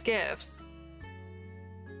 surprise gifts.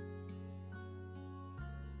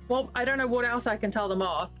 Well, I don't know what else I can tell the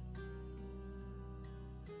Moth.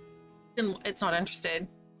 It's not interested.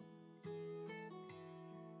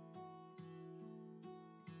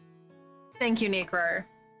 Thank you, Necro.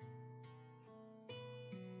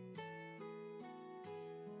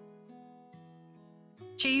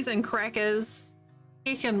 Cheese and crackers.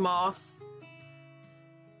 Cake and moths.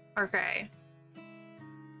 Okay.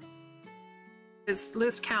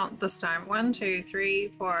 Let's count this time. 1, 2,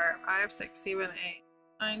 3, 4, 5, 6, 7, 8,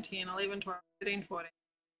 9, 10, 11, 12, 13, 14,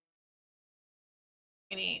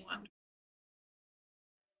 21,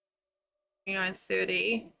 29,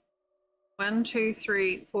 30. 1, 2,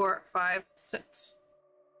 3, 4, 5, 6.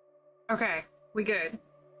 Okay, we good.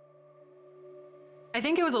 I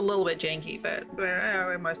think it was a little bit janky, but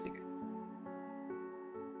we're mostly good.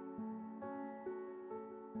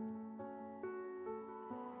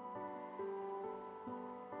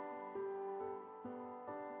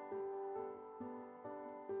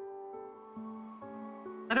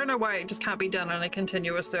 I don't know why it just can't be done in a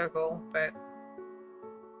continuous circle, but...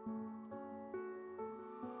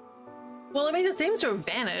 Well, I mean, it seems to have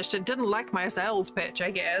vanished. It didn't like my sales pitch,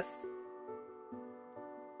 I guess.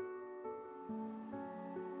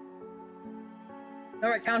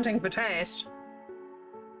 No accounting for taste.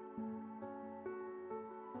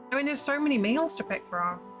 I mean, there's so many meals to pick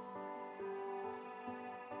from.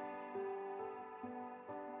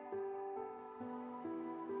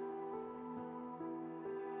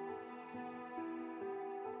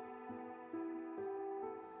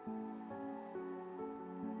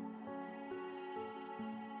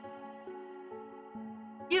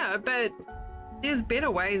 Yeah, but there's better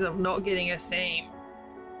ways of not getting a seam.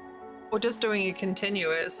 Or just doing a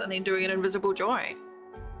continuous and then doing an invisible join.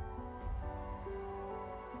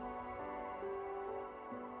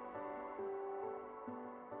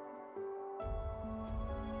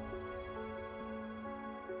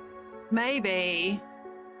 Maybe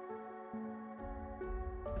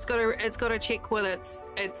it's got to check with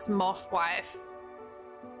its moth wife.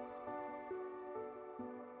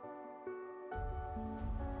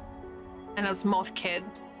 And its moth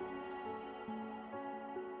kids.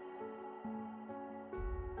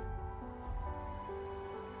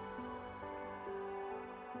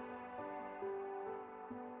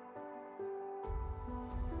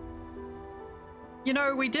 You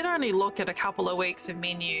know, we did only look at a couple of weeks of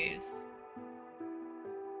menus.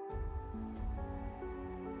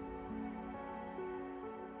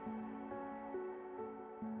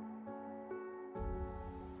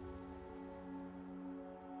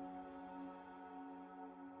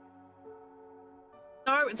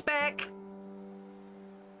 No, it's back.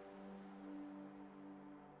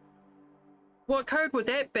 What code would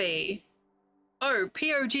that be? Oh,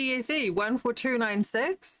 POGSE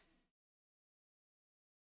 14296?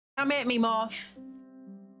 Come at me, Moth.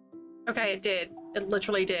 Okay, it did. It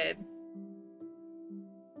literally did.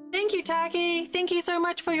 Thank you, Taki. Thank you so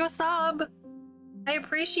much for your sub. I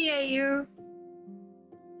appreciate you.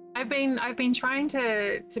 I've been trying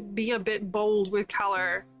to be a bit bold with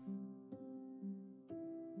color.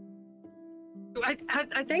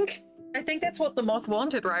 I think that's what the Moth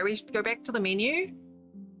wanted, right? We should go back to the menu.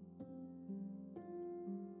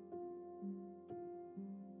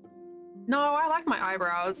 No, I like my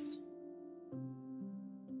eyebrows.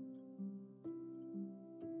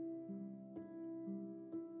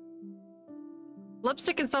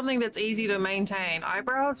 Lipstick is something that's easy to maintain.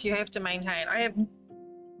 Eyebrows, you have to maintain. I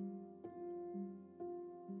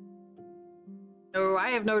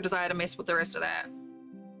have no desire to mess with the rest of that.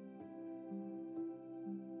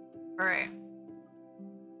 All right.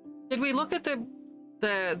 Did we look at do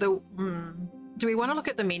we want to look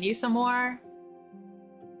at the menu some more?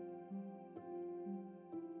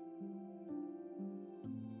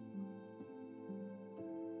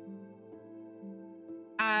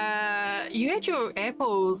 You had your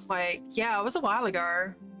apples, like, yeah, it was a while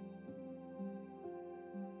ago.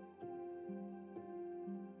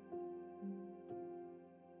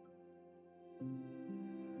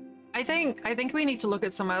 I think we need to look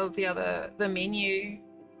at some of the menu.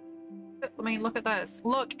 I mean, look at this.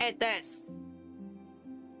 Look at this.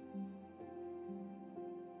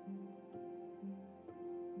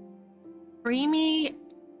 Creamy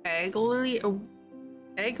aglio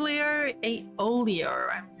olio.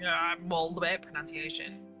 I'm all about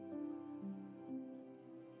pronunciation.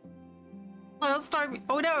 Let's start.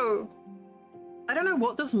 Oh no. I don't know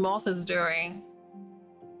what this moth is doing.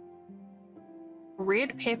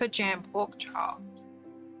 Red pepper jam pork chops.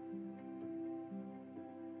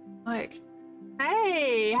 Like,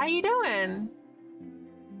 hey, how you doing?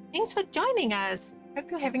 Thanks for joining us.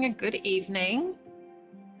 Hope you're having a good evening.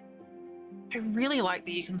 I really like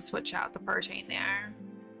that you can switch out the protein there.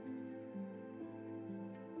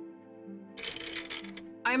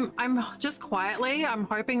 I'm just quietly, I'm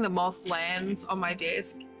hoping the moth lands on my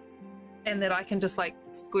desk and that I can just like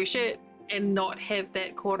squish it and not have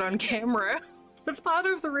that caught on camera. That's part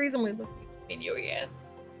of the reason we're looking at the menu again.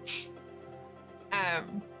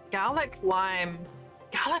 Garlic lime.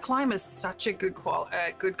 Garlic lime is such a good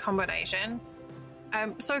good combination.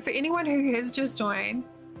 So for anyone who has just joined,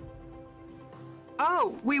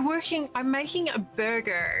 oh, I'm making a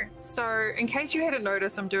burger. So in case you hadn't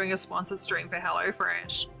noticed, I'm doing a sponsored stream for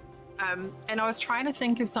HelloFresh. And I was trying to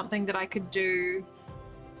think of something that I could do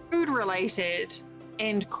food related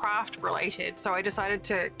and craft related. So I decided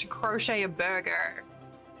to crochet a burger.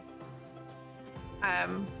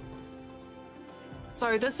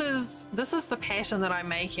 So this is the pattern that I'm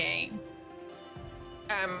making.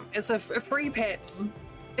 It's a free pattern.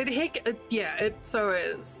 It so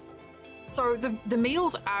is. So the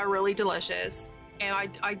meals are really delicious, and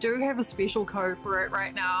I do have a special code for it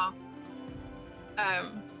right now,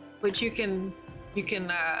 which you can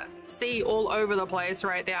see all over the place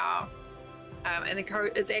right now. And the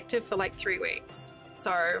code is active for like 3 weeks.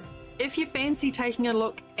 So if you fancy taking a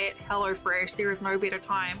look at HelloFresh, there is no better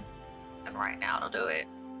time than right now to do it.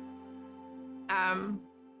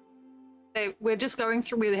 We're just going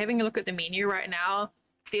through, we're having a look at the menu right now.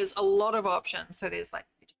 There's a lot of options. So there's like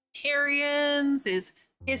vegetarians, there's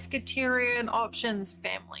pescatarian options,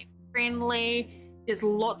 family friendly. There's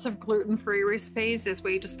lots of gluten-free recipes, as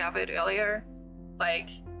we discovered earlier.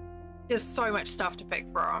 Like, there's so much stuff to pick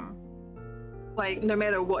from. Like, no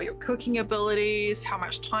matter what your cooking abilities, how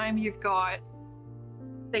much time you've got,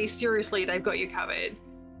 they've got you covered.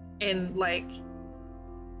 And like,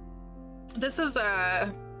 this is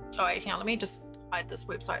a, oh wait, hang on, let me just hide this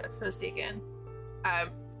website for a second.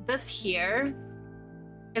 This here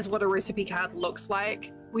is what a recipe card looks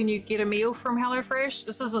like when you get a meal from HelloFresh.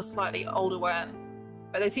 This is a slightly older one,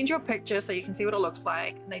 but they send you a picture so you can see what it looks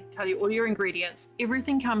like, and they tell you all your ingredients.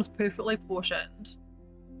 Everything comes perfectly portioned,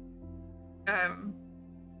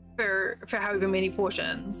 for however many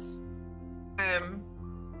portions,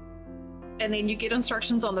 and then you get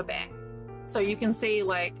instructions on the back, so you can see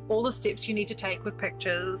like all the steps you need to take with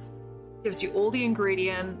pictures. Gives you all the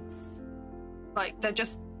ingredients. Like, they're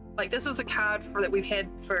just like, this is a card that we've had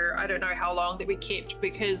for I don't know how long, that we kept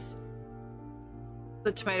because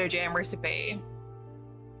the tomato jam recipe.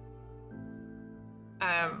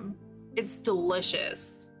 It's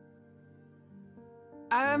delicious.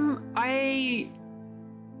 I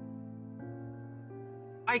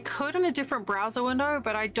could in a different browser window,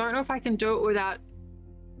 but I don't know if I can do it without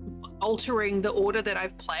altering the order that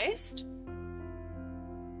I've placed.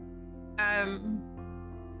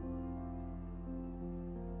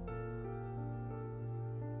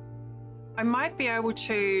 I might be able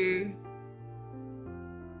to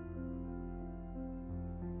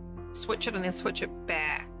switch it and then switch it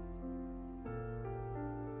back.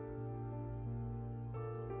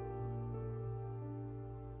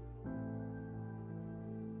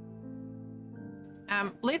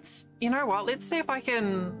 You know what? Let's see if I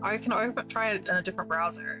can try it in a different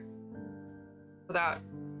browser without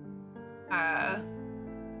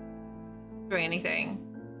doing anything.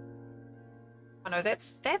 Oh no,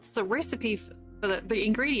 that's the recipe for the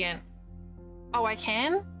ingredient. Oh, I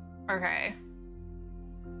can? Okay.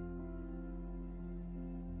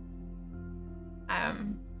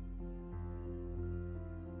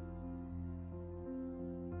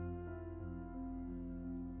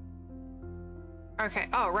 Okay,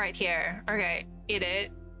 oh, right here. Okay,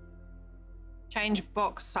 edit. Change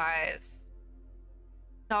box size.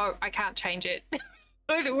 No, I can't change it. It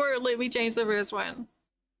won't let me change the first one.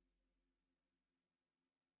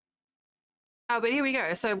 Oh, but here we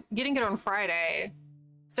go. So getting it on Friday.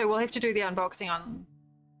 So we'll have to do the unboxing on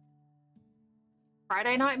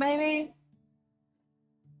Friday night, maybe?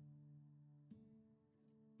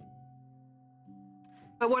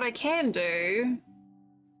 But what I can do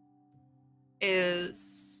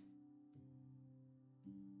is,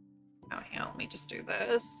 oh, hang on, let me just do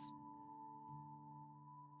this.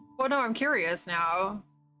 Well, no, I'm curious now.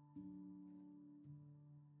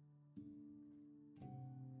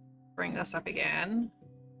 Bring this up again.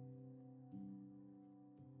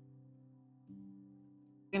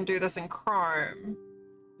 You can do this in Chrome.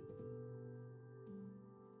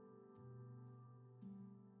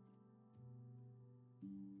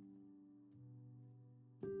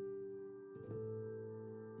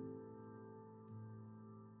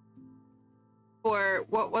 So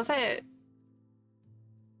what was it?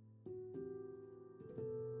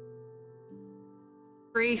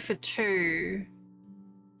 Three for two.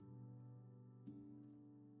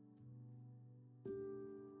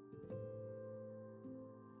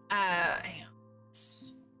 Hang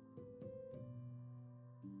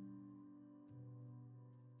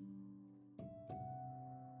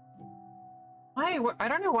on. I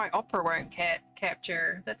don't know why Opera won't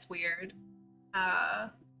capture. That's weird. Oh,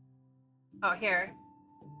 here.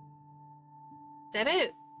 Is that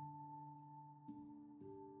it?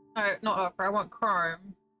 No, not Opera. I want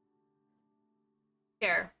Chrome.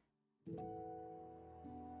 Here.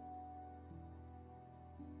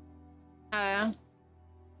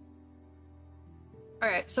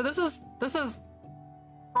 Alright, so this is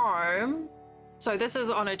Chrome. So this is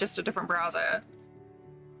on just a different browser.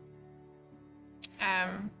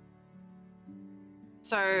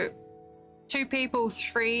 So 2 people,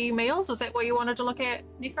 3 meals. Is that what you wanted to look at,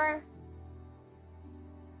 Nico?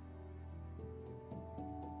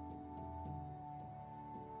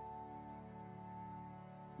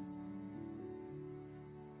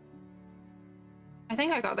 I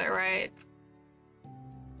think I got that right.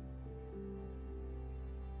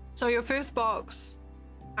 So your first box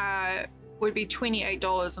would be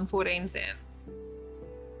 $28.14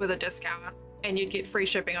 with a discount, and you'd get free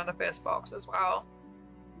shipping on the first box as well.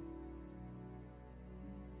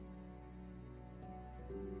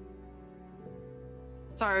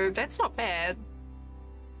 So that's not bad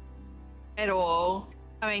at all.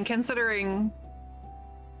 I mean, considering,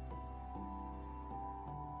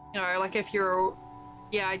 you know, like if you're,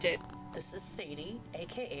 yeah, I did. This is Sadie,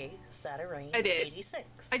 aka Saturday I did.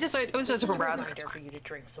 86. It was just a different browser. Reminder for you to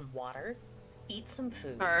drink some water, eat some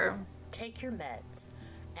food, take your meds,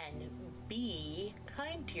 and be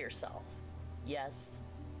kind to yourself. Yes,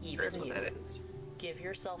 even you. Give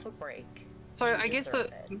yourself a break. So I guess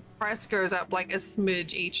the price goes up like a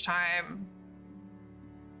smidge each time.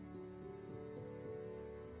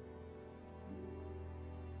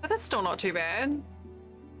 But that's still not too bad.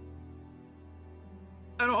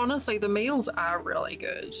 And honestly, the meals are really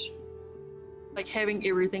good. Like having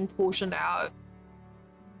everything portioned out.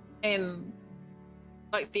 And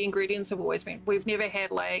like the ingredients have always been, we've never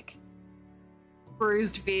had like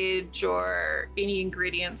bruised veg or any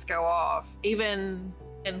ingredients go off. Even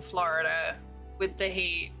in Florida with the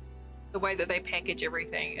heat, the way that they package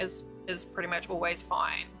everything is pretty much always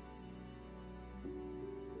fine.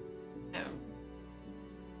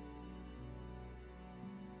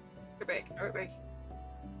 Go back.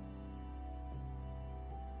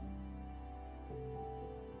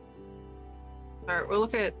 Alright, we'll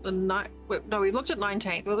look at the we looked at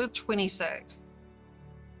 19th, we'll look at 26th.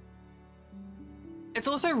 It's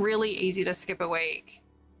also really easy to skip a week.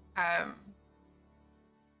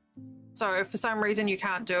 So if for some reason you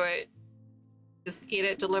can't do it, just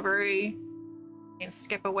edit delivery and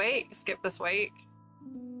skip a week, skip this week.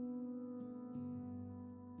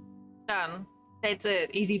 Done. That's it.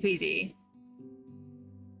 Easy peasy.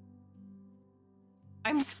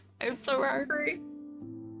 I'm so hungry.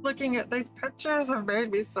 Looking at these pictures have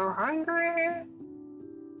made me so hungry.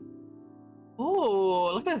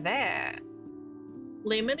 Oh, look at that.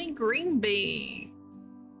 Lemony green beans.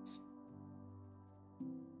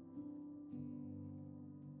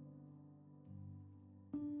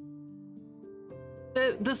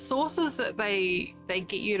 The sauces that they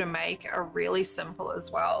get you to make are really simple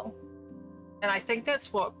as well. And I think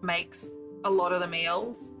that's what makes a lot of the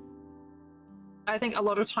meals. I think a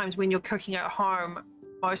lot of times when you're cooking at home,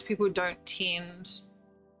 most people don't tend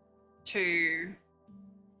to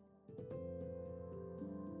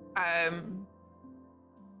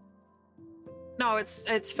no,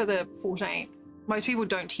 it's for the 14th. Most people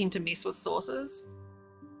don't tend to mess with sauces.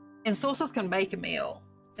 And sauces can make a meal.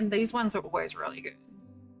 And these ones are always really good.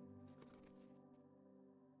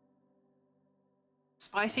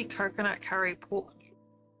 Spicy coconut curry pork.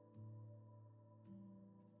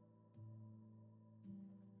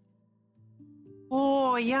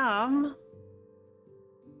 Oh, yum.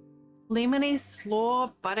 Lemony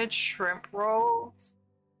slaw buttered shrimp rolls.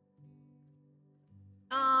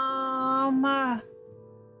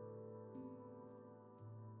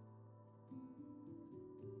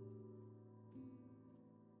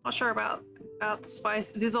 Not sure about the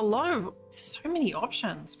spice. There's so many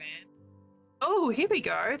options, man. Oh, here we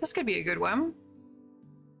go. This could be a good one.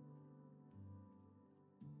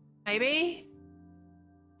 Maybe.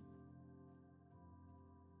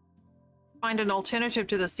 Find an alternative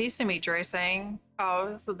to the sesame dressing. Oh,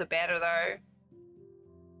 this is the batter though.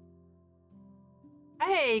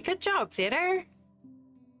 Hey, good job, Theater.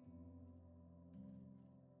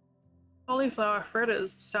 Cauliflower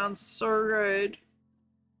fritters sounds so good.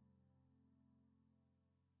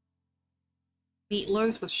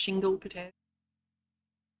 Meatloaf with shingled potato.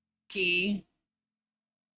 Key.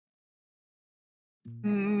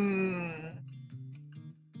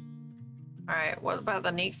 Alright, what about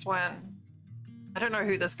the next one? I don't know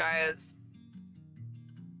who this guy is.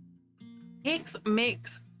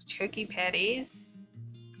 Tex-Mex turkey patties.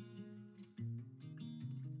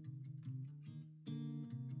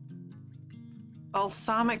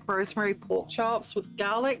 Balsamic rosemary pork chops with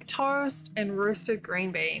garlic toast and roasted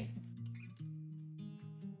green beans.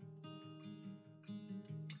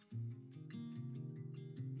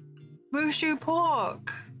 Mushu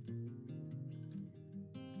pork.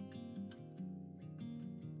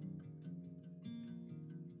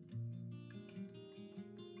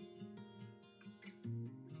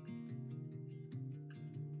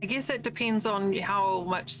 I guess that depends on how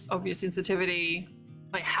much of your sensitivity,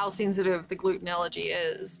 like how sensitive the gluten allergy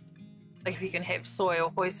is. Like if you can have soy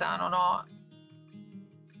or hoisin or not.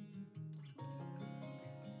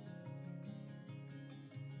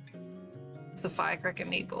 It's the firecracker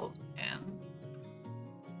meatballs, man.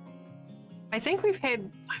 I think we've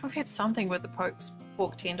had something with the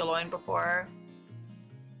pork tenderloin before.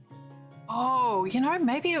 Oh, you know,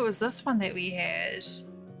 maybe it was this one that we had.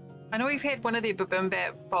 I know we've had one of their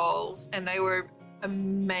bibimbap bowls and they were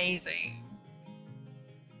amazing.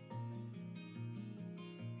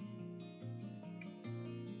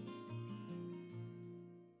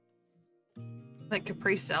 The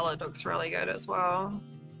Capri salad looks really good as well.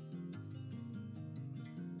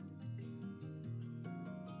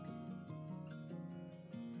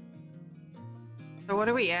 So what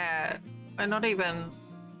are we at? We're not even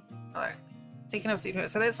like second of September.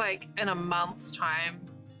 So that's like in a month's time.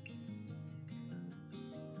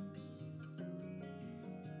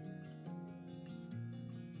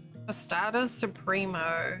 Tostada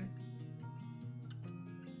Supremo.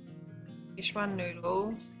 Szechuan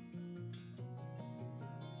noodles.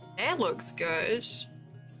 That looks good. What's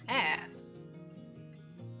that?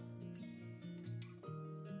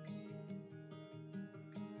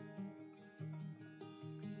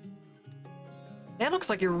 That looks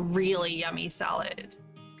like a really yummy salad.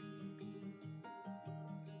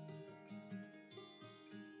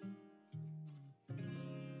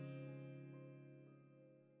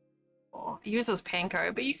 Oh, it uses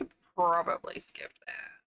panko, but you could probably skip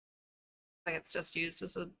that. Like it's just used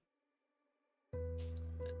as a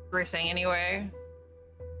dressing anyway.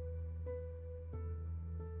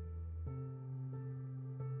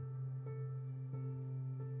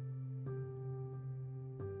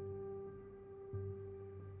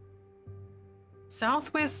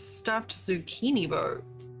 Southwest stuffed zucchini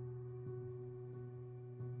boats.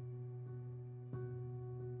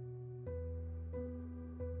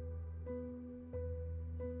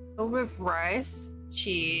 Filled with rice,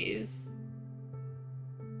 cheese.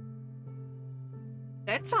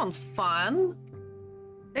 That sounds fun.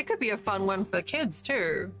 That could be a fun one for kids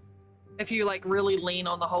too. If you like really lean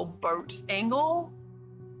on the whole boat angle.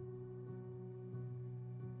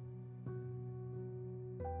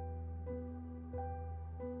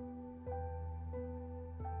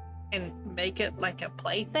 And make it like a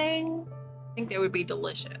plaything. I think that would be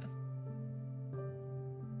delicious.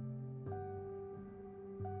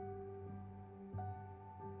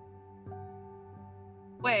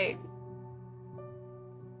 Wait.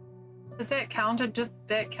 Does that counter just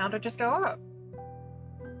go up?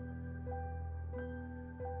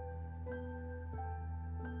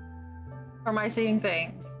 Or am I seeing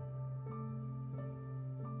things?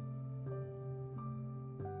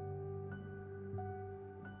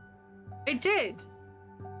 It did.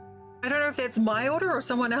 I don't know if that's my order or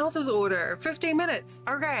someone else's order. 15 minutes.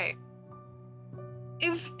 Okay.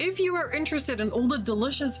 If you are interested in all the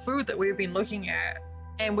delicious food that we've been looking at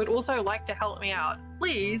and would also like to help me out,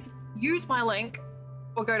 please use my link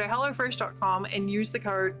or go to hellofresh.com and use the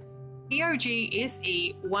code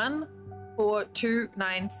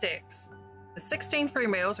POGSE14296 for 16 free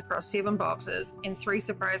meals across 7 boxes and 3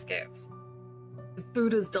 surprise gifts. The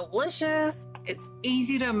food is delicious, it's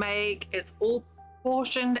easy to make, it's all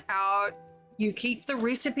portioned out. You keep the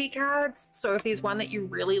recipe cards, so if there's one that you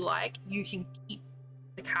really like, you can keep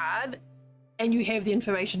the card and you have the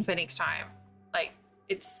information for next time. Like,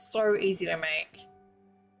 it's so easy to make.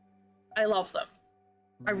 I love them.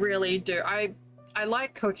 I really do. I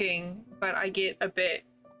like cooking, but I get a bit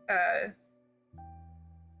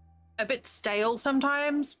stale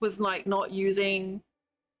sometimes with like not using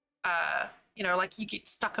you know, like you get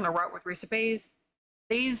stuck in a rut with recipes.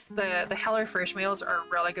 The HelloFresh meals are a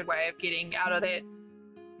really good way of getting out of that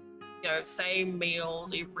you know, same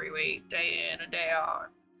meals every week, day in and day out.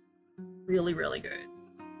 Really, really good.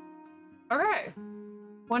 Okay.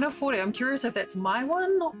 1 of 40. I'm curious if that's my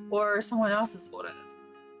one or someone else's order.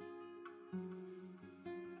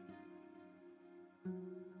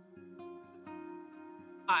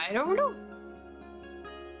 I don't know.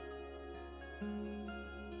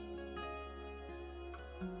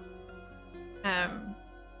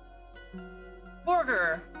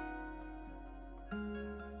 Burger.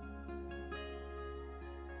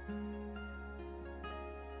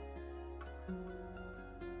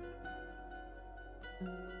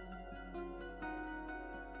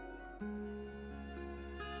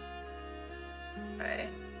 Okay.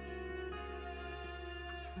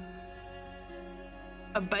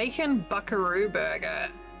 A bacon buckaroo burger.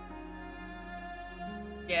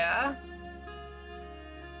 Yeah.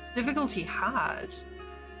 Difficulty hard.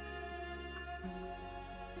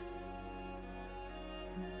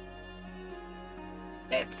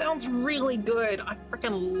 That sounds really good. I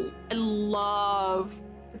love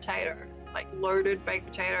potatoes, like loaded baked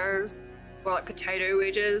potatoes, or like potato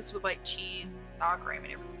wedges with like cheese, sour cream,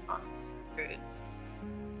 and everything. Oh, it's so good.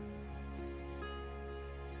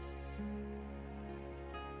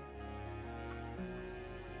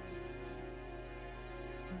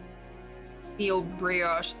 The old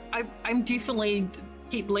brioche. I'm definitely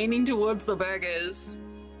keep leaning towards the burgers.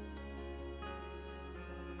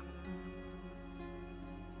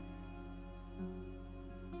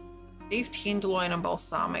 Beef tenderloin and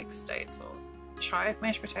balsamic steak sauce. Chive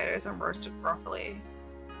mashed potatoes and roasted broccoli.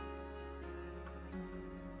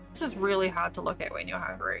 This is really hard to look at when you're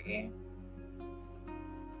hungry.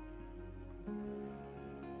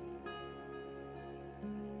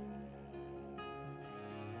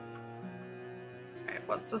 Okay,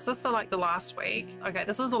 what's this? Is this like the last week? Okay,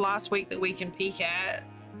 this is the last week that we can peek at.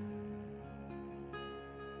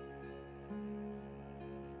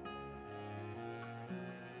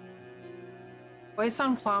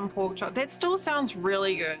 Boyson plum pork chop. That still sounds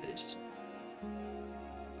really good.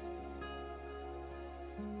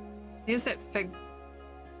 Here's that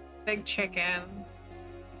fig chicken.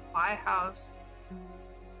 Firehouse.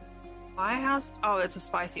 Firehouse? Oh, it's a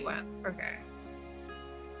spicy one. Okay.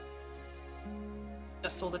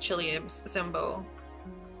 Just saw the chili symbol.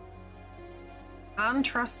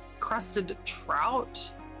 Uncrusted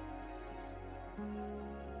trout.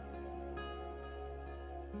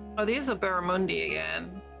 Oh, there's a barramundi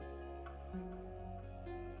again.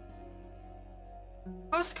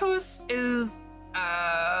 Couscous is,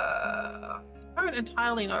 I don't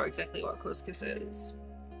entirely know exactly what couscous is.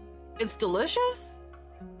 It's delicious.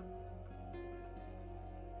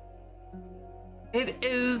 It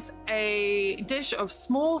is a dish of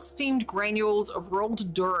small steamed granules of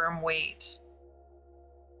rolled durum wheat.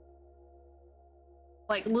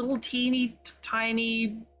 Like little teeny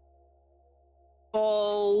tiny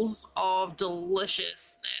balls of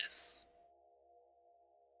deliciousness.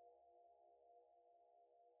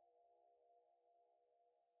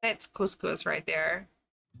 That's couscous right there.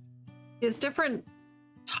 There's different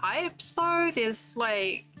types though. There's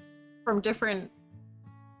like from different,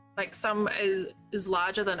 like some is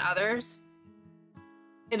larger than others.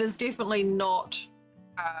 It is definitely not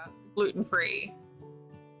gluten-free.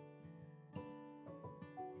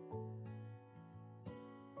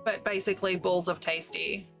 But basically balls of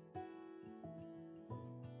tasty.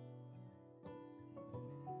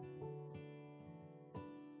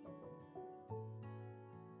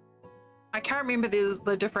 I can't remember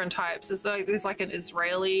the different types. There's like an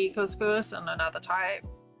Israeli couscous and another type,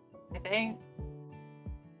 I think.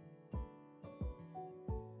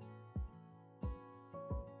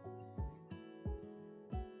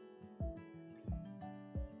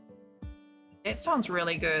 It sounds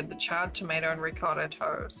really good, the charred tomato and ricotta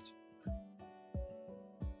toast.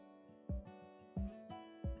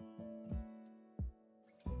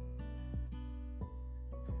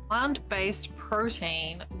 Plant-based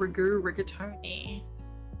protein ragu rigatoni.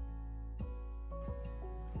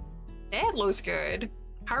 That looks good.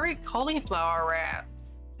 Curry cauliflower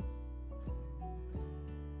wraps.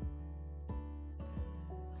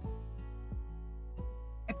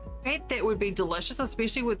 I bet that would be delicious,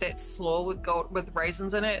 especially with that slaw with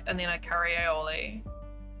raisins in it, and then a curry aioli.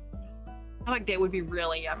 I feel like that would be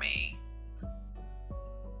really yummy.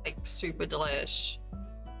 Like super delish.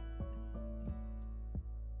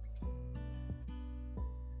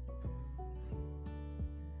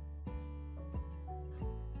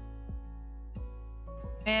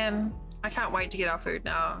 Man, I can't wait to get our food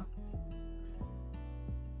now.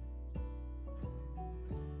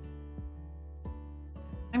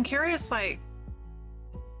 I'm curious, like,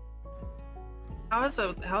 How is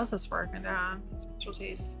this broken down?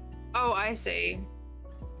 Specialties. Oh, I see.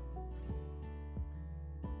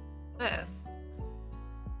 This.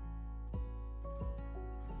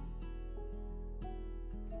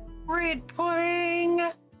 Bread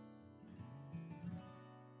pudding.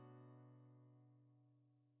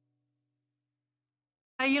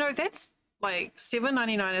 Hey, you know, that's like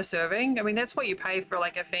 $7.99 a serving. I mean, that's what you pay for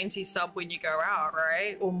like a fancy sub when you go out,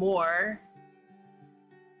 right? Or more.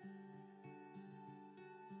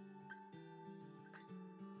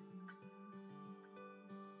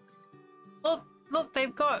 Look,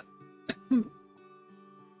 they've got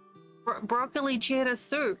broccoli cheddar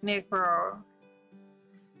soup, Necro.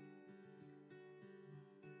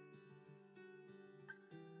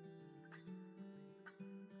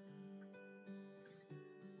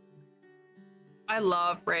 I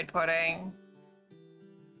love bread pudding.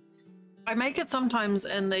 I make it sometimes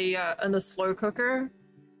in the slow cooker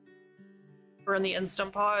or in the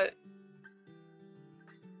Instant Pot.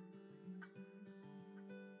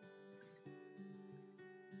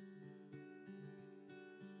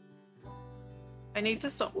 I need to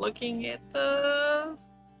stop looking at this.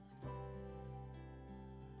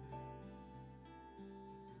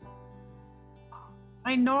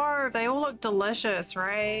 I know, they all look delicious,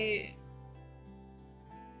 right?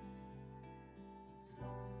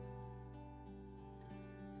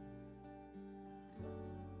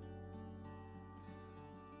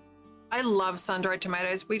 I love sun-dried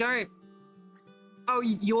tomatoes. We don't... Oh,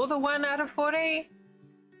 you're the one out of 40?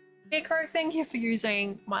 Necro, thank you for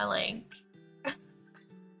using my link.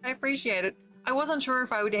 I appreciate it. I wasn't sure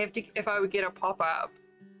if I would get a pop-up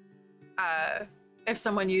if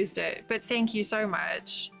someone used it, but thank you so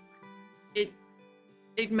much. It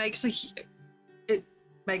makes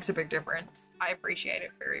a big difference. I appreciate it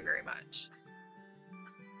very, very much.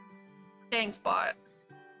 Thanks, bot.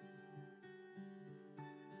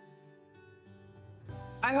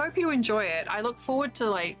 I hope you enjoy it. I look forward to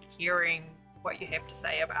like hearing what you have to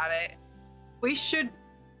say about it. We should,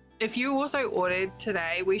 if you also ordered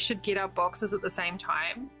today, we should get our boxes at the same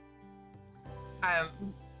time.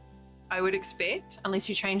 I would expect, unless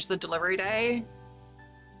you change the delivery day.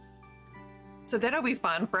 So that'll be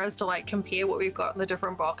fun for us to like compare what we've got in the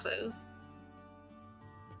different boxes.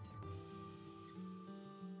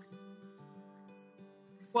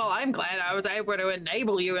 Well, I'm glad I was able to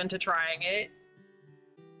enable you into trying it.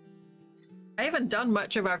 I haven't done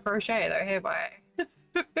much of our crochet though, have I?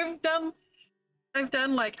 I've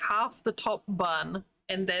done like half the top bun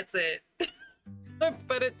and that's it.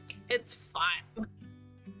 But it's fine.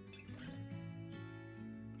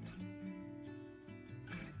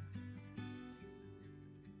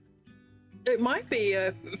 It might be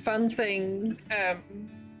a fun thing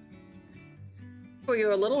for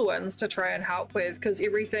your little ones to try and help with, because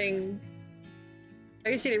everything,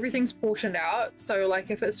 like you said, everything's portioned out. So like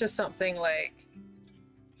if it's just something like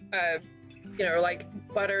you know, like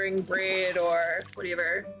buttering bread or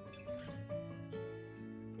whatever.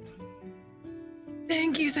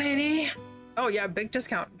 Thank you, Sadie. Oh yeah, big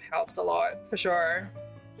discount helps a lot for sure.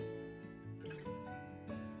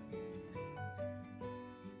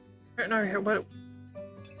 I don't know what.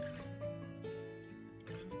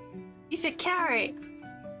 He's a carrot.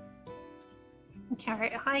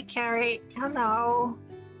 Carrot, hi carrot. Hello.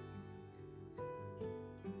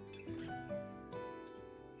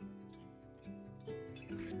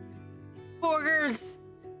 Burgers.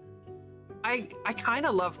 I kind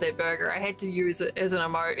of love their burger. I had to use it as an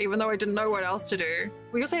emote, even though I didn't know what else to do.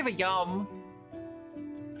 We also have a yum.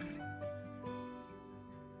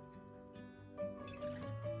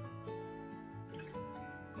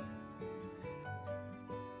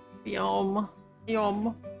 Yum.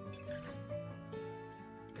 Yum.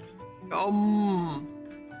 Yum.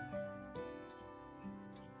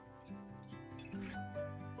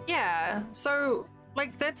 Yeah, so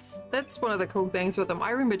like that's one of the cool things with him.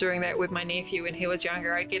 I remember doing that with my nephew when he was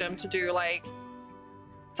younger. I'd get him to do like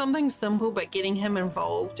something simple, but getting him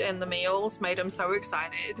involved in the meals made him so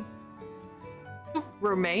excited.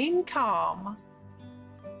 Remain calm.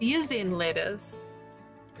 Be a Zen lettuce.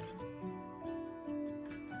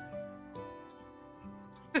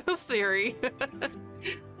 Siri.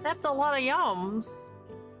 That's a lot of yums.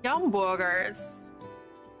 Yum burgers.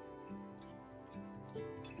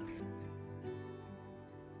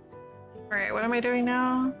 Alright, what am I doing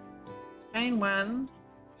now? Chain one.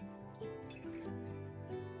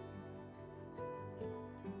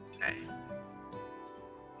 Okay.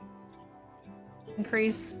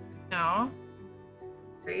 Increase now.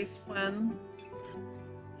 Increase 1,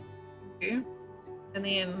 2, and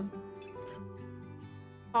then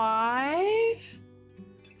 5,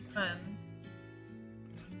 1,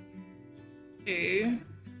 2.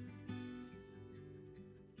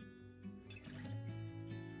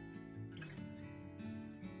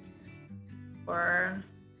 4.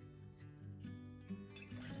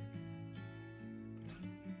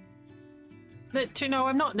 Knit 2. No,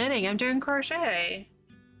 I'm not knitting. I'm doing crochet.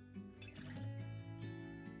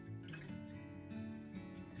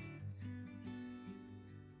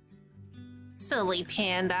 Silly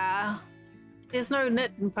panda. There's no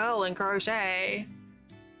knit and purl and crochet.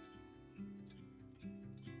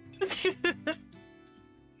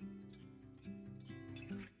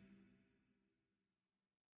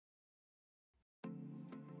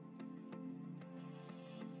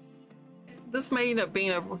 This may end up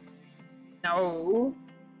being a... No.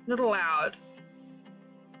 Not allowed.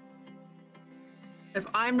 If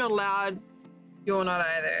I'm not allowed, you're not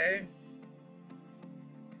either.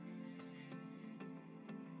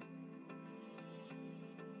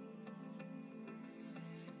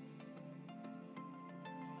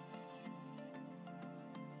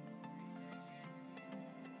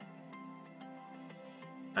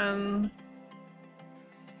 One,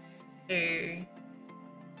 2,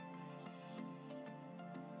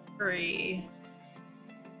 3,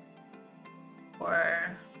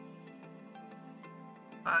 4,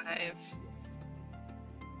 5.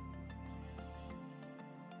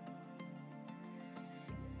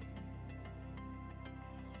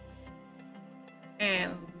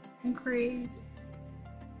 And increase.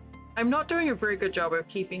 I'm not doing a very good job of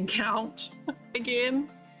keeping count again.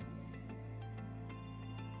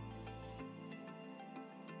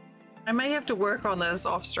 I may have to work on this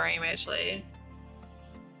off stream actually.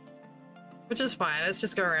 Which is fine, it's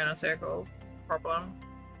just go around in circles. Problem.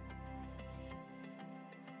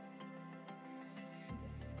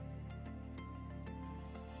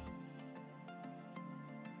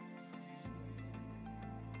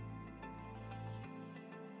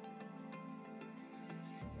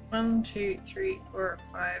 One, 2, 3, 4,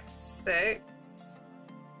 5, 6.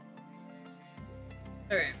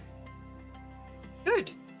 Okay.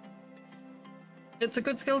 Good. It's a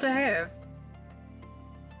good skill to have.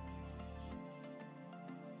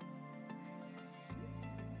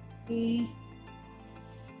 Been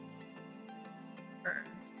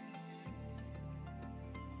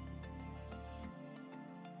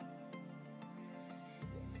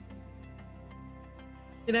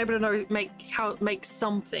able to know make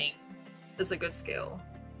something is a good skill.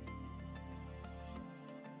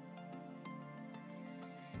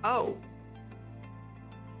 Oh.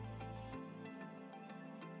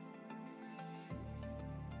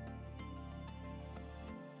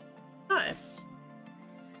 Nice.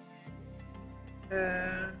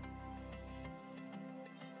 Okay,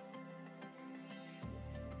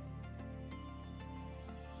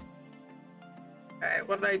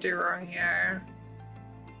 what did I do wrong here?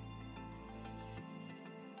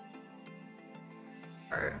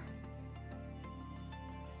 Oh.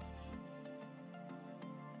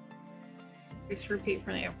 Please repeat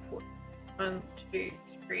from the airport. 1, 2,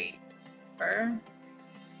 3, 4.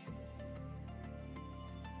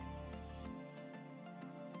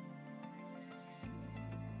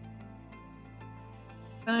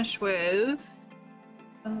 Finish with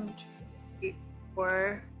 1, 2, 3,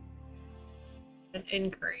 4. An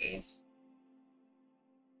increase.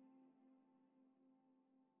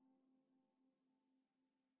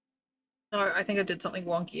 No, I think I did something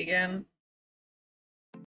wonky again.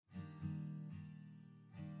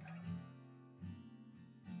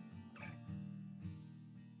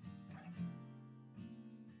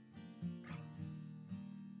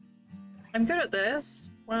 I'm good at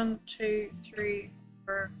this. 1, 2, 3,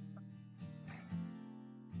 4.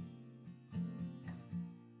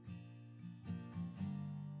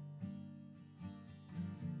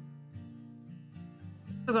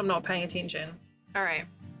 Because I'm not paying attention. All right.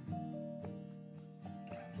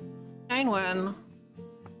 Chain 1,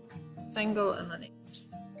 single, and the next.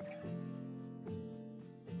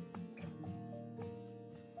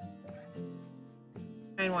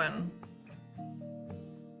 Chain 1.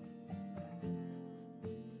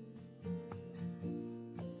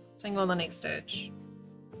 Single on the next stitch.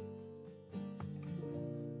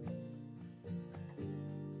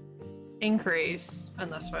 Increase in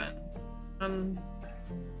this one. 1,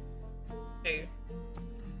 2,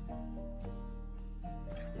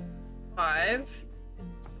 5.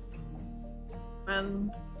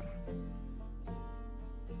 1,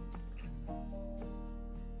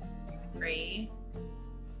 3,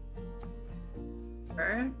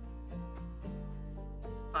 4,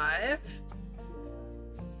 5.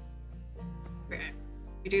 Okay,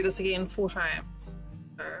 we do this again 4 times.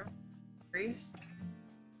 So, increase.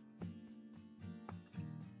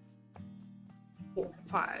 4,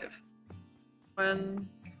 5. 1,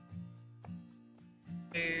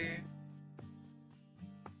 2,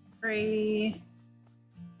 3,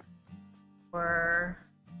 4,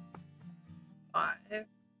 5.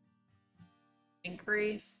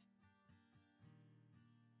 Increase.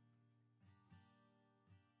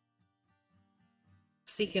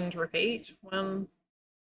 Second repeat. 1,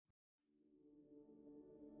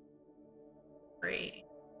 3,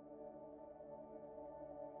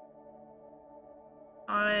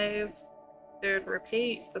 5. Third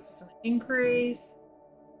repeat. This is an increase.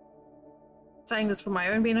 Saying this for my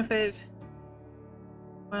own benefit.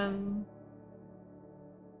 1,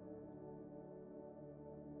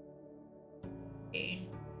 3,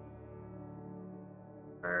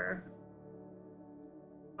 4,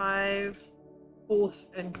 5. Fourth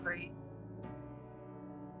increase.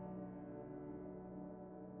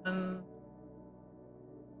 1,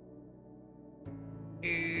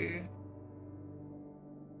 2,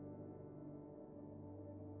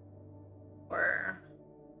 4,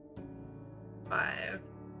 5.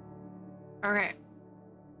 Okay.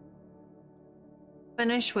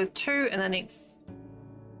 Finish with 2 and the next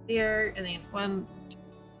there, and then 1, 2.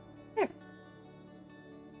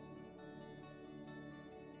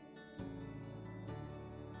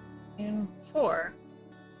 And 4.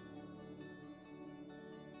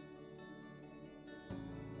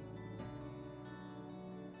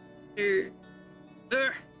 2,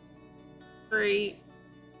 3,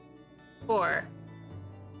 4.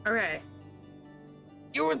 Okay.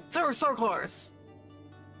 You were so close.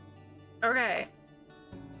 Okay.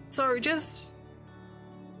 So just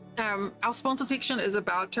our sponsor section is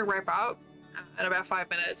about to wrap up in about 5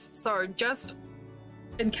 minutes. So just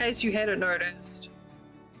in case you hadn't noticed,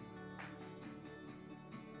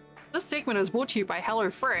 this segment is brought to you by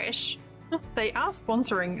HelloFresh. They are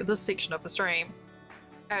sponsoring this section of the stream.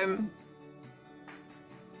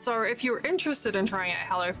 So if you're interested in trying out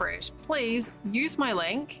HelloFresh, please use my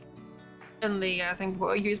link in the thing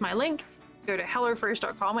before. Use my link, go to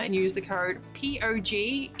hellofresh.com and use the code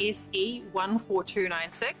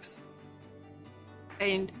POGSE14296.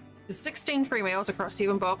 And there's 16 free meals across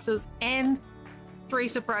 7 boxes and 3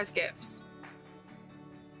 surprise gifts.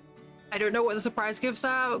 I don't know what the surprise gifts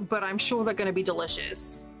are, but I'm sure they're going to be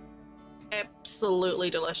delicious. Absolutely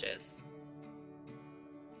delicious.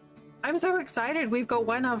 I'm so excited. We've got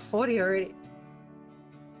 1 out of 40 already.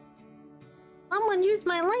 Someone used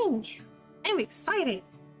my link. I'm excited.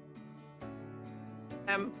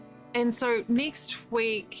 And so next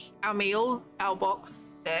week, our meals, our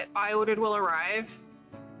box that I ordered will arrive.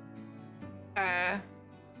 Oh,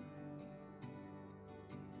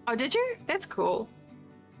 did you? That's cool.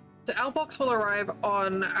 So our box will arrive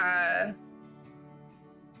on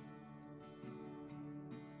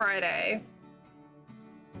Friday.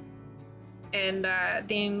 And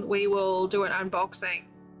then we will do an unboxing.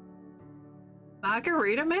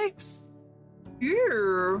 Margarita mix?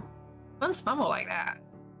 Ew. Wouldn't smell more like that.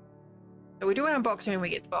 So we do an unboxing when we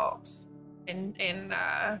get the box. And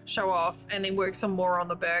show off. And then work some more on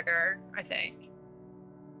the burger, I think.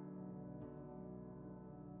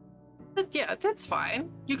 But yeah, that's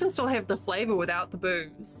fine. You can still have the flavor without the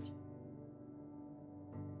booze.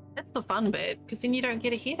 That's the fun bit, because then you don't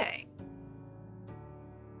get a headache.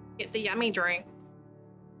 Get the yummy drinks.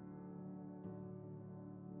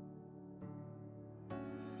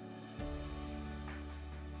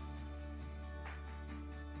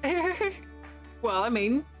 Well, I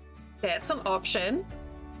mean, that's an option.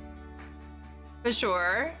 For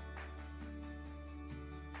sure.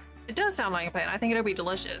 It does sound like a plan. I think it'll be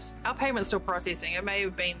delicious. Our payment's still processing. It may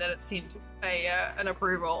have been that it sent an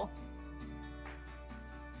approval.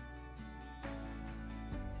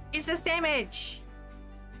 It's a sandwich.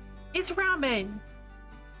 It's ramen.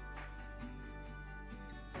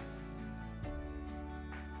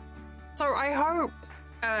 So I hope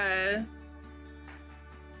I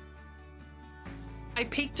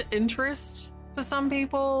piqued interest for some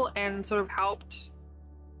people and sort of helped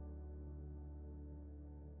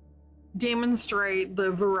demonstrate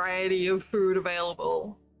the variety of food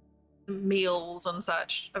available, meals and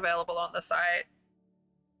such available on the site.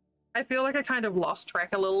 I feel like I kind of lost track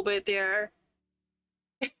a little bit there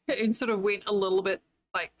and sort of went a little bit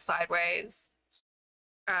like sideways.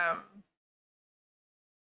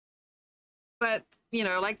 But you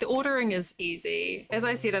know, like the ordering is easy. As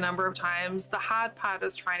I said a number of times, the hard part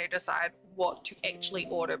is trying to decide what to actually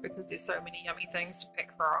order because there's so many yummy things to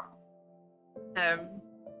pick from.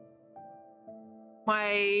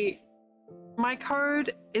 My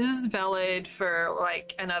code is valid for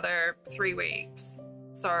like another 3 weeks.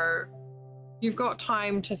 So you've got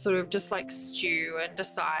time to sort of just like stew and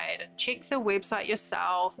decide and check the website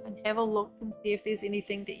yourself and have a look and see if there's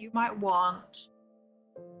anything that you might want.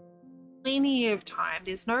 Plenty of time.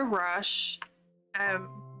 There's no rush.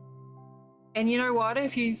 And you know what?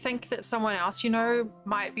 If you think that someone else you know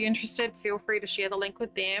might be interested, feel free to share the link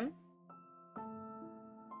with them.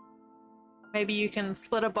 Maybe you can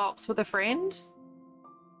split a box with a friend.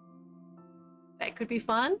 That could be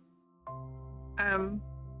fun.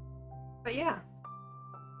 But yeah,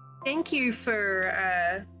 thank you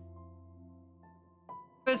for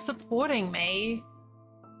supporting me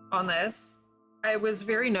on this. I was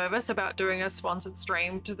very nervous about doing a sponsored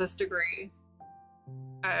stream to this degree.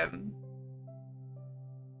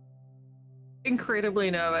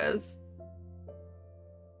 Incredibly nervous.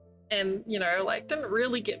 And, you know, like, didn't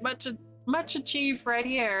really get much achieved right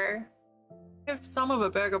here. I have some of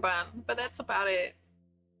a burger bun, but that's about it.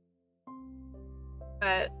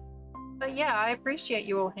 But yeah, I appreciate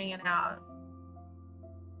you all hanging out.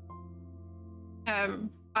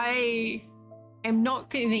 I am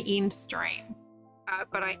not going to end stream,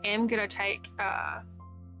 but I am going to take a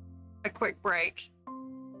quick break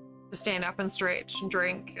to stand up and stretch and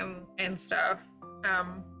drink and stuff.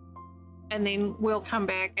 And then we'll come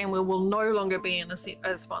back and we will no longer be in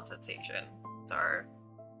a sponsored section. So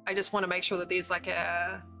I just want to make sure that there's like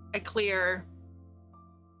a clear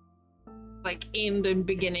like end and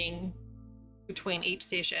beginning between each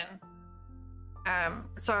session.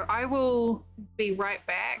 So I will be right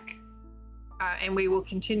back, and we will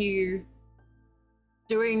continue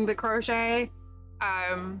doing the crochet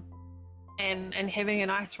and having a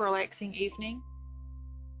nice relaxing evening.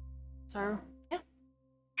 So yeah,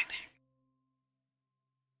 right back.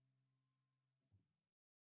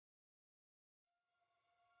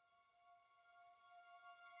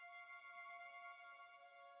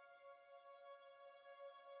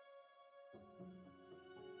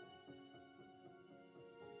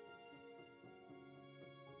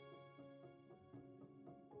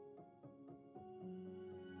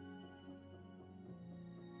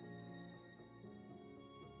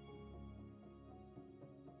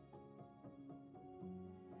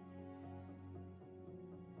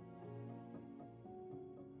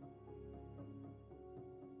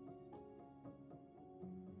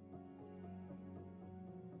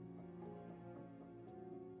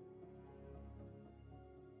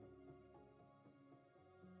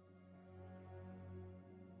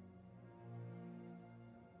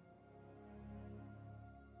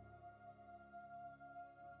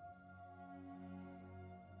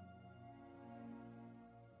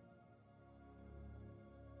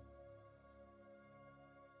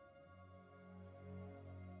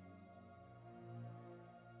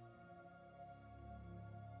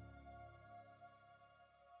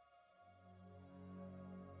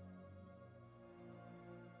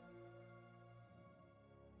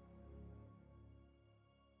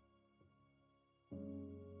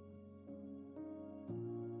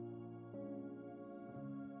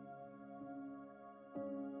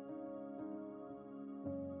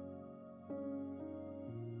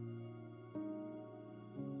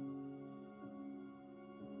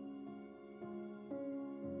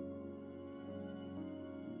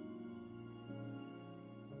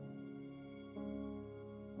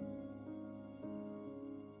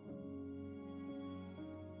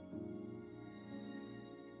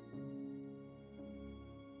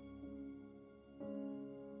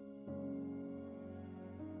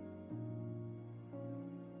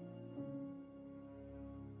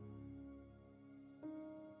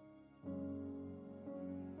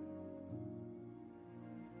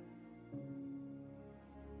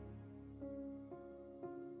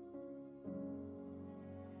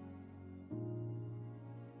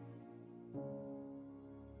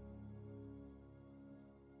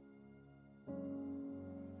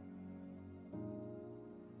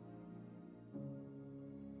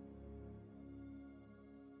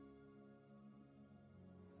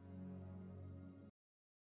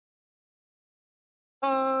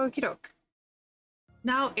 Okie doke.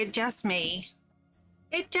 No, it just me.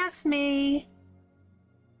 It just me.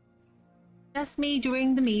 Just me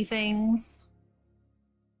doing the me things.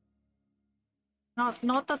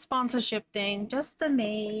 Not the sponsorship thing, just the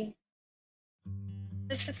me.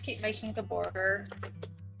 Let's just keep making the burger.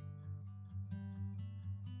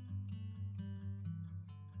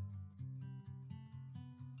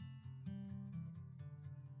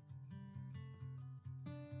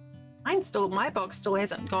 My box still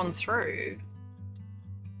hasn't gone through.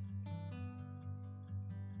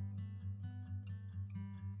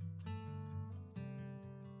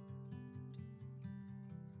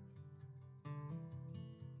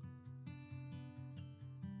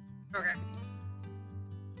 Okay.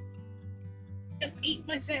 And eat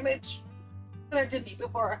my sandwich that I didn't eat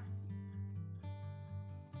before.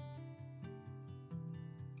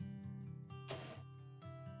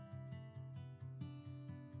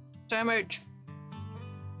 Sandwich.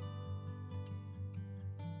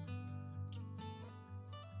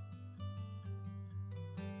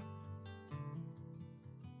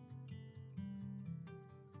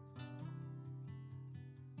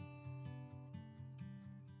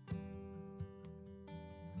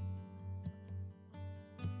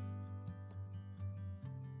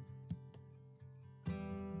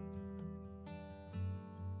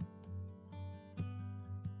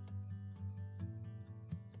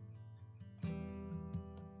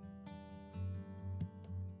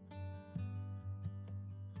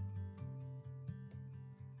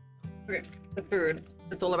 Okay, the food.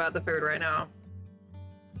 It's all about the food right now.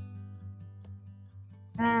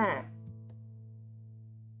 Mm.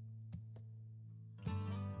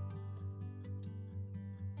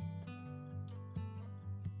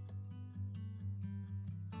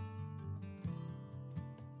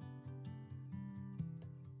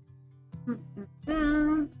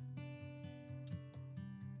 Mm-mm-mm.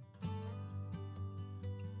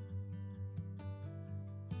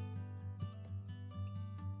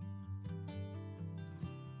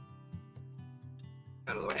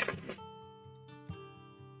 Out of the way.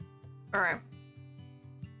 All right.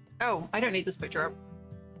 Oh, I don't need this picture up.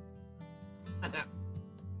 Not that.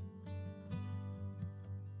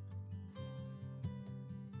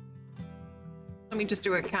 Let me just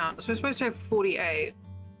do a count. So we're supposed to have 48.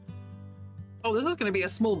 Oh, this is going to be a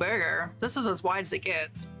small burger. This is as wide as it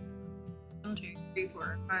gets. 1, 2, 3,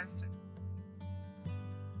 4, 5, 6.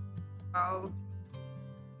 12.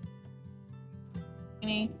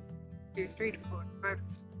 20. 2, 3, 4, 5,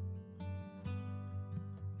 6.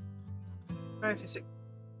 5, 6,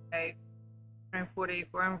 8. 9, 40,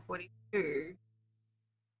 4, 42.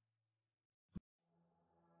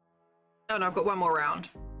 Oh no, I've got one more round.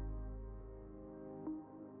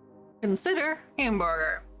 Consider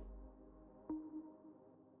hamburger.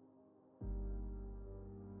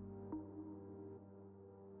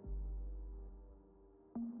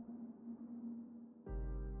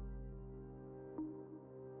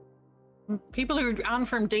 People who aren't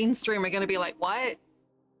from Dean's stream are going to be like, what?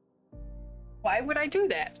 Why would I do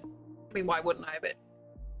that? I mean, why wouldn't I? But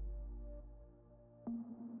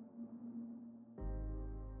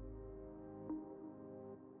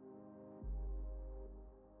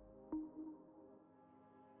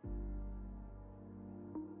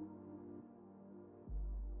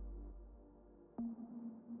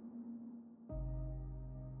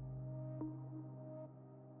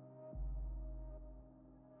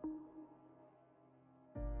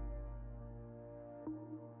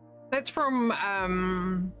that's from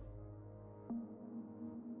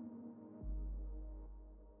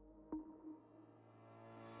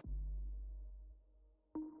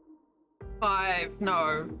 5.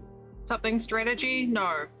 No. Something strategy?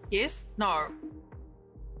 No. Yes? No.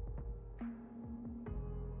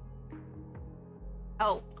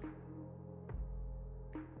 Help.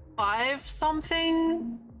 5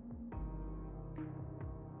 something?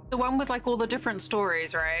 The one with like all the different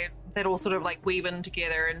stories, right? That all sort of like weave in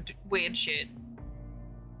together and weird shit.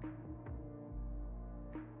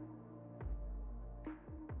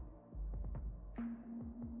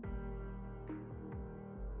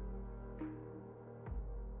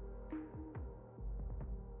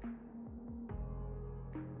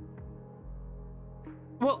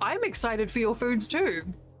 Well, I'm excited for your foods too.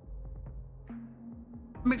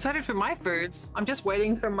 I'm excited for my foods. I'm just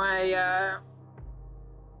waiting for my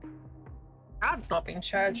card's not being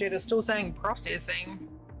charged yet. It's still saying processing,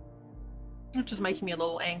 which is making me a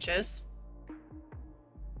little anxious.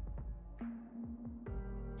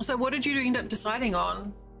 So what did you end up deciding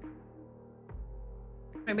on?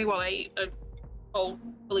 Maybe while I eat a whole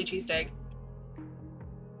Philly cheesesteak.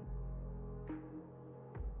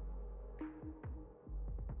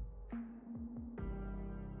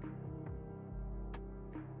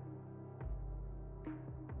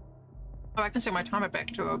 Oh, I can set my timer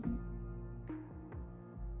back to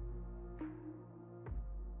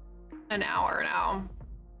an hour now.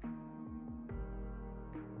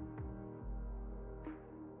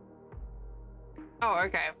 Oh,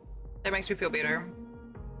 okay. That makes me feel better.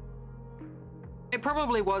 It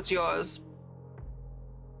probably was yours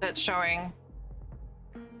that's showing.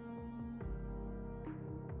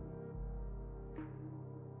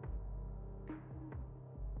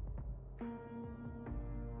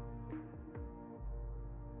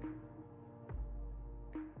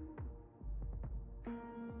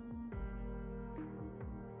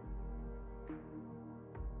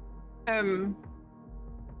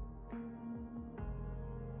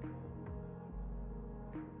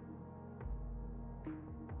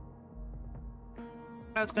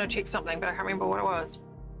 I was gonna check something, but I can't remember what it was.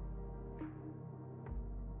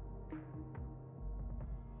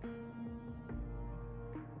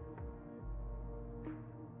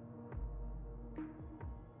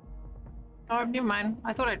 Oh, never mind.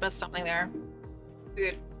 I thought I'd missed something there.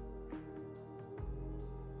 Good.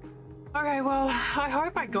 Okay, well, I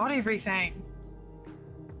hope I got everything.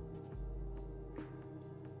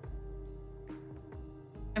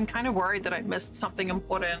 I'm kind of worried that I missed something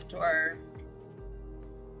important or...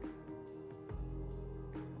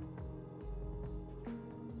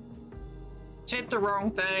 said the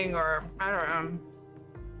wrong thing or I don't know.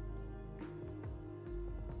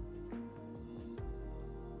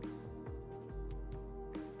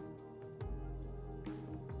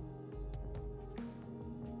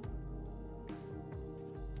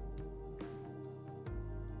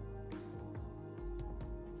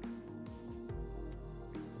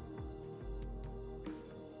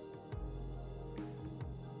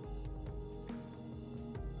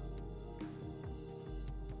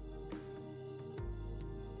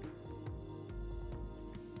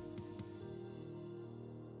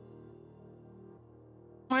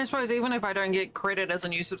 I suppose even if I don't get credit as a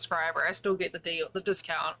new subscriber, I still get the deal, the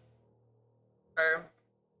discount. So.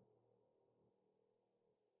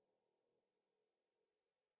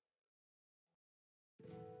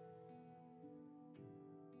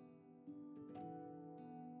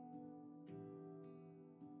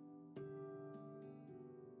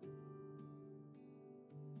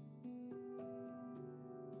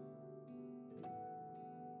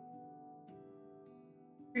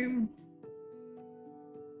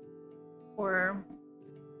 Or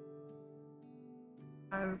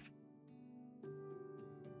I've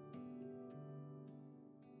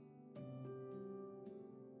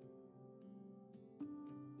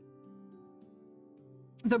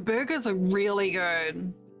the burgers are really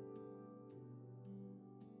good.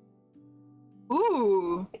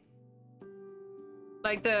 Ooh.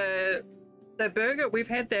 Like the burger, we've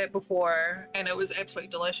had that before and it was absolutely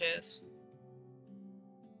delicious.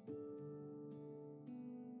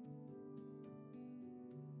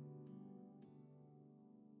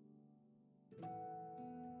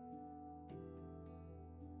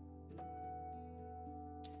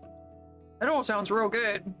 That all sounds real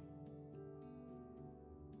good.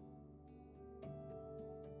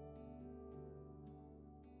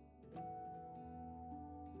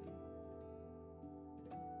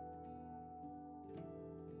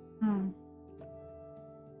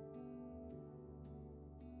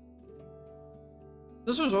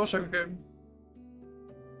 This was also good.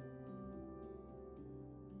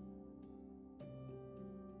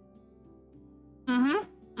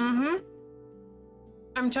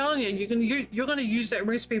 I'm telling you, you're gonna use that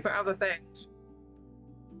recipe for other things.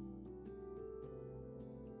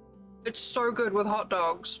 It's so good with hot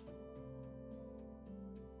dogs.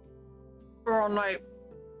 Or on like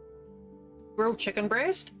grilled chicken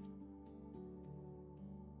breast.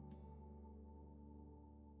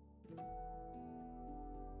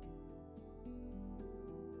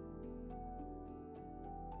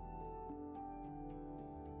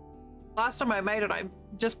 Last time I made it, I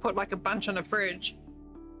just put like a bunch in the fridge.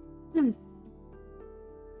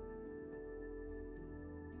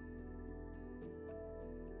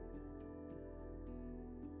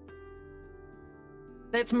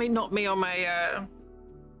 That's me, not me on my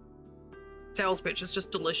sales pitch. It's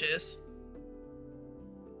just delicious.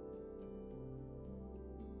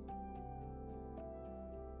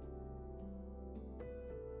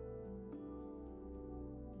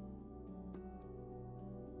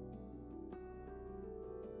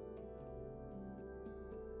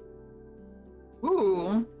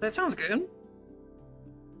 Ooh, that sounds good.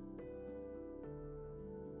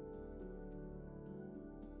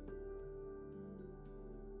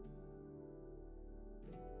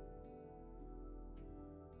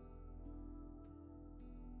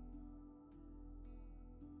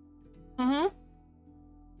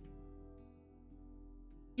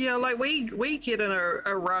 Yeah, like we get in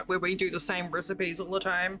a rut where we do the same recipes all the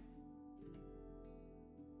time.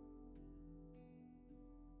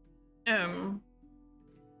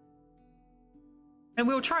 And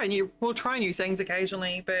we'll try new things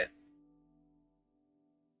occasionally, but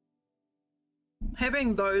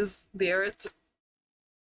having those there, it's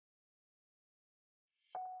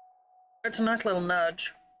a nice little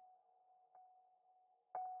nudge.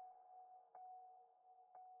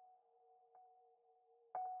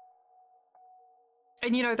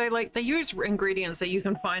 And you know, they use ingredients that you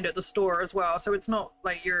can find at the store as well, so it's not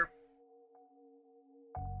like you're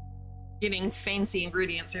getting fancy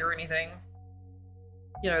ingredients or anything.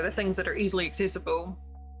 You know, the things that are easily accessible.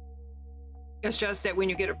 It's just that when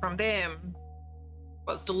you get it from them,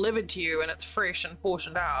 well, it's delivered to you and it's fresh and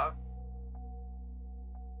portioned out.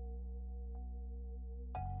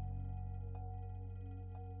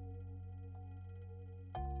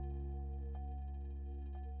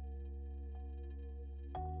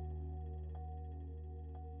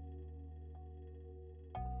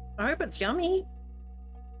 I hope it's yummy.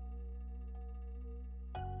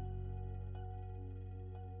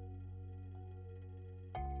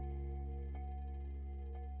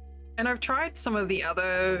 And I've tried some of the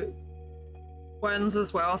other ones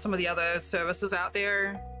as well, some of the other services out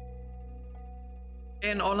there.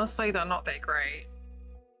 And honestly, they're not that great.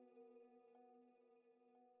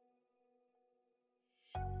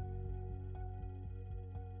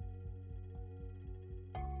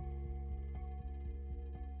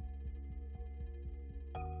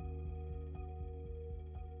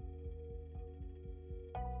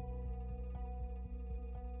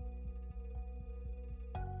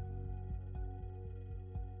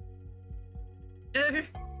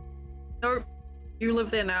 Nope. You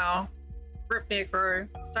live there now. Rip Necro.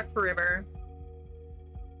 Stuck forever.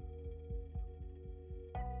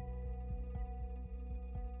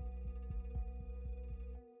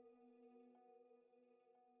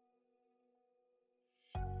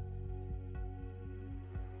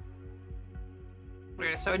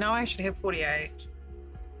 Okay, so now I should have 48.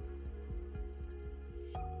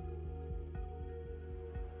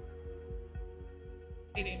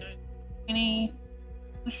 89. 20.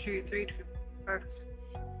 2, 3, 2, 5, 6,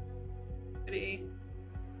 30.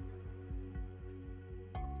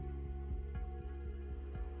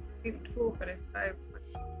 54, 45.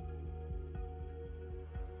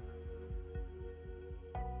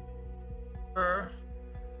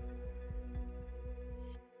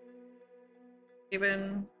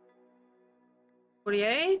 Even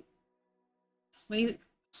 48.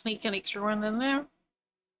 Sneak an extra one in there.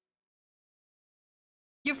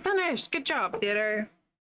 You finished. Good job, Theater.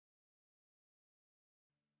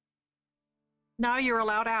 Now you're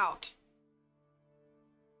allowed out.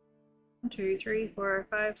 1, 2, 3, 4,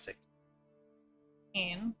 5, 6,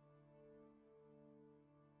 10,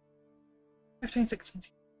 15, 16,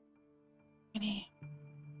 20,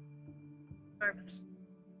 5%.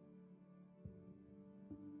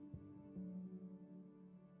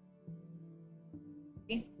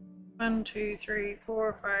 1, 2, 3,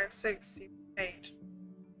 4, 5, 6, 7, 8.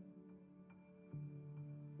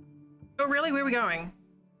 Oh, really? Where are we going?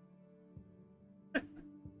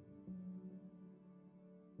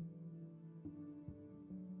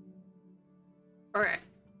 All right.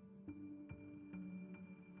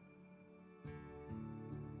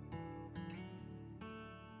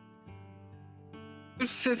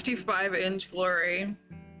 $55-inch glory.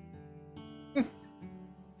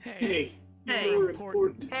 Hey. Hey. You're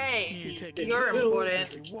important. Hey. You take You're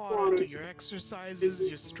important. Take your water, do your exercises,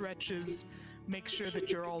 your stretches. Make sure that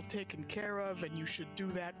you're all taken care of, and you should do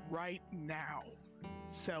that right now.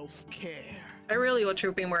 Self-care. I really ought to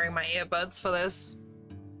have been wearing my earbuds for this.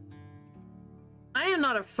 I am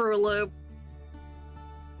not a Fruit Loop.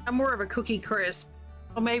 I'm more of a Cookie Crisp,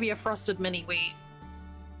 or maybe a Frosted Mini Wheat.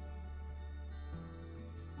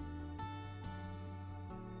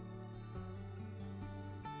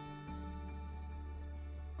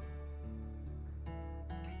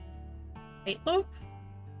 Meatloaf?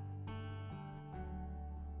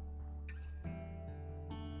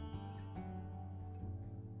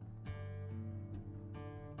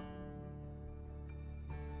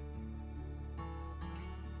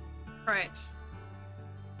 Right.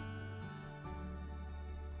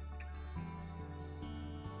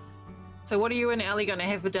 So what are you and Ellie gonna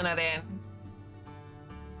have for dinner then?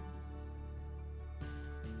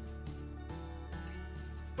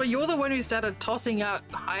 Well, you're the one who started tossing out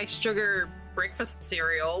high sugar breakfast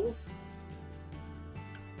cereals.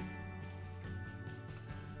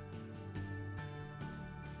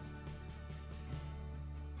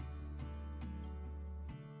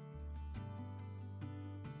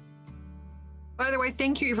 By the way,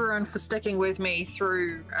 thank you everyone for sticking with me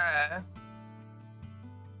through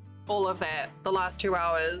all of that, the last 2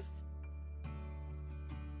 hours.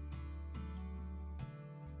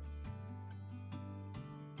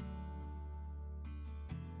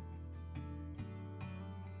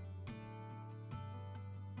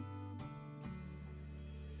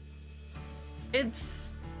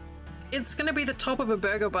 It's gonna be the top of a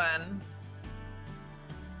burger bun.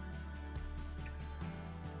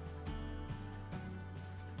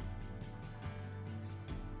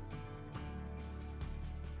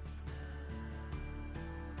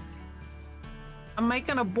 I'm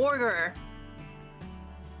making a burger.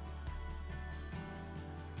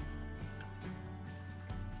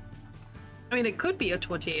 I mean, it could be a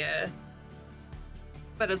tortilla,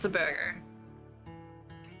 but it's a burger.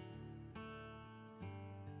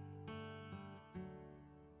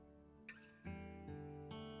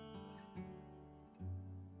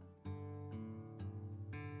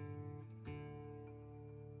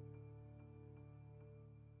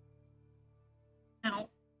 Ow.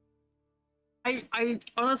 I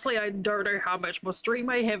honestly, I don't know how much more stream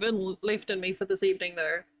I have left in me for this evening,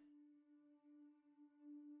 though.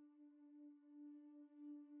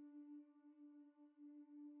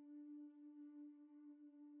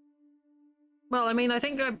 Well, I mean, I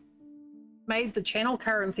think I made the channel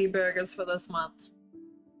currency burgers for this month.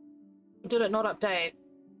 Did it not update?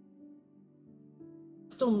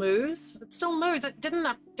 It still moves? It still moves. It didn't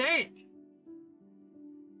update.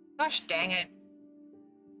 Gosh dang it.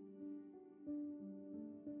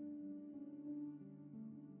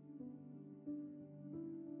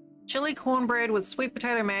 Chili cornbread with sweet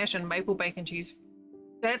potato mash and maple bacon cheese.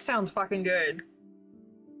 That sounds fucking good.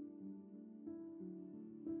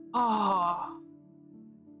 Oh.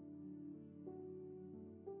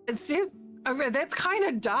 It says, okay, that's kind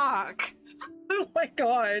of dark. Oh my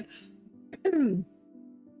god.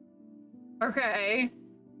 Okay.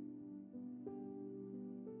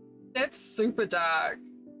 That's super dark.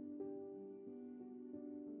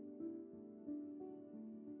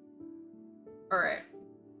 All right.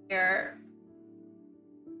 Here.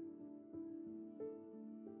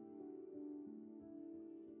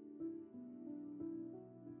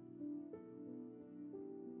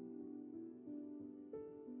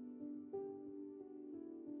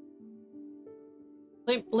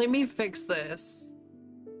 Let me fix this.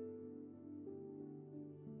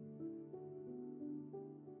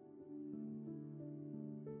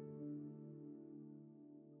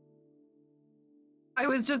 I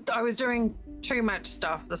was doing too much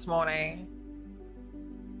stuff this morning.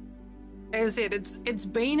 As I said, it's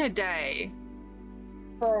been a day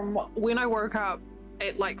from when I woke up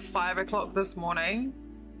at like 5 o'clock this morning.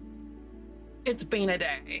 It's been a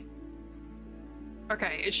day.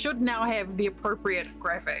 Okay, it should now have the appropriate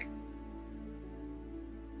graphic.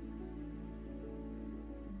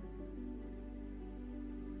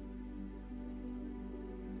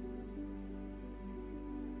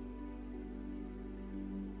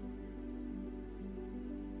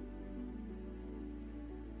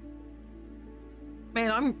 Man,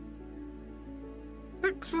 I'm...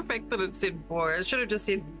 the fact that it said boy, it should have just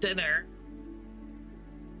said dinner.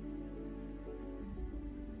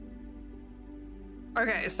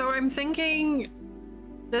 Okay, so I'm thinking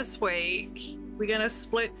this week we're gonna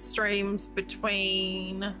split streams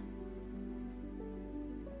between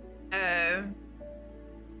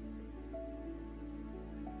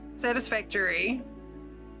Satisfactory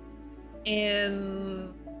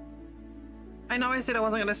and I know I said I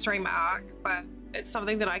wasn't gonna stream Ark, but it's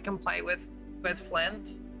something that I can play with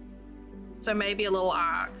Flint. So maybe a little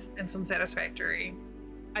Ark and some Satisfactory.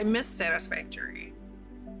 I miss Satisfactory.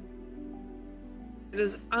 It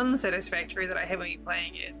is unsatisfactory that I haven't been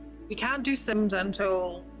playing it. We can't do Sims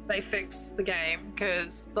until they fix the game,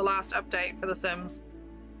 because the last update for the Sims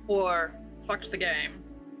fucked the game.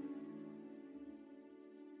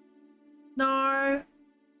 No.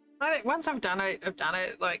 I think once I've done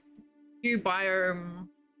it, like, new biome.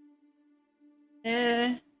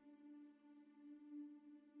 Eh.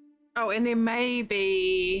 Oh, and there may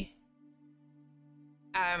be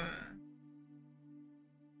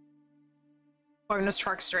bonus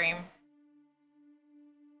truck stream.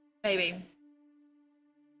 Maybe.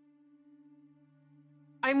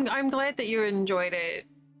 I'm glad that you enjoyed it,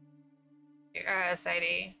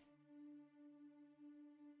 Sadie.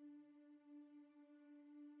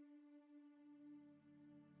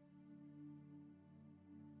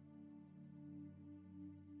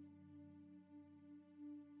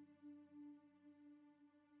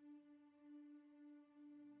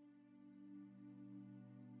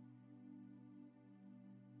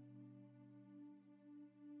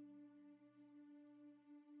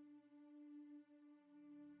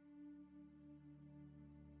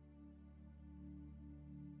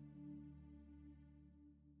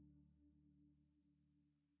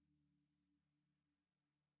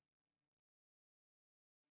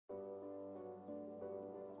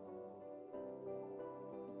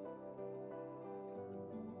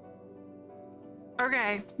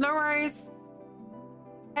 Okay, no worries.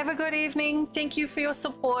 Have a good evening. Thank you for your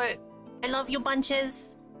support. I love you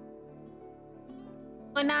bunches.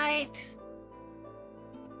 Good night.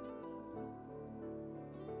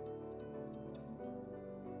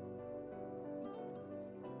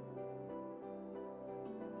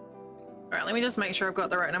 let me just make sure I've got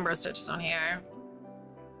the right number of stitches on here.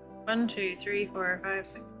 1, 2, 3, 4, 5,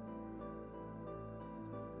 6.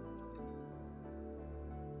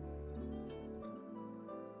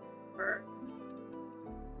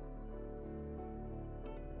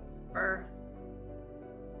 Four.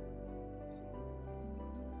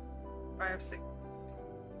 5, 6.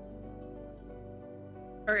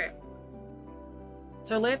 Okay.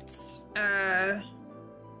 So let's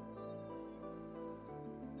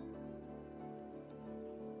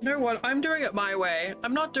you know what? I'm doing it my way.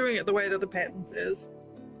 I'm not doing it the way that the pattern says.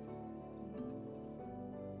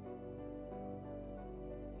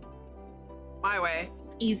 My way.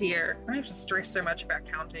 Easier. I don't have to stress so much about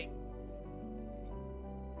counting.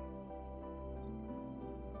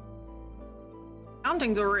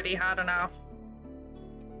 Counting's already hard enough.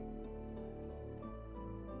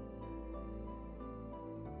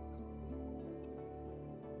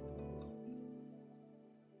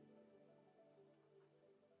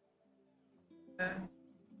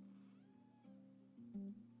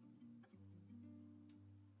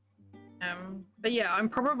 But yeah, I'm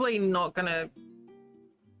probably not gonna,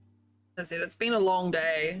 as I said, it's been a long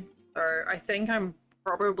day, so I think I'm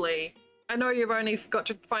probably, I know you've only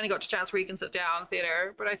finally got a chance where you can sit down,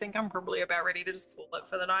 theater, but I think I'm probably about ready to just call it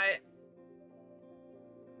for the night.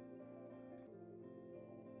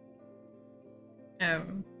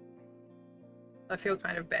 I feel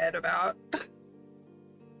kind of bad about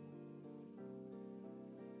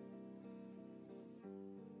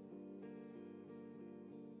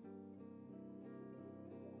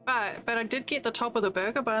but I did get the top of the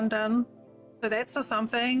burger bun done, so that's a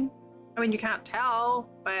something. I mean, you can't tell,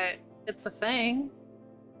 but it's a thing.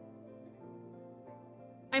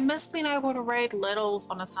 I miss being able to raid littles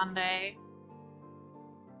on a Sunday.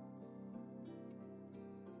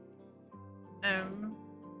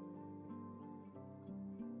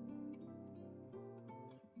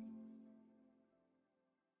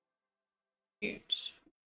 Cute.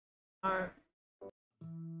 Oh.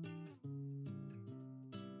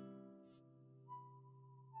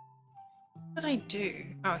 What did I do?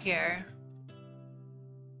 Oh, here.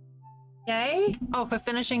 Yay? Oh, for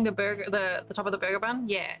finishing the burger, the top of the burger bun?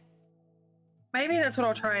 Yeah. Maybe that's what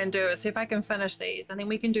I'll try and do, is see if I can finish these, and then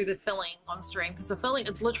we can do the filling on stream, because the filling,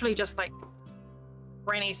 it's literally just like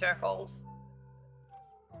granny circles.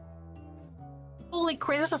 Holy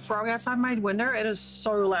crap, there's a frog outside my window. It is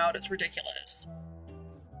so loud, it's ridiculous.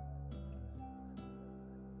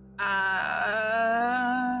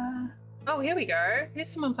 Oh, here we go. Here's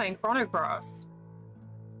someone playing Chrono Cross.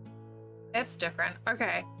 That's different.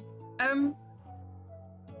 Okay. I'm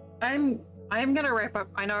gonna wrap up.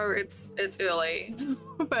 I know it's early,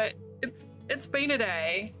 but it's been a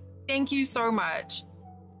day. Thank you so much.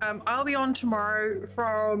 I'll be on tomorrow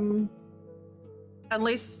from,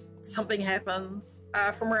 unless something happens,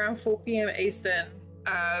 from around 4 p.m. Eastern,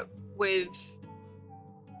 with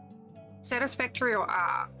Satisfactory or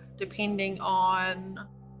Arc, depending on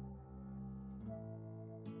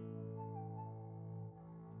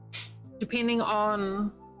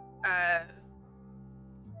I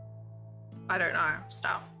don't know,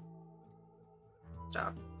 stuff.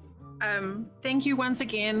 Thank you once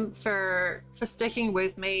again for sticking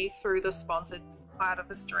with me through the sponsored part of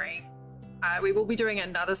the stream. We will be doing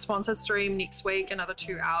another sponsored stream next week, another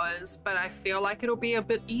 2 hours, but I feel like it'll be a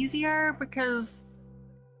bit easier because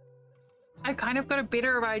I've kind of got a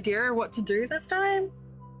better idea of what to do this time.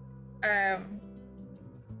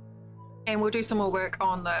 And we'll do some more work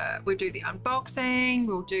on we'll do the unboxing,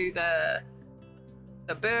 we'll do the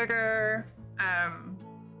burger,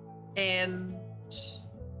 and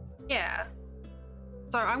yeah.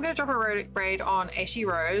 So I'm going to drop a raid on Ashy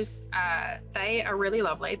Rose. They are really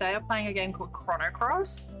lovely. They are playing a game called Chrono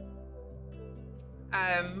Cross,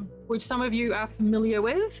 which some of you are familiar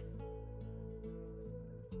with.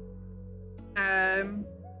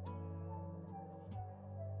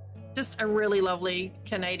 Just a really lovely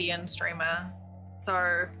Canadian streamer.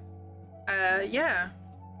 So, yeah,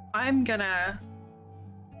 I'm gonna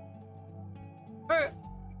go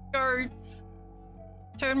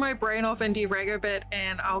turn my brain off and dereg a bit,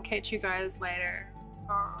 and I'll catch you guys later.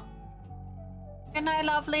 Good night,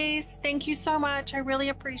 lovelies. Thank you so much. I really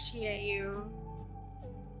appreciate you.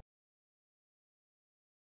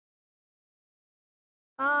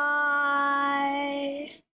 Bye.